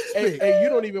my Saints pick. Hey, you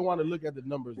don't even want to look at the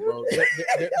numbers, bro.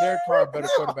 Derek Carr better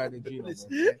quarterback than Geno.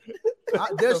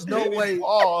 There's no way.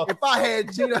 If I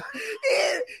had Geno,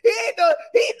 he looked at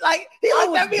me like he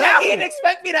didn't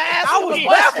expect me to ask. I was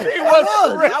baffled.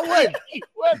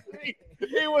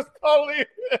 He was totally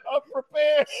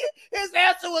unprepared. His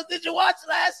answer was, "Did you watch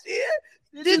last year?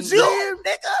 Did you,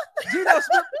 nigga?" Geno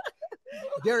Smith.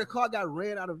 Derek Carr got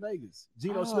ran out of Vegas.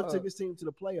 Geno Smith took his team to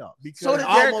the playoffs. So did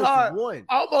Derek Carr.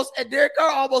 Derek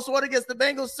Carr almost won against the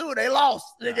Bengals too. They lost.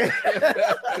 Nigga.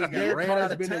 Derek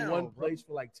Carr's been in one place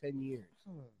for like 10 years.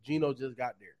 Geno just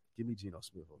got there. Give me Geno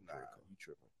Smith. You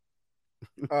tripping.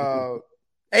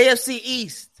 AFC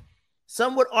East.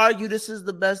 Some would argue this is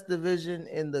the best division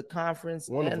in the conference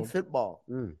and football.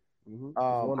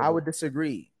 I would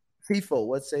disagree. FIFO,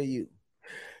 what say you?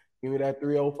 Give me that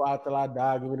 305 till I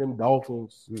die. Give me them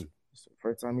Dolphins. It's the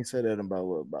first time he said that in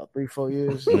about 3-4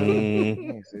 years.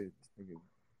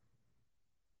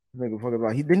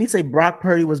 Didn't he say Brock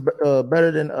Purdy was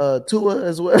better than Tua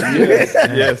as well?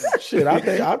 Yes. Shit,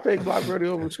 I'll take Brock Purdy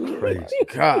over Tua. Crazy.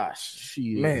 Gosh,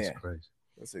 man, that's crazy.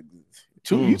 That's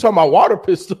you talking about water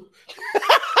pistol?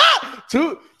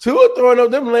 Tua throwing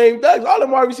up them lame ducks. All them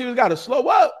wide receivers got to slow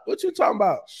up. What you talking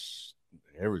about?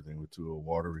 Everything with Tua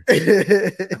watery.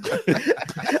 I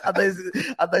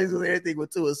thought he was everything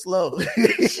with Tua slow.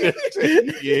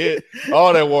 Yeah,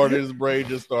 all that water in his brain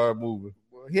just started moving.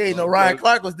 He ain't no Ryan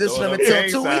Clark was dissing him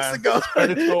until 2 weeks ago.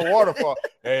 Turned into a waterfall.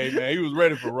 Hey man, he was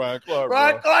ready for Ryan Clark.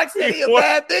 Ryan Clark said he a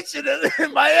bad bitch in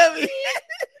Miami.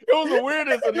 It was the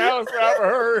weirdest announcer I ever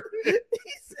heard. He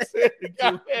said the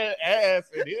guy had ass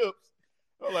and hips.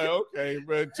 I'm like, okay,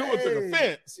 man. Tua took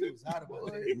offense. He was out of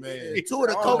it, man. Tua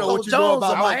the Coco Jones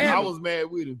of Miami. I was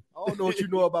mad with him. I don't know what you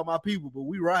know about my people, but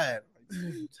we ride.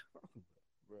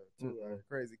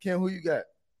 Crazy. Ken, who you got?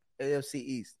 AFC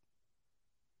East.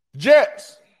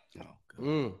 Jets.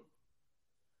 6-10.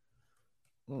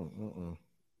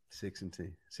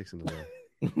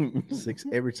 6-11. 6.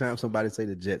 Every time somebody say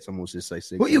the Jets, I'm gonna just say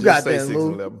 6. Who you got there,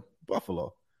 Lou?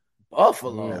 Buffalo.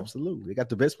 Absolutely. They got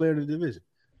the best player in the division.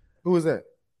 Who is that?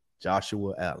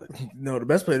 Joshua Allen. No, the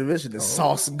best player in the division is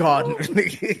Sauce Gardner.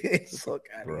 Fuck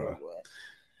out of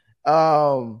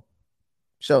here.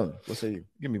 Sheldon, what say you?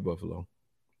 Give me Buffalo.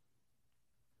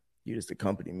 You just a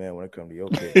company man when it comes to your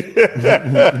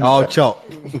kids. All chalk.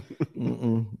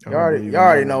 You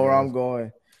already know where I'm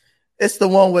going. It's the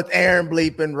one with Aaron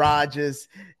Bleep and Rodgers.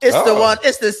 It's the one.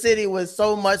 It's the city with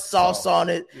so much sauce on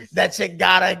it that you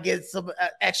gotta get some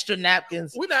extra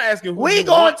napkins. We're not asking who we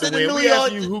going to the win. New We York.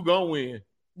 asking you who gonna win.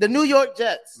 The New York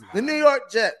Jets. The New York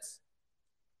Jets.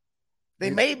 They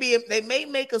may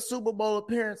make a Super Bowl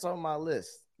appearance on my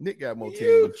list. Nick got more teams.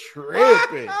 You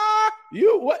tripping?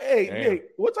 You what? Hey, Nick,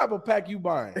 what type of pack you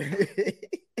buying?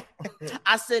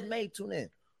 I said, May, tune in.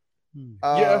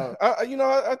 I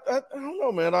don't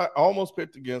know, man. I almost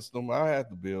picked against them. I had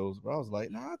the Bills, but I was like,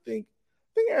 I think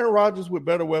Aaron Rodgers with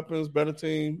better weapons, better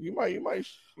team. You might.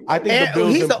 I think the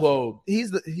Bills implode.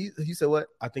 He said what?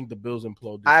 I think the Bills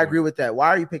implode. I agree with that. Why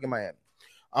are you picking Miami?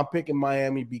 I'm picking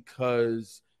Miami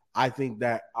because I think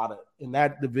that in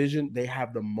that division they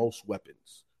have the most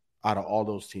weapons out of all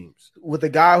those teams. With a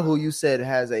guy who you said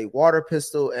has a water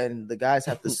pistol and the guys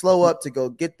have to slow up to go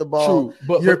get the ball. True,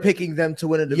 but you're picking them to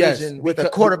win a division with a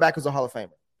quarterback who's a Hall of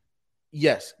Famer.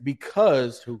 Yes,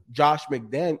 because Josh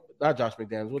McDaniels, not Josh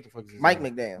McDaniels, what the fuck is his Mike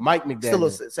name? McDaniel. Mike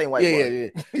McDaniel. Still the same white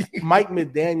boy. Yeah. Mike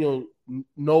McDaniel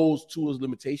knows Tua's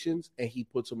limitations and he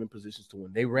puts them in positions to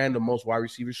win. They ran the most wide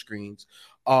receiver screens.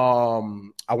 I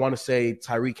want to say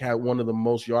Tyreek had one of the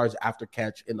most yards after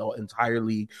catch in the entire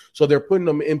league. So they're putting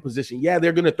them in position. Yeah,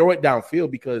 they're going to throw it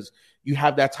downfield because you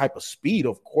have that type of speed.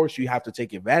 Of course, you have to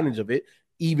take advantage of it,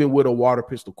 even with a water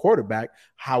pistol quarterback.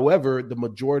 However, the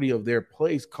majority of their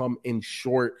plays come in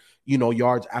short,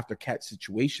 yards after catch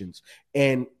situations.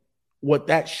 And what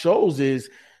that shows is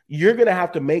you're going to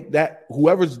have to make that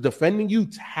whoever's defending you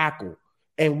tackle.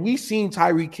 And we've seen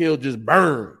Tyreek Hill just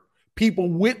burn people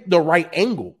with the right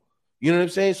angle. You know what I'm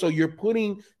saying? So you're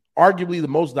putting arguably the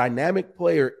most dynamic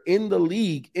player in the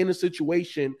league in a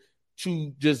situation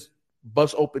to just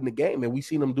bust open the game. And we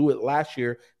seen them do it last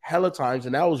year hella times,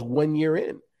 and that was 1 year in. You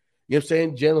know what I'm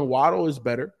saying? Jalen Waddle is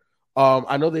better.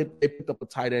 I know they picked up a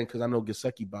tight end because I know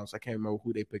Gesicki bounced. I can't remember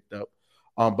who they picked up.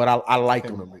 But I like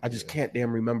him. I just can't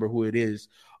damn remember who it is.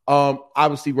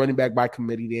 Obviously running back by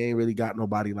committee, they ain't really got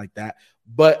nobody like that.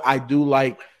 But I do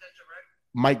like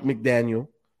Mike McDaniel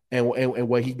and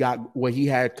what he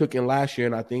had cooking last year.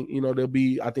 And I think, they'll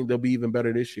be even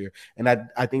better this year. And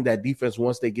I think that defense,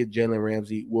 once they get Jalen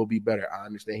Ramsey, will be better. I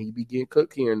understand he be getting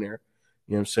cooked here and there.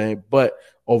 You know what I'm saying? But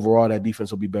overall, that defense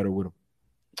will be better with him.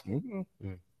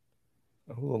 Mm-hmm.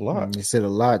 A lot. You said a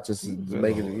lot just to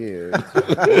make it a year. I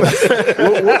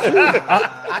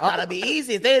thought it'd be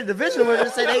easy if they in the division where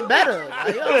just say they better.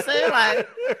 You know what I'm saying? Like,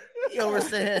 you know what I'm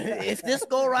saying? If this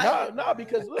go right. No,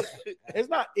 because look, it's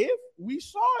not if we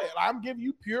saw it. I'm giving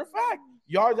you pure fact.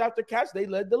 Yards after catch, they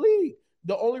led the league.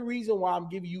 The only reason why I'm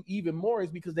giving you even more is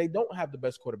because they don't have the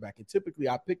best quarterback. And typically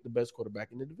I pick the best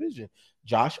quarterback in the division.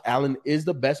 Josh Allen is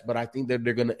the best, but I think that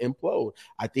they're going to implode.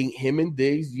 I think him and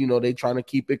Diggs, they trying to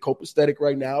keep it copacetic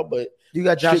right now. But you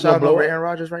got Josh Allen over Aaron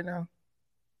Rodgers right now?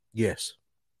 Yes.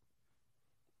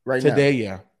 Today,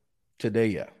 yeah.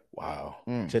 Wow.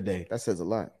 Today. That says a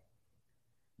lot.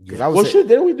 Yeah.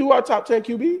 Didn't we do our top 10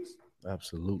 QBs?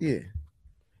 Absolutely. Yeah.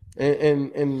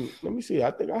 And let me see. I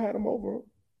think I had him over.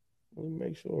 Let me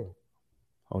make sure.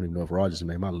 I don't even know if Rodgers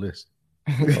made my list.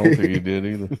 I don't think he did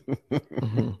either.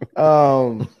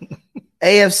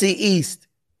 AFC East.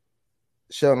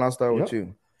 Sheldon, I'll start with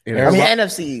you.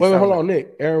 NFC East. Wait, hold on,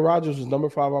 Nick. Aaron Rodgers was number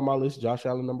 5 on my list. Josh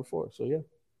Allen number 4. So yeah.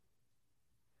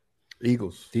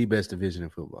 Eagles. The best division in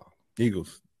football.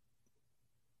 Eagles.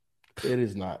 It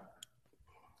is not.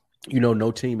 No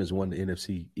team has won the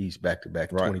NFC East back-to-back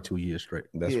 22 years straight.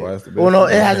 That's why it's the best. Well, no,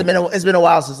 it hasn't been. It's been a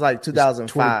while since like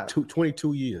 2005.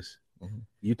 22 years. Mm-hmm.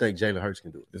 You think Jalen Hurts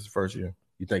can do it? This is the first year.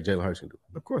 You think Jalen Hurts can do it?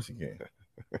 Of course he can.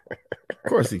 Of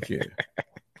course he can.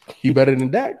 He better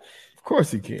than Dak? Of course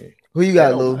he can. Who you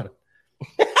got, Lou?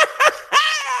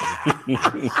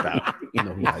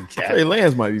 Trey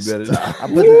Lance might be better.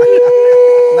 Lou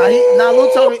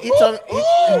told me. He told me.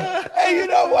 Hey, you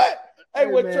know what? Hey,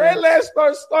 when Trey Lance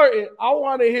starting, I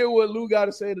want to hear what Lou got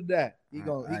to say to that. He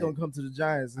gonna come to the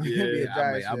Giants. Yeah, He'll be a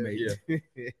Giants. Yeah,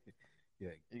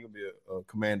 he gonna be a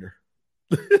commander.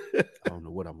 I don't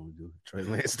know what I'm gonna do. Trey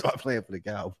Lance start playing for the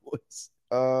Cowboys.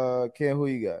 Ken, who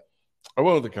you got? I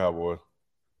went with the Cowboys.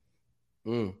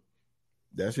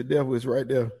 That's your devil. It's right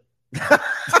there.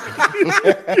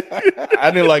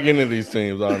 I didn't like any of these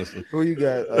teams, honestly. Who you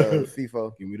got,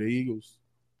 FIFO? Give me the Eagles.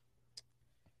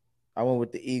 I went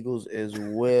with the Eagles as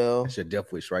well. That's your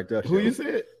death wish right there. Who you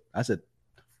said? I said,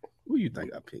 who you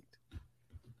think I picked?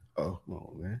 Oh,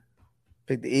 man.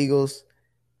 Pick the Eagles.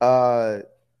 I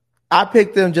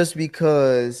picked them just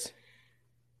because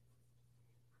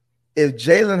if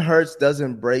Jalen Hurts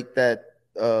doesn't break that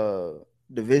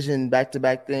division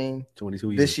back-to-back thing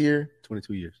 22 years. This year,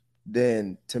 22 years,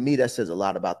 then to me that says a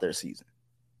lot about their season.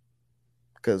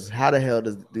 Because how the hell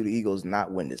do the Eagles not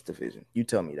win this division? You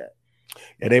tell me that.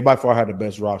 Yeah, they by far had the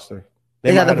best roster.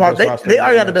 They already got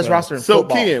the best roster in so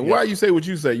football. Ken, why you say what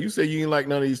you say? You say you ain't like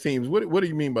none of these teams. What do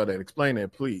you mean by that? Explain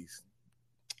that, please.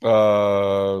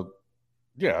 Yeah,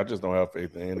 I just don't have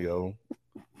faith in any of them.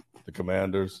 The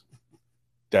Commanders,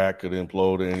 Dak could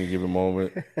implode at any given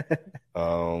moment.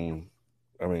 I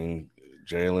mean,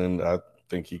 Jalen, I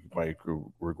think he might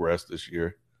regress this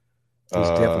year. He's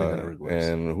definitely going to regress.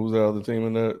 And who's the other team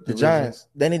in that? The Giants.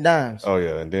 Danny Dimes. Oh,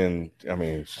 yeah. And then, I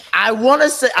mean. I want to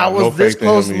say I was this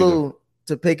close, Lou,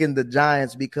 to picking the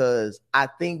Giants because I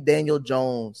think Daniel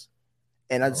Jones,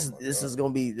 and this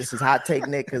is hot take,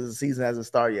 Nick, because the season hasn't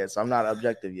started yet, so I'm not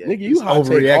objective yet. Nigga, you hot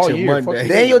take all year. Monday.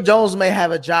 Daniel Jones may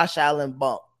have a Josh Allen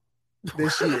bump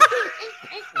this year.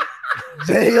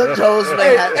 Daniel Jones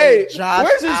may have a Josh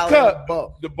where's his Allen cup?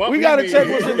 bump. The bump we got to check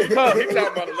what's in the cup. He's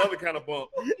talking about another kind of bump.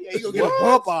 Yeah, you gonna get a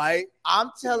bump, all right? I'm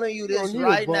telling you this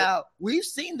right now. We've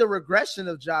seen the regression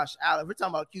of Josh Allen. We're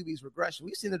talking about QB's regression.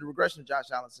 We've seen the regression of Josh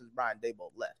Allen since Brian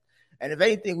Daboll left. And if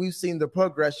anything, we've seen the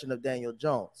progression of Daniel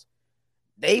Jones.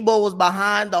 Daboll was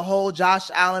behind the whole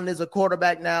Josh Allen is a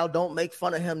quarterback now. Don't make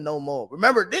fun of him no more.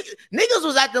 Remember, niggas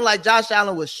was acting like Josh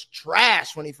Allen was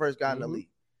trash when he first got in the league.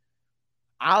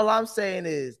 All I'm saying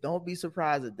is don't be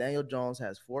surprised if Daniel Jones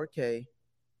has 4K.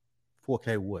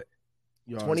 4K what?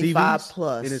 25 TVs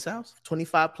plus. In his house?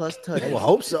 25 plus tutties. I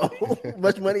hope so.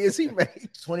 Much money has he made?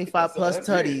 25 plus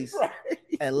tutties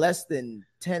and less than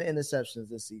 10 interceptions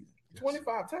this season.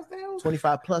 25 touchdowns?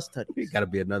 25 plus tutties. He got to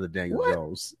be another Daniel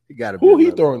Jones. He got to be. Who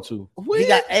he throwing to? He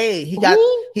got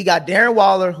Darren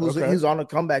Waller, who's on a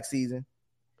comeback season.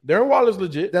 Darren Waller's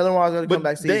legit. Darren Waller's on a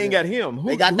comeback season. They ain't got him.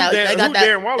 They got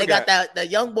that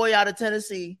young boy out of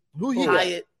Tennessee. Who he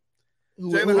Hyatt.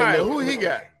 Jalen Hyatt. Who he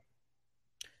got?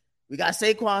 We got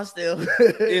Saquon still.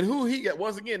 And who he got?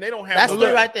 Once again, they don't have. That's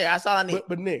three right there. That's all I need.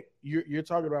 But Nick, you're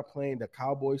talking about playing the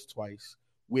Cowboys twice,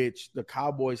 which the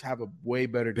Cowboys have a way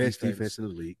better defense in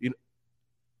the league.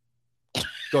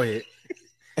 Go ahead.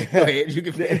 Go ahead. You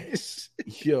can finish.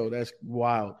 Yo, that's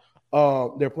wild.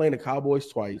 They're playing the Cowboys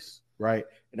twice, right?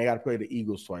 And they got to play the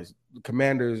Eagles twice. The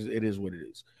Commanders, it is what it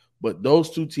is. But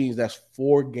those two teams, that's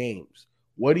 4 games.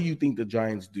 What do you think the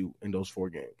Giants do in those 4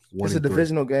 games? It's a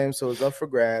divisional game, so it's up for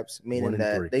grabs, meaning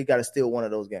that they got to steal one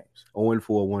of those games. 0-4,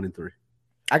 1-3.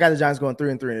 I got the Giants going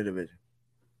 3-3 in the division.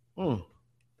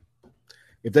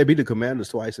 If they beat the Commanders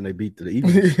twice and they beat the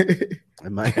Eagles,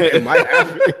 it might happen. I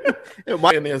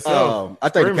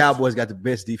think the Cowboys got the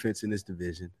best defense in this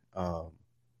division. I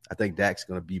think Dak's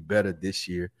going to be better this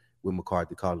year with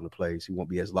McCarthy calling the plays. He won't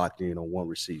be as locked in on one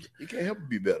receiver. He can't help but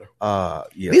be better.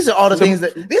 Yeah. These are all the things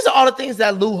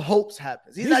that Lou hopes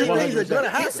happens. He's not even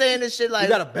he's saying this shit like,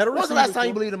 got a better when's the last time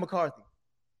you believed in McCarthy?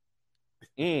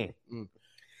 He ain't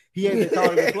been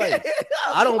calling the plays.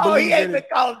 I don't believe he ain't been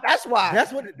calling. That's why.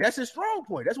 That's his strong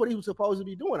point. That's what he was supposed to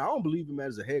be doing. I don't believe him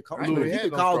as a head coach. He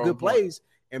can no call good plays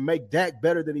and make Dak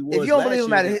better than he was. If you don't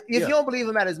believe him you don't believe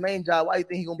him at his main job, why do you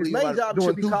think he's gonna believe his main job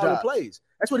should be calling plays?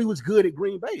 That's what he was good at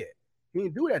Green Bay at. He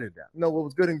didn't do that in Dallas. No, what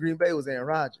was good in Green Bay was Aaron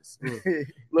Rodgers.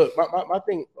 Look, my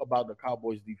thing about the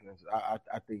Cowboys defense, I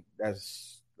think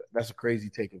that's a crazy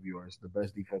take of yours. The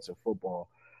best defense in football.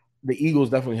 The Eagles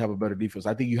definitely have a better defense.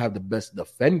 I think you have the best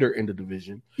defender in the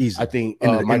division. Easy. I think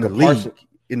Michael Parsons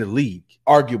in the league.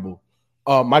 Arguable.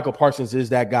 Michael Parsons is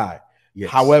that guy.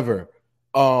 Yes. However,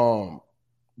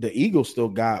 the Eagles still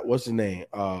got what's his name?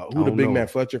 Who the big man?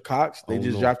 Fletcher Cox. They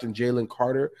just drafted Jalen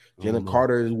Carter. Jalen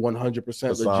Carter is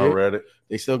 100% legit. Reddick.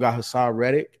 They still got Hassan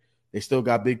Reddick. They still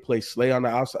got Big Play Slay on the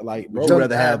outside. Like, would you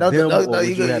rather have them or would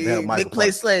you rather have Michael Big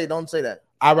Play Slay? Don't say that.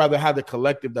 I'd rather have the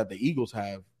collective that the Eagles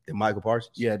have than Michael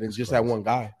Parsons. Yeah, than just that one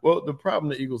guy. Well, the problem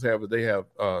the Eagles have is they have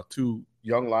 2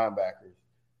 young linebackers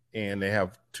and they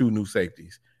have 2 new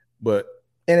safeties. And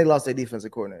they lost their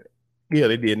defensive coordinator. Yeah,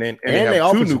 they did. And they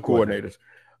have 2 new coordinators.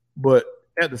 But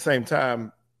at the same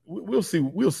time, we'll see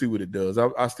what it does.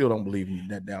 I still don't believe in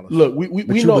that Dallas. Look, we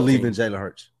believe in Jalen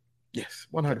Hurts. Yes,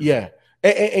 100%. Yeah.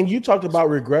 And you talked about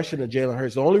regression of Jalen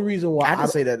Hurts. The only reason why I didn't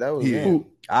say that was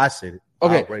I said it.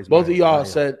 Okay, both of y'all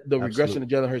said the regression of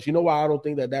Jalen Hurts. You know why I don't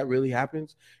think that really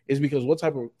happens? Is because what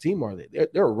type of team are they?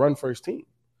 They're a run-first team.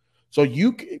 So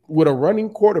with a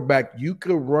running quarterback, you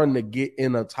could run to get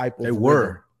in a type of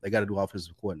rhythm. They got to do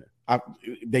offensive coordinator.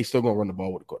 They still going to run the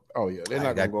ball with the quarterback. Oh, yeah. They're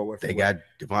not going to go away from They got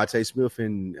Devontae Smith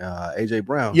and A.J.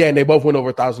 Brown. Yeah, and they both went over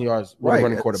 1,000 yards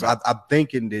running quarterback. So I'm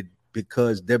thinking that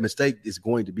because their mistake is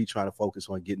going to be trying to focus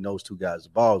on getting those 2 guys the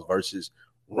balls versus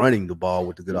running the ball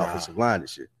with the good offensive line and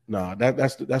shit. No,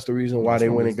 that's the reason why they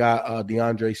went and got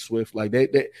DeAndre Swift. Like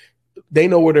they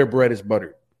know where their bread is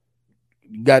buttered.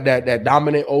 Got that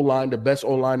dominant O-line, the best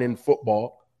O-line in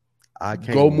football. I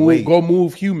can't wait. Go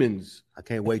move humans. I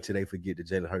can't wait till they forget that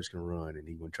Jalen Hurts can run and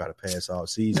he gonna try to pass all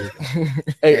season.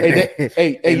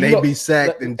 They be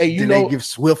sacked and then they give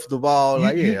Swift the ball.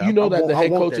 You know that the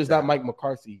head coach is not Mike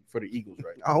McCarthy for the Eagles,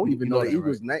 right? I don't even know the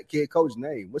Eagles' head coach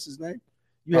name. What's his name?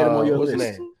 You had him on your list.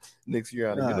 Name? Nick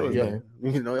Sirianni. You know his name.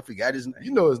 You know, I forgot his name.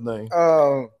 You know his name.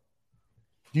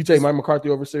 Do you take Mike McCarthy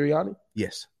over Sirianni?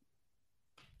 Yes.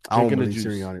 I don't believe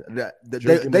Sirianni.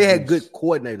 They had good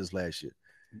coordinators last year.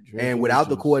 And without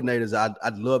the coordinators,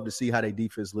 I'd love to see how their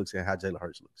defense looks and how Jalen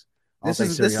Hurts looks. This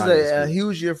is a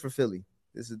huge year for Philly.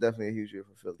 This is definitely a huge year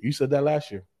for Philly. You said that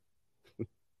last year.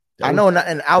 I know,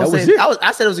 and I was saying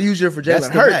I said it was a huge year for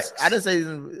Jalen Hurts. I didn't say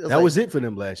that was it for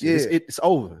them last year. Yeah. It's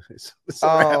over. It's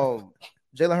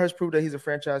Jalen Hurts proved that he's a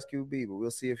franchise QB, but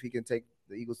we'll see if he can take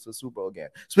the Eagles to the Super Bowl again.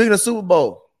 Speaking of Super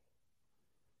Bowl.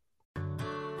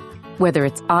 Whether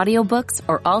it's audiobooks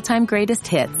or all-time greatest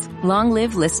hits, long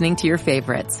live listening to your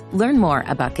favorites. Learn more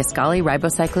about Kisqali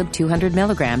Ribociclib 200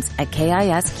 milligrams at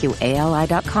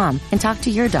KISQALI.com and talk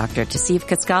to your doctor to see if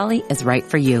Kisqali is right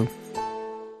for you.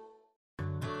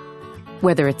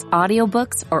 Whether it's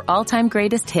audiobooks or all-time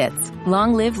greatest hits,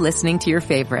 long live listening to your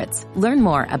favorites. Learn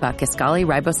more about Kisqali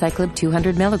Ribociclib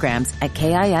 200 milligrams at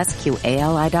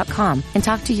KISQALI.com and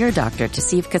talk to your doctor to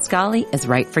see if Kisqali is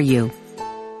right for you.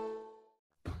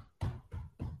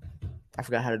 I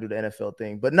forgot how to do the NFL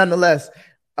thing, but nonetheless,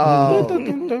 Super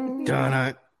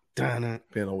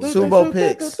Bowl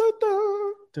picks.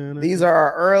 These are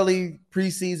our early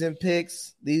preseason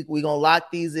picks. We're going to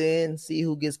lock these in, see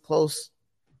who gets close.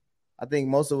 I think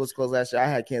most of us close last year. I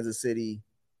had Kansas City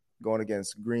going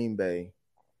against Green Bay.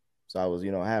 So I was,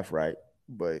 half right.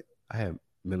 But I had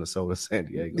Minnesota, San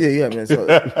Diego. Yeah,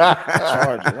 Minnesota.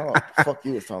 Chargers. Oh, fuck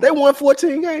you. They won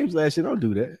 14 games last year. Don't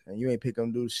do that. And you ain't pick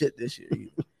them to do shit this year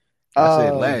either. I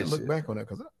said last year. Look back on that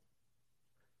because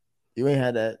you ain't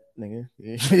had that, nigga.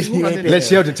 Let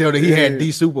Shelton tell that he had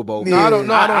the Super Bowl. No, I don't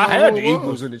know. I had the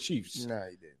Eagles and the Chiefs. Nah,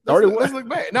 you did. Let's look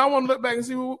back. Now I want to look back and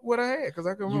see what I had because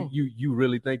I can remember. You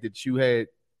really think that you had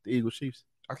the Eagles Chiefs?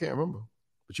 I can't remember.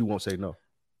 But you won't say no.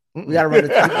 We gotta run the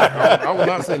tape. I will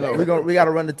not say no. We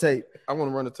gotta run the tape. I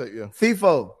want to run the tape, yeah.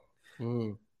 FIFO.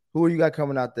 Who you got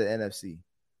coming out the NFC?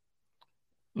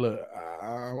 Look,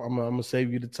 I'm gonna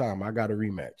save you the time. I got a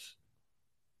rematch.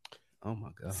 Oh my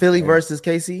god. Philly versus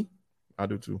KC? I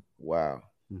do too. Wow.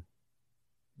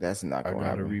 That's not going to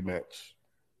happen. I got a rematch.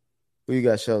 Who you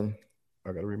got, Sheldon?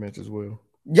 I got a rematch as well.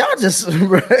 Y'all just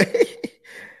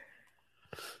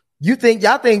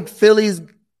y'all think Philly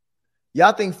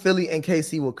and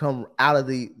KC will come out of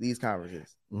these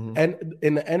conferences? Mm-hmm. And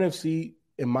in the NFC,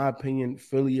 in my opinion,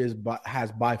 Philly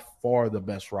has by far the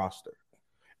best roster.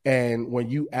 And when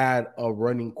you add a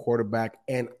running quarterback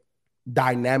and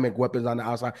dynamic weapons on the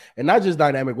outside, and not just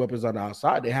dynamic weapons on the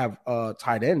outside, they have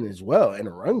tight end as well in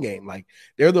a run game. Like,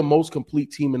 they're the most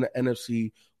complete team in the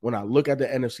NFC. When I look at the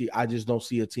NFC, I just don't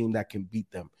see a team that can beat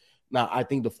them. Now, I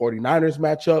think the 49ers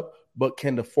match up, but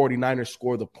can the 49ers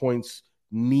score the points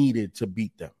needed to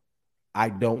beat them? I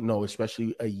don't know,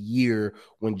 especially a year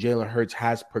when Jalen Hurts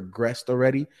has progressed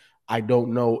already. I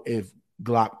don't know if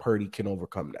Glock Purdy can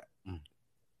overcome that.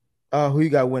 Who you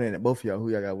got winning it? Both of y'all.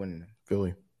 Who y'all got winning it?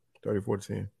 Philly.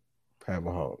 34-10. Pat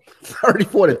Mahomes.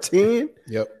 34-10?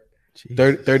 Yep.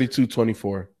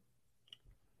 32-24.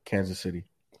 Kansas City.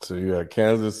 So you got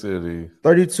Kansas City.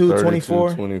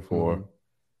 32-24. 24.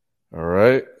 All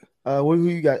right. Who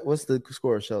you got? What's the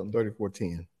score, Shelton?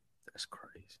 34-10. That's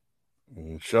crazy.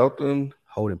 And Shelton.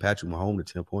 Holding Patrick Mahomes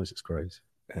to 10 points is crazy.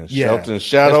 And Shelton's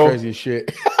shadow. That's crazy as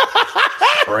shit.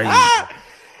 Crazy.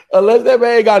 Unless that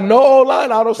man ain't got no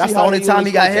O-line, I don't see. That's the only time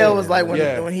he got held was like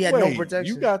when he had no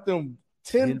protection. You got them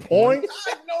 10 points.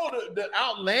 I know the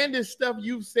outlandish stuff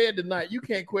you've said tonight. You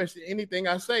can't question anything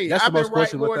I say. That's the most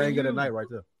questionable thing of the night right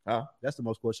there. Huh? That's the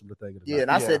most questionable thing of the night. Yeah,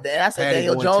 and I said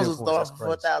Daniel Jones was throwing for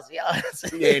 4,000 yards.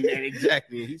 Yeah,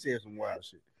 exactly. He said some wild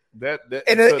shit.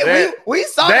 We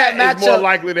saw that matchup. Is more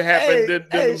likely to happen than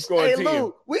them scoring 10.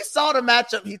 Lou, we saw the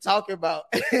matchup he talking about.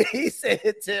 He said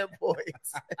 10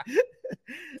 points.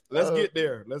 Let's get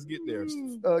there.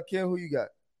 Kim, who you got?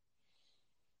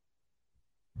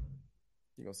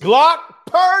 Glock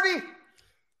Purdy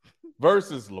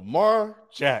versus Lamar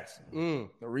Jackson.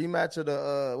 The rematch of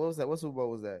the what was that? What Super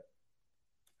Bowl was that?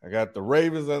 I got the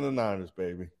Ravens and the Niners,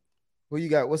 baby. Who you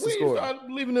got? What's the score? I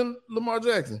believing in Lamar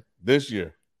Jackson this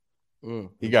year.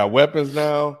 He got weapons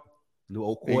now. New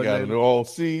old He got a new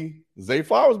OC. Zay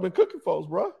Flowers been cooking folks,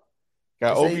 bro.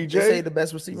 Got OBJ. Say the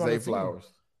best receiver. Zay Flowers.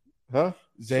 Huh?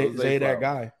 Zay that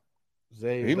guy.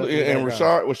 Zay and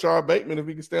Rashard Bateman, if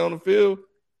he can stay on the field,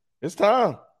 it's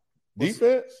time.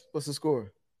 Defense. What's the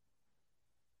score?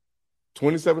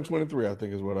 27-23, I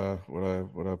think is what I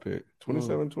picked.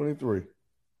 27-23.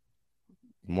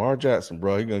 Lamar Jackson,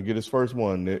 bro. He's gonna get his first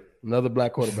one, Nick. Another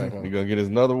black quarterback. He's gonna get his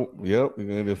another. Yep, he's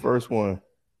gonna get his first one.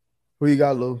 Who you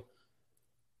got, Lou?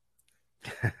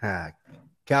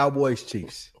 Cowboys,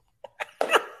 Chiefs.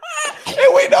 And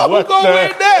we know who's gonna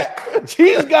win that.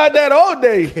 Chiefs got that all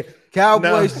day.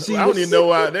 Cowboys, Chiefs. I don't even know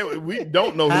why. We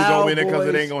don't know who's going to win it because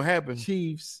it ain't going to happen.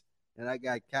 Chiefs, and I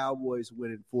got Cowboys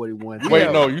winning 41.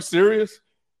 Wait, no, you serious?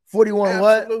 41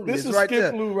 what? This is right Skip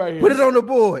there. Lou right here. Put it on the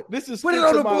board. This is Put it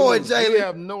on the board, Jalen. We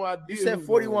have no idea. You said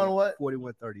 41 what?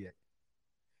 41-38.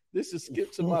 This is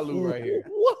Skip to my Lou right here.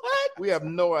 What? We have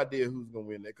no idea who's going to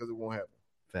win that because it won't happen.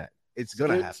 Fact. It's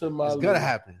going to happen. It's Lou. going to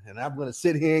happen. And I'm going to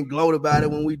sit here and gloat about it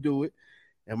when we do it.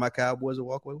 And my Cowboys will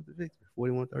walk away with the victory.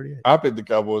 41-38. I picked the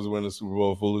Cowboys to win the Super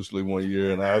Bowl foolishly one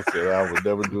year, and I said I would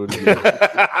never do it again.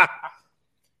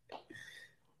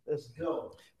 Let's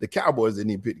go. The Cowboys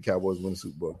didn't even pick the Cowboys to win the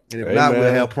Super Bowl. And if not,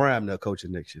 we'll have Prime now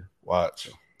coaching next year. Watch.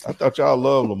 I thought y'all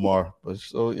loved Lamar, but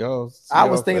so y'all. I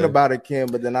was thinking about it, Kim,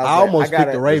 but then I almost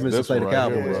picked the Ravens to play the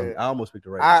Cowboys. I almost picked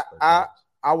the Ravens.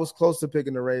 I was close to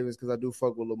picking the Ravens because I do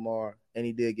fuck with Lamar, and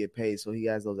he did get paid, so he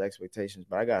has those expectations.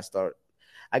 But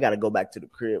I gotta go back to the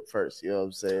crib first. You know what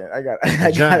I'm saying?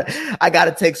 I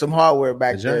gotta take some hardware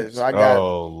back there. So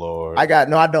oh Lord. I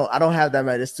don't have that,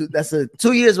 man. That's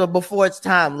 2 years, but before it's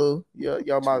time, Lou. You're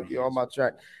on my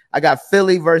track. I got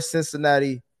Philly versus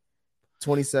Cincinnati,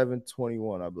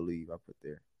 27-21, I believe I put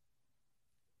there.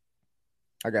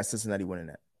 I got Cincinnati winning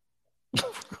that.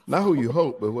 Not who you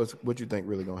hope, but what you think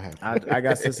really gonna happen. I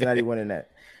got Cincinnati winning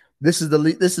that. This is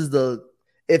the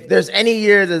if there's any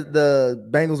year that the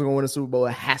Bengals are gonna win a Super Bowl,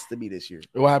 it has to be this year.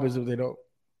 What happens if they don't?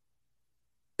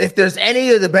 If there's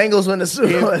any of the Bengals win the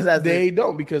Super Bowl, they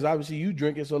don't, because obviously you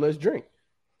drinking, so let's drink.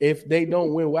 If they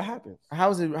don't win, what happens? Why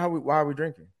are we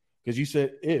drinking? Because you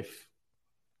said if,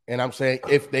 and I'm saying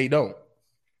if they don't.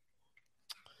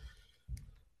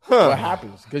 What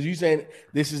happens? Because you saying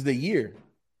this is the year.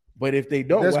 But if they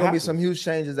don't, there's going to be some huge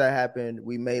changes that happen.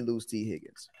 We may lose T.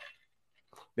 Higgins.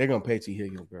 They're going to pay T.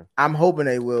 Higgins, bro. I'm hoping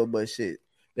they will, but shit.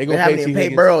 They're going to pay T.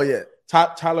 Higgins. Burrow yet.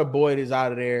 Tyler Boyd is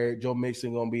out of there. Joe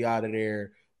Mixon going to be out of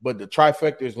there. But the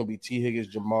trifecta is going to be T. Higgins,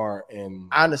 Jamar, and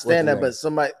I understand that, but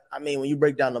when you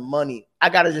break down the money, I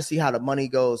got to just see how the money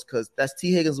goes, because that's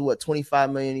T. Higgins,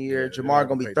 $25 million a year. Jamar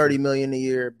going to be $30 million a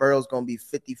year. Burrow's going to be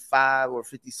 55 or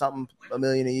 50-something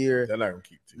million a year. They're not going to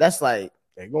keep T. That's like,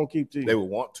 they're gonna keep T. They would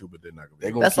want to, but they're not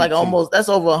gonna. That's like almost. That's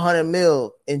over $100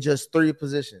 million in just 3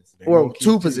 positions or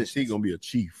 2 positions. He's gonna be a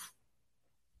chief.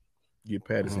 Get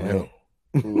Patty some help.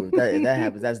 Ooh, that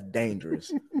happens. That's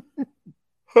dangerous.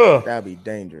 That'd be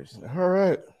dangerous. All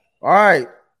right.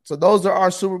 So those are our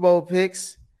Super Bowl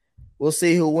picks. We'll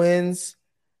see who wins.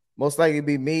 Most likely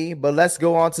be me. But let's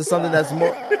go on to something that's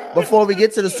more. Before we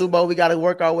get to the Super Bowl, we got to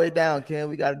work our way down, Ken.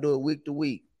 We got to do it week to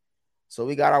week. So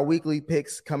we got our weekly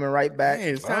picks coming right back.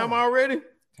 Man, it's time already?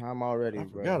 Time already, I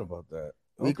bro. forgot about that.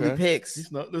 Weekly picks. He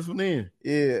snuck this one in.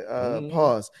 Yeah,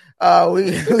 pause.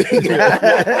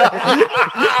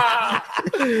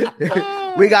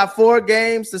 We got 4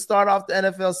 games to start off the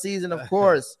NFL season, of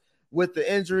course, with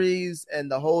the injuries and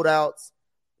the holdouts.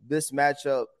 This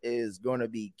matchup is going to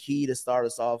be key to start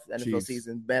us off the NFL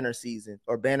season, banner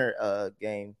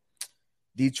game.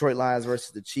 Detroit Lions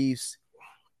versus the Chiefs.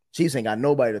 Chiefs ain't got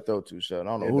nobody to throw to, so I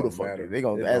don't know who the fuck they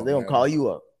gonna call you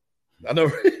up. I know.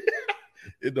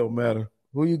 It don't matter.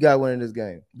 Who you got winning this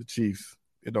game? The Chiefs.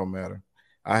 It don't matter.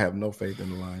 I have no faith in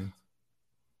the Lions.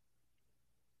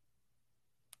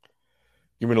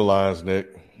 Give me the Lions,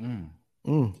 Nick.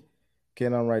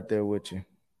 Ken, I'm right there with you.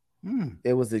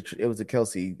 It was a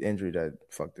Kelsey injury that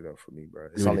fucked it up for me, bro.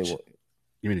 It's only what.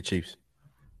 Give me the Chiefs.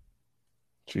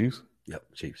 Chiefs? Yep,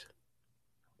 Chiefs.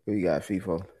 Who you got,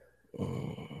 FIFO?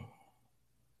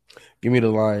 Give me the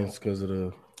Lions because of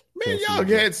the. Man, y'all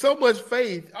had so much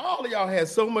faith. All of y'all had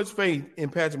so much faith in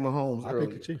Patrick Mahomes. I pick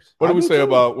the Chiefs. What do we say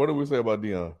about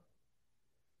Deion?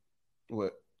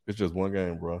 What? It's just one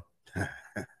game, bro.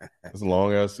 It's a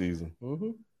long ass season.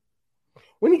 Mm-hmm.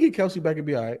 When you get Kelsey back, it'd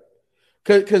be all right.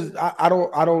 Because I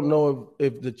don't know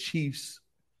if the Chiefs,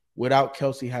 without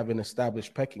Kelsey, have an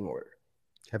established pecking order.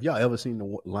 Have y'all ever seen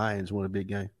the Lions win a big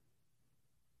game?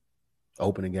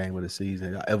 Opening game of the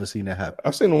season. Y'all ever seen that happen?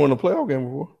 I've seen them win a playoff game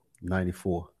before.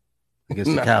 94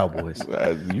 against the Cowboys.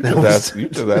 You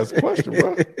just asked a question,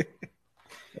 bro.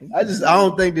 I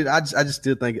don't think that. I just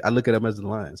still think I look at them as the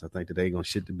Lions. I think that they gonna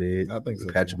shit the bed. I think so.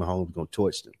 Patrick Mahomes gonna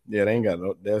torch them. Yeah, they ain't got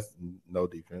no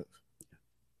defense.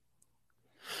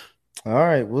 All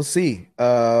right, we'll see.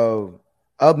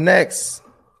 Up next,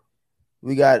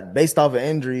 we got, based off of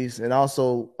injuries and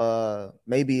also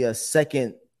maybe a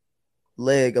second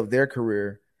leg of their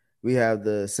career, we have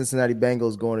the Cincinnati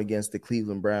Bengals going against the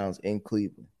Cleveland Browns in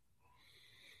Cleveland.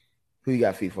 Who you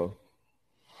got, FIFO?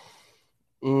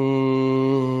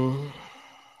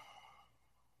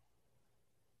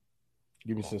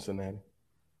 Give me Cincinnati.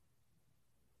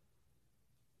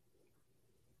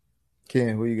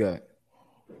 Ken, who you got?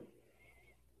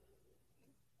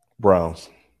 Browns.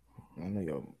 I know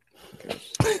y'all. Okay.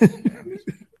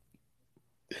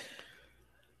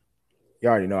 You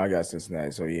already know I got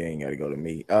Cincinnati, so you ain't got to go to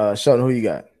me. Sheldon, who you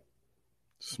got?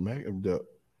 Smack the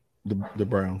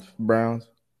Browns. Browns.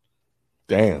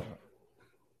 Damn.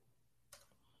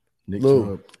 Nick Lou.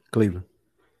 Chubb. Cleveland.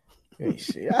 Hey,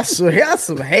 shit, I swear, y'all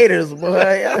some haters,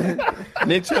 boy.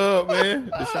 Nick Chubb,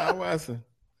 man. Deshaun Watson.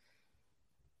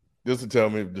 Just to tell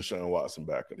me if Deshaun Watson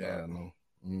back or not. Yeah, I know.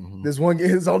 Mm-hmm. This one,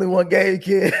 it's only one game,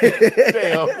 kid.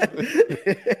 Damn.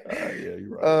 Yeah,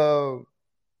 you're right.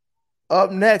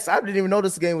 Up next, I didn't even know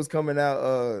this game was coming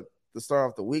out to start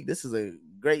off the week. This is a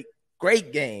great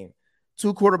game.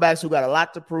 Two quarterbacks who got a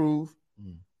lot to prove.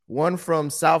 One from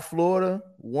South Florida,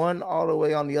 one all the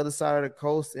way on the other side of the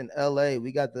coast in LA.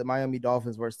 We got the Miami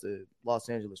Dolphins versus the Los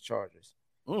Angeles Chargers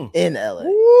in LA.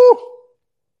 Woo!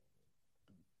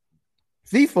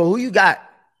 FIFA, who you got?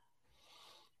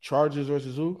 Chargers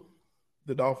versus who?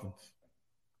 The Dolphins.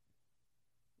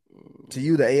 To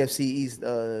you, the AFC East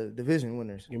division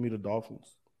winners. Give me the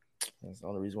Dolphins. That's the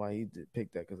only reason why he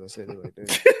picked that, because I said it right there.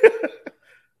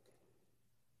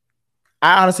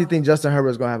 I honestly think Justin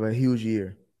Herbert is going to have a huge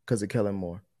year because of Kellen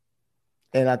Moore.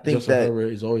 And I think Justin that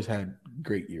Herbert has always had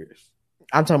great years.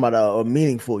 I'm talking about a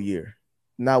meaningful year,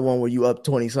 not one where you up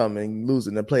 20-something and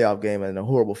losing the playoff game in a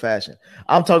horrible fashion.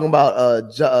 I'm talking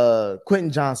about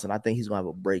Quentin Johnson. I think he's going to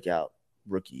have a breakout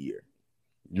rookie year.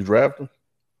 You draft him?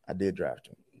 I did draft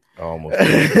him. Almost.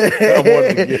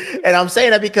 And I'm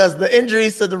saying that because the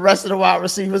injuries to the rest of the wide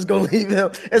receivers going to leave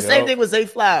him. And same thing with Zay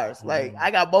Flowers. Like,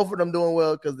 I got both of them doing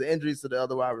well because the injuries to the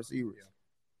other wide receivers.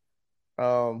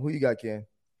 Who you got, Ken?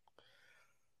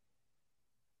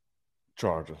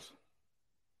 Chargers.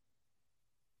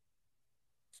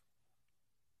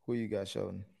 Who you got,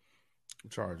 Sheldon?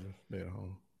 Chargers. They're at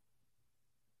home.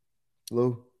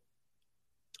 Lou?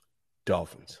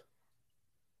 Dolphins.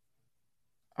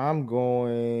 I'm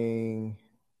going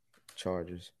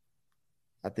Chargers.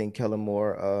 I think Kellen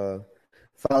Moore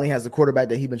finally has the quarterback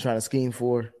that he's been trying to scheme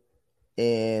for,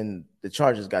 and the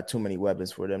Chargers got too many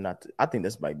weapons for them not to. I think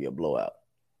this might be a blowout.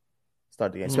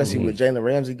 Start the game, especially with Jalen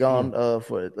Ramsey gone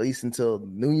for at least until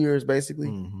New Year's, basically.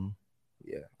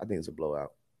 Yeah, I think it's a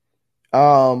blowout.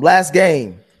 Last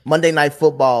game, Monday Night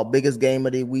Football, biggest game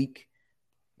of the week.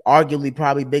 Arguably,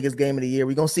 probably biggest game of the year.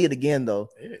 We're going to see it again, though.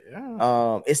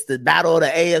 Yeah. It's the battle of the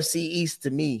AFC East to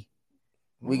me.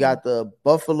 We got the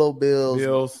Buffalo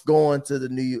Bills going to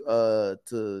the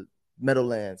to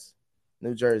Meadowlands,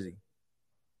 New Jersey.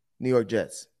 New York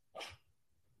Jets.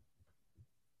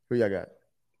 Who y'all got?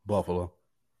 Buffalo.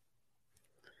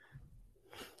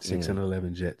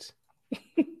 6-11 Jets.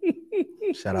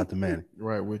 Shout out to Manny.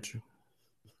 Right with you.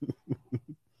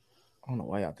 I don't know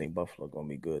why y'all think Buffalo going to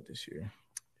be good this year.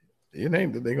 It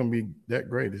ain't that they're going to be that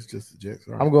great. It's just the Jets.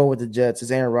 Right? I'm going with the Jets. It's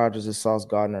Aaron Rodgers. It's Sauce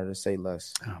Gardner, to say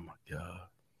less. Oh, my God.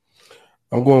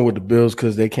 I'm going with the Bills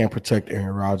because they can't protect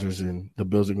Aaron Rodgers, and the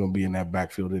Bills are going to be in that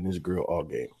backfield in his grill all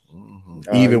game,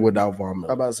 even without Von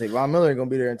Miller. I'm about to say Von Miller ain't going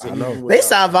to be there until they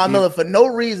signed Von Miller for no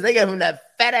reason. They gave him that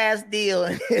fat ass deal,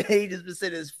 and he just been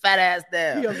sitting his fat ass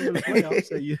down. He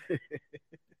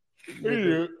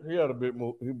had a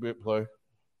bit play.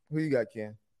 Who you got,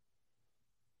 Ken?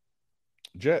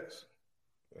 Jets.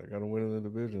 I got to win in the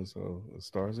division, so it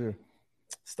starts here.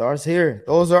 Starts here.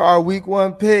 Those are our week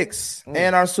 1 picks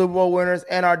and our Super Bowl winners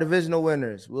and our divisional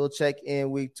winners. We'll check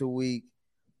in week to week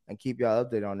and keep y'all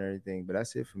updated on everything. But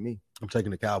that's it for me. I'm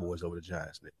taking the Cowboys over the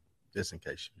Giants, Nick, just in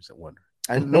case you wonder.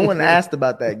 And no one asked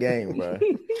about that game, bro.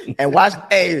 And watch,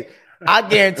 hey, I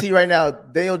guarantee right now,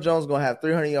 Daniel Jones going to have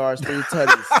 300 yards, 3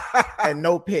 tutties, and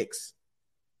no picks.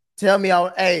 Tell me,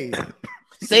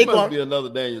 It must be another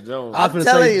Daniel Jones. I'm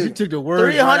telling you, took the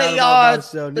word 300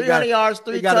 yards, 300 yards,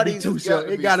 3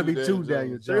 tutties. It got to be 2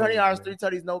 Daniel Jones. 300 yards, 3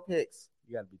 tutties, no picks.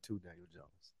 You got to be 2 Daniel Jones.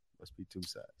 Must be 2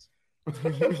 sides.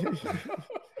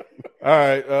 All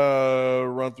right,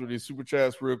 run through these super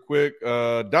chats real quick.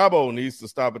 Dabo needs to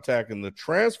stop attacking the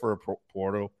transfer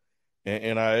portal and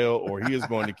NIL, or he is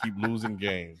going to keep losing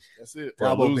games. That's it.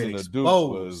 Losing the Duke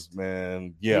was,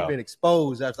 man, He's been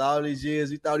exposed after all these years.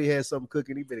 He thought he had something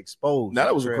cooking. He's been exposed. Now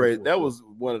that was crazy. That was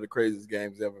one of the craziest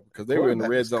games ever because they were in the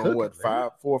red zone. Cooking,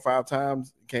 4 or 5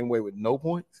 times? Came away with no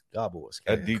points. Dabo was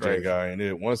that DJ crazy guy in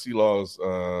it. Once he lost,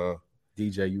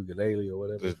 DJ Ukulele or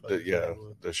whatever.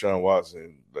 Deshaun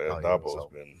Watson.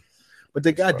 Dabo's been. But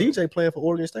the guy DJ playing for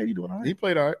Oregon State, he doing all right. He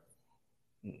played all right.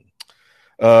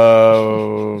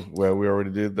 Well, we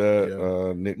already did that.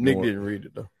 Yeah. Nick didn't read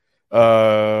it though.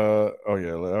 I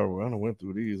don't went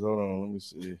through these. Hold on, let me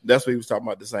see. That's what he was talking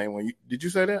about. The same one. Did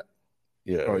you say that?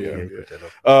 Yeah. Oh yeah.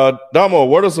 Damo,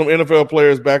 what are some NFL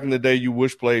players back in the day you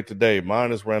wish played today?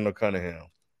 Mine is Randall Cunningham.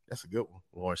 That's a good one.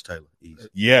 Lawrence Taylor, easy.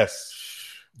 Yes.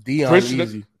 Dion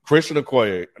easy. Christian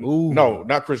Okoye. Ooh. No,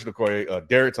 not Christian Okoye.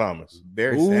 Derek Thomas.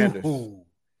 Barry Sanders.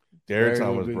 Derek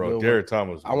Thomas, bro. Derek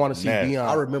Thomas. I want to see Dion.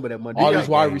 I remember that Monday. All these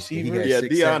wide receivers. Yeah,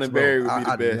 Dion and Barry would be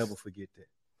the best. I'll never forget that.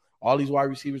 All these wide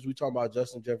receivers, we talking about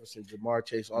Justin Jefferson, Jamar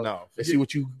Chase. Let's see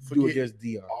what you do against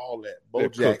Dion. All that. Bo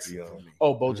Jackson.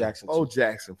 Bo Jackson. Bo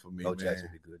Jackson for me. Bo Jackson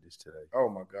be good this today. Oh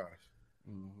my gosh.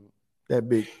 Mm-hmm. That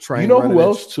big train. You know who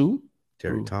else too?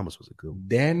 Terry Thomas was a good one.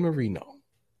 Dan Marino.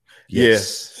 Yes.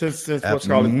 Since what's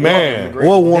called man.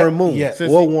 Or Warren Moon. Yes.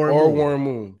 Or Warren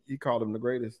Moon. He called him the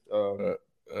greatest. Joe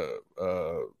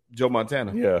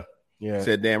Montana. Yeah. Yeah.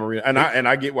 Said Dan Marino. And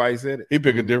I get why he said it. He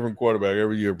pick a different quarterback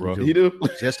every year, bro. He do?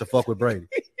 Just to fuck with Brady.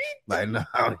 Like, no,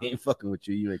 he ain't fucking with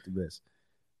you. You ain't the best.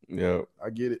 Yeah.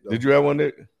 I get it, though. Did you have one,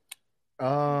 Nick?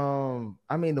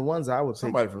 I mean, the ones I would pick.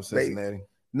 Somebody from Cincinnati.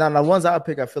 The ones I would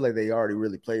pick, I feel like they already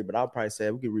really played, but I'll probably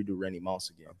say we could redo Randy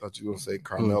Moss again. I thought you were going to say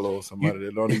Carmelo or somebody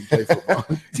that don't even play football.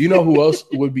 Do you know who else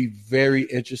would be very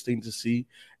interesting to see?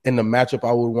 And the matchup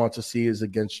I would want to see is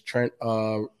against Trent.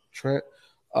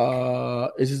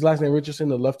 Is his last name Richardson,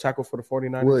 the left tackle for the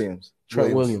 49ers?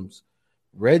 Trent Williams.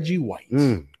 Reggie White.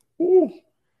 Ooh.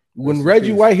 When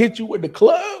Reggie White hit you with the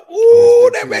club,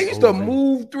 that man used to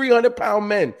move 300-pound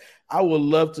men. I would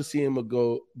love to see him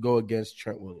go against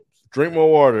Trent Williams. Drink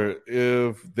more water.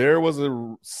 If there was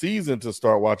a season to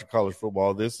start watching college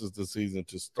football, this is the season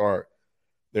to start.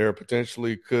 There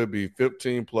potentially could be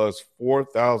 15 plus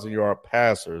 4,000-yard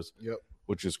passers,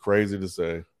 which is crazy to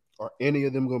say. Are any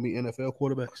of them going to be NFL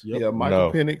quarterbacks? Yep. Yeah,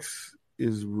 Michael Penix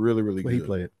is really, really good. He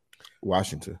played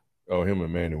Washington. Oh, him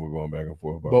and Manning were going back and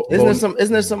forth.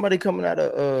 Isn't there somebody coming out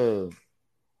of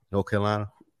North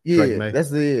Carolina? Yeah, Drake May.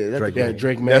 That's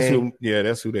Drake May.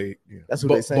 That's who they. Yeah. That's who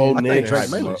they saying. I think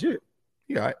Drake May legit.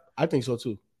 Yeah, I think so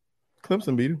too.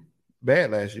 Clemson beat him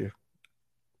bad last year.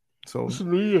 So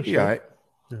he all right.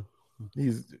 Yeah.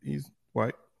 He's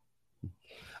white.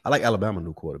 I like Alabama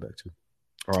new quarterback too.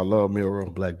 Oh, I love Milroe.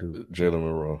 Black dude. Jalen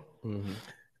Monroe. Mm-hmm.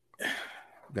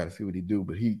 Got to see what he do,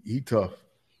 but he tough.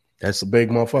 That's a big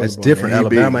motherfucker. That's different.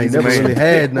 Alabama ain't never really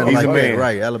had nothing like that.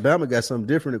 Right. Alabama got something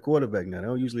different at quarterback now. They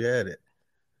don't usually have it.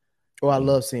 Oh, I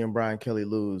love seeing Brian Kelly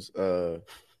lose. When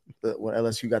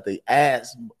LSU got the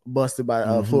ass busted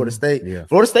by Florida State. Yeah.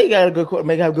 Florida State got a good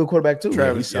quarterback too.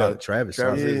 Travis is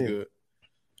good.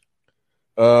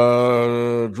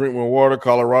 Drink more water.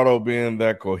 Colorado being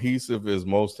that cohesive is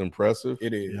most impressive.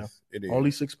 It is. Yeah. It is. Only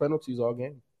 6 penalties all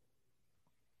game.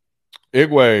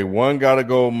 Igwe, one gotta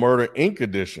go Murder Inc.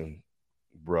 edition,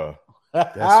 bruh. Oh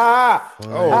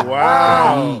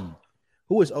wow.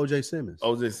 Who is OJ Simmons?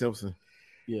 OJ Simpson.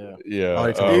 Yeah.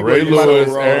 Ray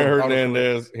Lewis, Aaron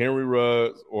Hernandez, Henry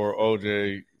Ruggs, or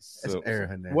OJ Simpson. Aaron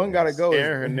Hernandez. One gotta go.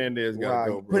 Aaron Hernandez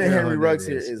gotta go. Bro. Putting Henry Ruggs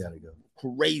here is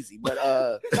crazy, but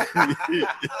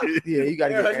you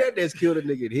gotta Aaron Hernandez killed a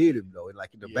nigga and hit him though, in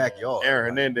the backyard.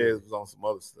 Aaron Hernandez was on some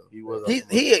other stuff. He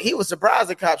was surprised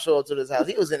the cop showed up to his house.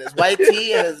 He was in his white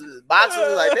tee and his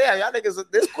boxers. Like, damn, y'all niggas are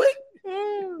this quick.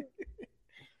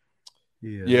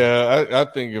 Yeah, I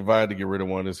think if I had to get rid of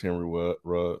one, it's Henry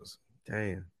Ruggs.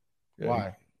 Damn. Yeah.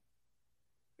 Why?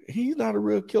 He's not a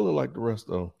real killer like the rest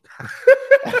of them.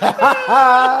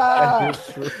 I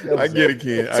get it,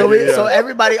 kid. So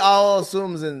everybody all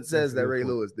assumes and says that Ray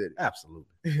Lewis did it. Absolutely.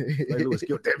 Ray Lewis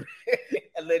killed that man.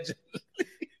 Allegedly.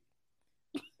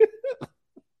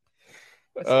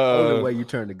 That's the only way you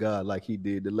turn to God like he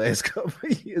did the last couple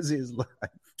of years of his life.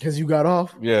 Because you got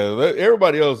off. Yeah,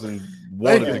 everybody else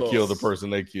wanted to kill the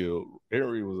person they killed.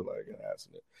 Henry was like an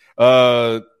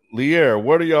accident. Lier,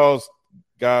 what are y'all's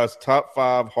guys' top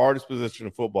 5 hardest position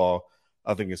in football?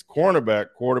 I think it's cornerback,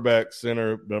 quarterback,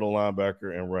 center, middle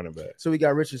linebacker, and running back. So we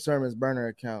got Richard Sherman's burner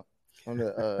account on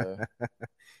the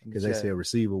because they said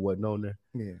receiver wasn't on there.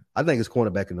 Yeah, I think it's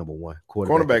cornerback at number 1.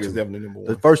 Cornerback is definitely number 1.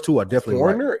 The first 2 are definitely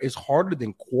corner is harder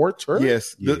than quarter.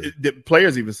 Yes, the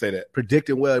players even say that.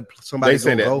 Predicting where somebody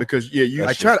say that go. Because you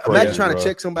imagine trying to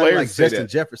check somebody players like Justin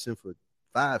Jefferson for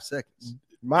 5 seconds.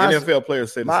 NFL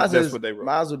players say that's what they wrote.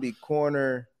 Mine would be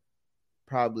corner,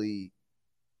 probably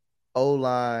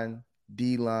O-line,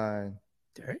 D-line.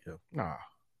 Damn. Nah.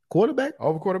 Quarterback?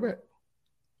 Over quarterback?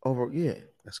 Yeah.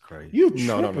 That's crazy.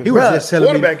 No. He was just telling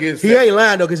quarterback me. He ain't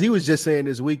lying though, because he was just saying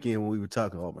this weekend when we were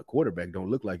talking. Oh, my quarterback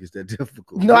don't look like it's that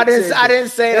difficult. No, I didn't say that. I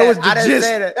didn't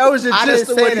say that. That was the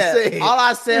gist of what he said. All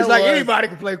I said was like anybody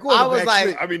can play quarterback. I was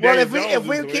like, I mean, well, if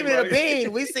we keep it a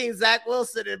bean, we seen Zach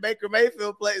Wilson and Baker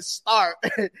Mayfield start.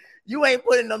 You ain't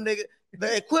putting them niggas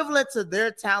the equivalent to their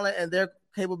talent and their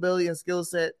capability and skill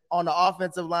set on the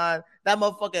offensive line. That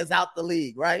motherfucker is out the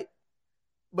league, right?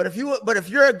 But if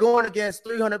you're going against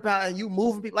 300 pounds and you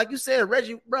moving people, like you said,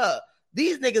 Reggie, bruh,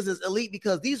 these niggas is elite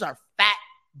because these are fat,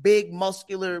 big,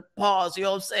 muscular paws. You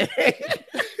know what I'm saying?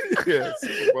 Yeah,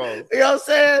 you know what I'm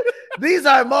saying? These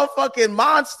are motherfucking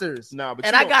monsters.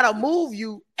 But I gotta move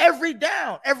you every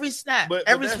down, every snap.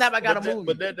 Every snap I gotta move you.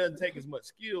 But that doesn't take as much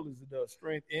skill as it does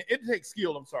strength. It takes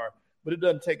skill, I'm sorry, but it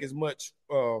doesn't take as much.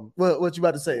 What you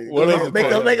about to say?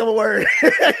 Make up a word.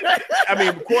 I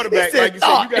mean, quarterback, like you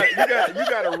said, you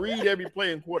got to read every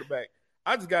play in quarterback.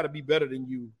 I just got to be better than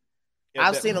you.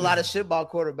 I've seen a lot of shitball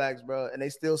quarterbacks, bro, and they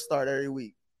still start every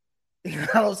week. I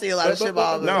don't see a lot of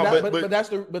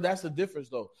shitball. But that's the difference,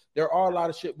 though. There are a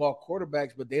lot of shitball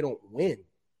quarterbacks, but they don't win.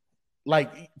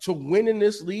 Like, to win in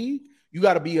this league, you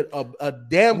got to be a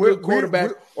damn good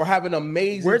quarterback or have an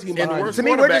amazing team behind you. To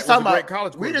me, we're just talking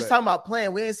about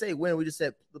playing. We didn't say win. We just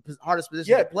said the hardest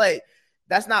position to play.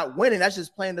 That's not winning. That's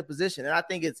just playing the position. And I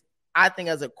think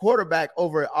as a quarterback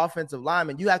over an offensive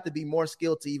lineman, you have to be more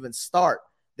skilled to even start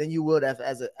than you would at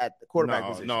the quarterback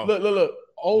position. No. Look.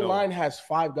 O-line has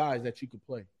 5 guys that you could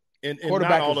play. And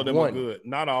not all of them are good.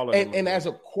 Not all of them. And as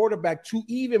a quarterback, to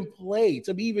even play,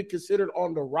 to be even considered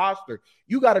on the roster,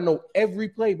 you got to know every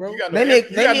play, bro. You got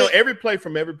to know every play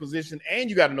from every position, and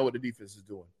you got to know what the defense is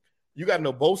doing. You got to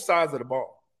know both sides of the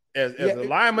ball. As a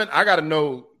lineman, I got to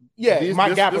know. Yeah, this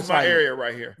is my area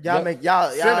right here. Y'all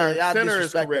center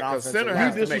is correct. Center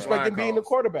has you disrespecting being the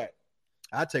quarterback.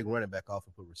 I take running back off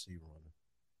and put receiver on.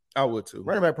 I would too.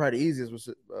 Running back probably the easiest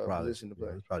position to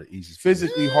play. It's probably the easiest.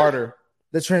 Physically harder.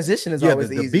 The transition is always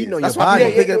the easiest. Beating on your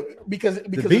body. Because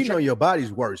the beating on your body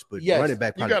is worse, but running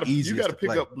back probably the easiest. You got to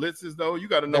pick up blitzes though. You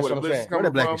got to know where the blitz is coming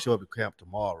from. Running back can show up at camp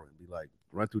tomorrow and be like,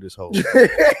 run through this hole.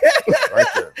 Right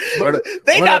there.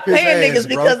 They got paying niggas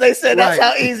because they said that's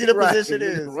how easy the position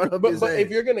is. But if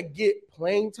you're gonna get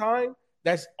playing time,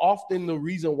 that's often the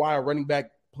reason why a running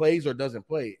back plays or doesn't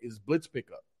play is blitz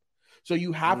pickup. So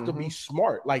you have to be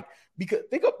smart. Like, because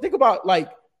think about like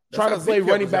trying to play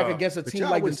running back against a team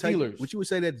like the Steelers. Would you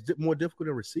say that's more difficult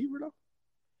than receiver though?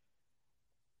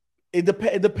 It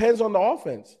depends on the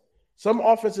offense. Some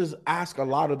offenses ask a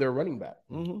lot of their running back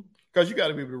because you got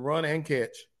to be able to run and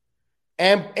catch,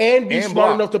 and be smart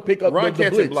block. Enough to pick up run, the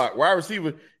catch, blitz. And block. Wide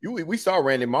receiver, we saw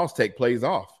Randy Moss take plays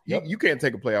off. Yep. You can't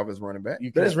take a play off as running back.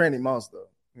 But it's Randy Moss though.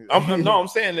 I'm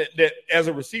saying that as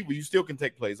a receiver, you still can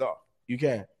take plays off. You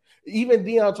can. Even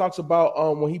Deion talks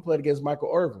about when he played against Michael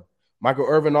Irvin. Michael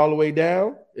Irvin all the way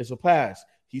down, it's a pass.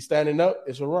 He's standing up,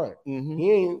 it's a run.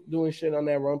 He ain't doing shit on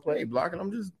that run play. He blocking.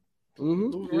 I'm just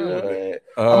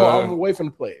I'm away from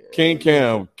the play. King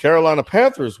Cam, Carolina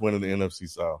Panthers winning the NFC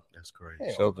South. That's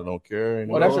crazy. Shelton don't care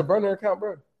anymore. Oh, that's your burner account,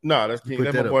 bro. No, that's King.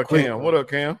 That's my boy Cam. What up,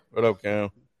 Cam? What up,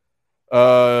 Cam?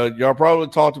 Y'all probably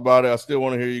talked about it. I still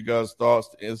want to hear you guys'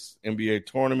 thoughts. It's NBA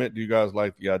tournament. Do you guys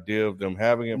like the idea of them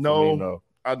having it? No,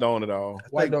 I don't at all.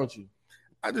 Why don't you?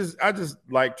 I just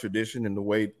like tradition and the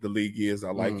way the league is. I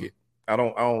like it. I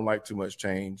don't like too much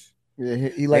change. Yeah,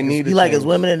 he like his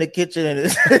women in the kitchen and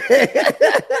his he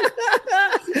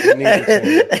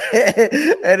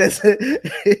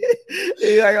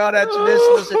like all that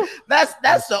traditional shit.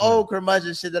 That's the old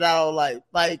curmudgeon shit that I don't like.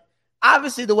 Like,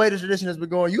 obviously, the way the tradition has been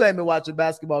going, you ain't been watching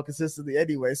basketball consistently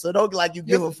anyway. So don't like you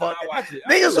give a fuck.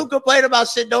 Niggas who complain about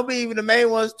shit don't be even the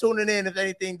main ones tuning in if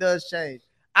anything does change.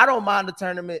 I don't mind the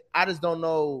tournament. I just don't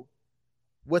know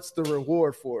what's the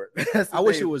reward for it. I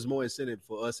wish it was more incentive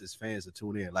for us as fans to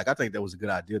tune in. Like, I think that was a good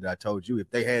idea that I told you.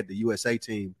 If they had the USA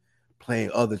team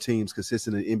playing other teams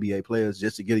consistent in NBA players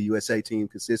just to get a USA team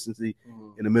consistency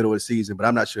in the middle of the season, but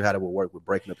I'm not sure how that would work with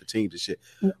breaking up the teams and shit.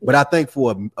 But I think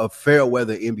for a fair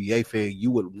weather NBA fan,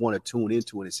 you would want to tune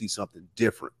into it and see something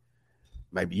different.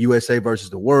 Maybe USA versus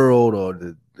the world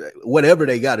or whatever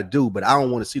they got to do, but I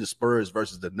don't want to see the Spurs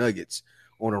versus the Nuggets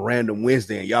on a random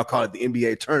Wednesday and y'all call it the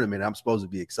NBA tournament. I'm supposed to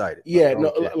be excited. Yeah,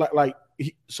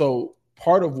 so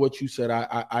part of what you said,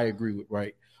 I agree with,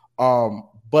 right?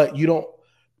 But you don't.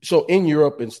 So in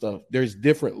Europe and stuff, there's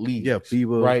different leagues,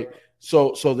 FIBA, right?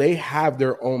 So they have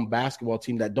their own basketball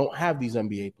team that don't have these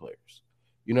NBA players.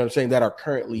 You know what I'm saying? That are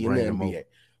currently in the NBA.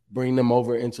 Bring them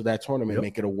over into that tournament,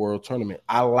 make it a world tournament.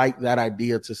 I like that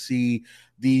idea to see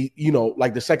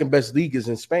like the second best league is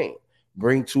in Spain.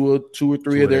 Bring two or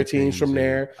three of their teams from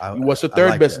there. What's the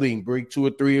third best league? Bring 2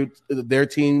 or 3 of their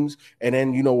teams, and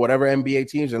then whatever NBA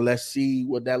teams, and let's see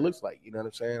what that looks like. You know what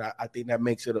I'm saying? I think that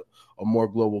makes it a more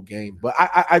global game. But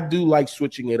I do like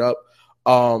switching it up.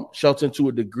 Shelton, to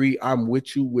a degree, I'm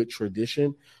with you with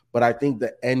tradition, but I think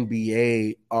the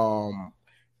NBA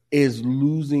is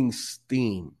losing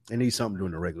steam. They need something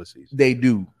during the regular season. They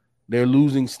do. They're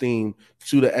losing steam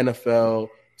to the NFL,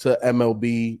 to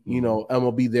MLB. You know,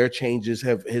 MLB, their changes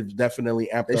have definitely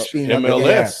amped up.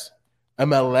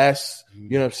 MLS, you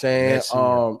know what I'm saying?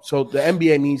 So the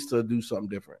NBA needs to do something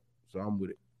different. So I'm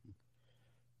with it.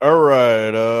 All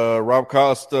right. Rob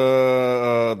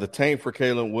Costa, the tank for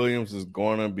Caleb Williams is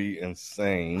going to be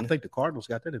insane. I think the Cardinals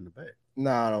got that in the bag.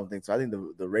 No, I don't think so. I think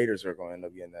the Raiders are going to end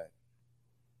up getting that.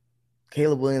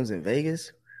 Caleb Williams in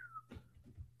Vegas,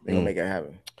 they're going to make it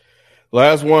happen.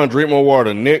 Last one, drink more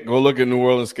water. Nick, go look at New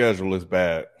Orleans' schedule. It's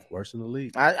bad. Worse in the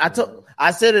league.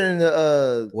 I said it in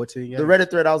the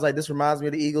Reddit thread. I was like, this reminds me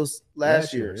of the Eagles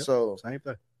last year. Yep. So same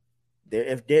thing.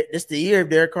 If this the year if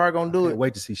Derek Carr gonna do it.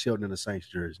 Wait to see Shelton in the Saints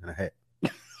jersey and a hat.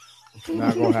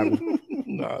 Not gonna happen.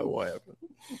 No, it won't happen.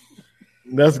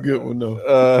 That's a good one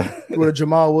though. With a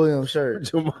Jamal Williams shirt.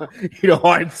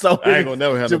 Heart and soul. I ain't gonna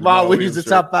never have Jamal Williams, the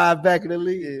top 5 back in the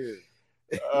league.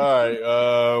 Yeah. All right.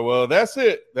 Well, that's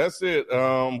it.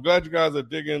 I'm glad you guys are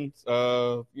digging,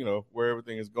 where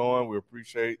everything is going. We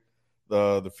appreciate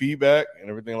the feedback and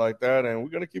everything like that. And we're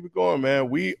going to keep it going, man.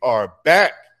 We are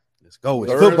back. Let's go.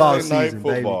 It's Thursday football night season,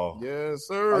 football. baby. Yes,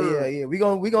 sir. Oh, yeah.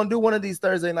 We're gonna do one of these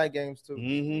Thursday night games too.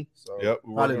 Mm-hmm. So yep.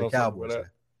 Probably the Cowboys.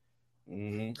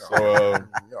 Mm-hmm. So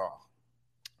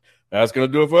that's gonna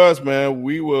do it for us, man.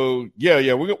 We will.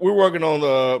 We're working on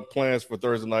the plans for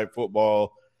Thursday night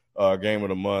football. Game of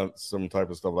the month, some type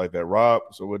of stuff like that, Rob.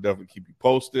 So we'll definitely keep you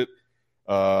posted.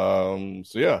 That's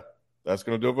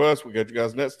gonna do it for us. We got you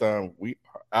guys next time. We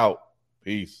are out.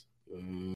 Peace.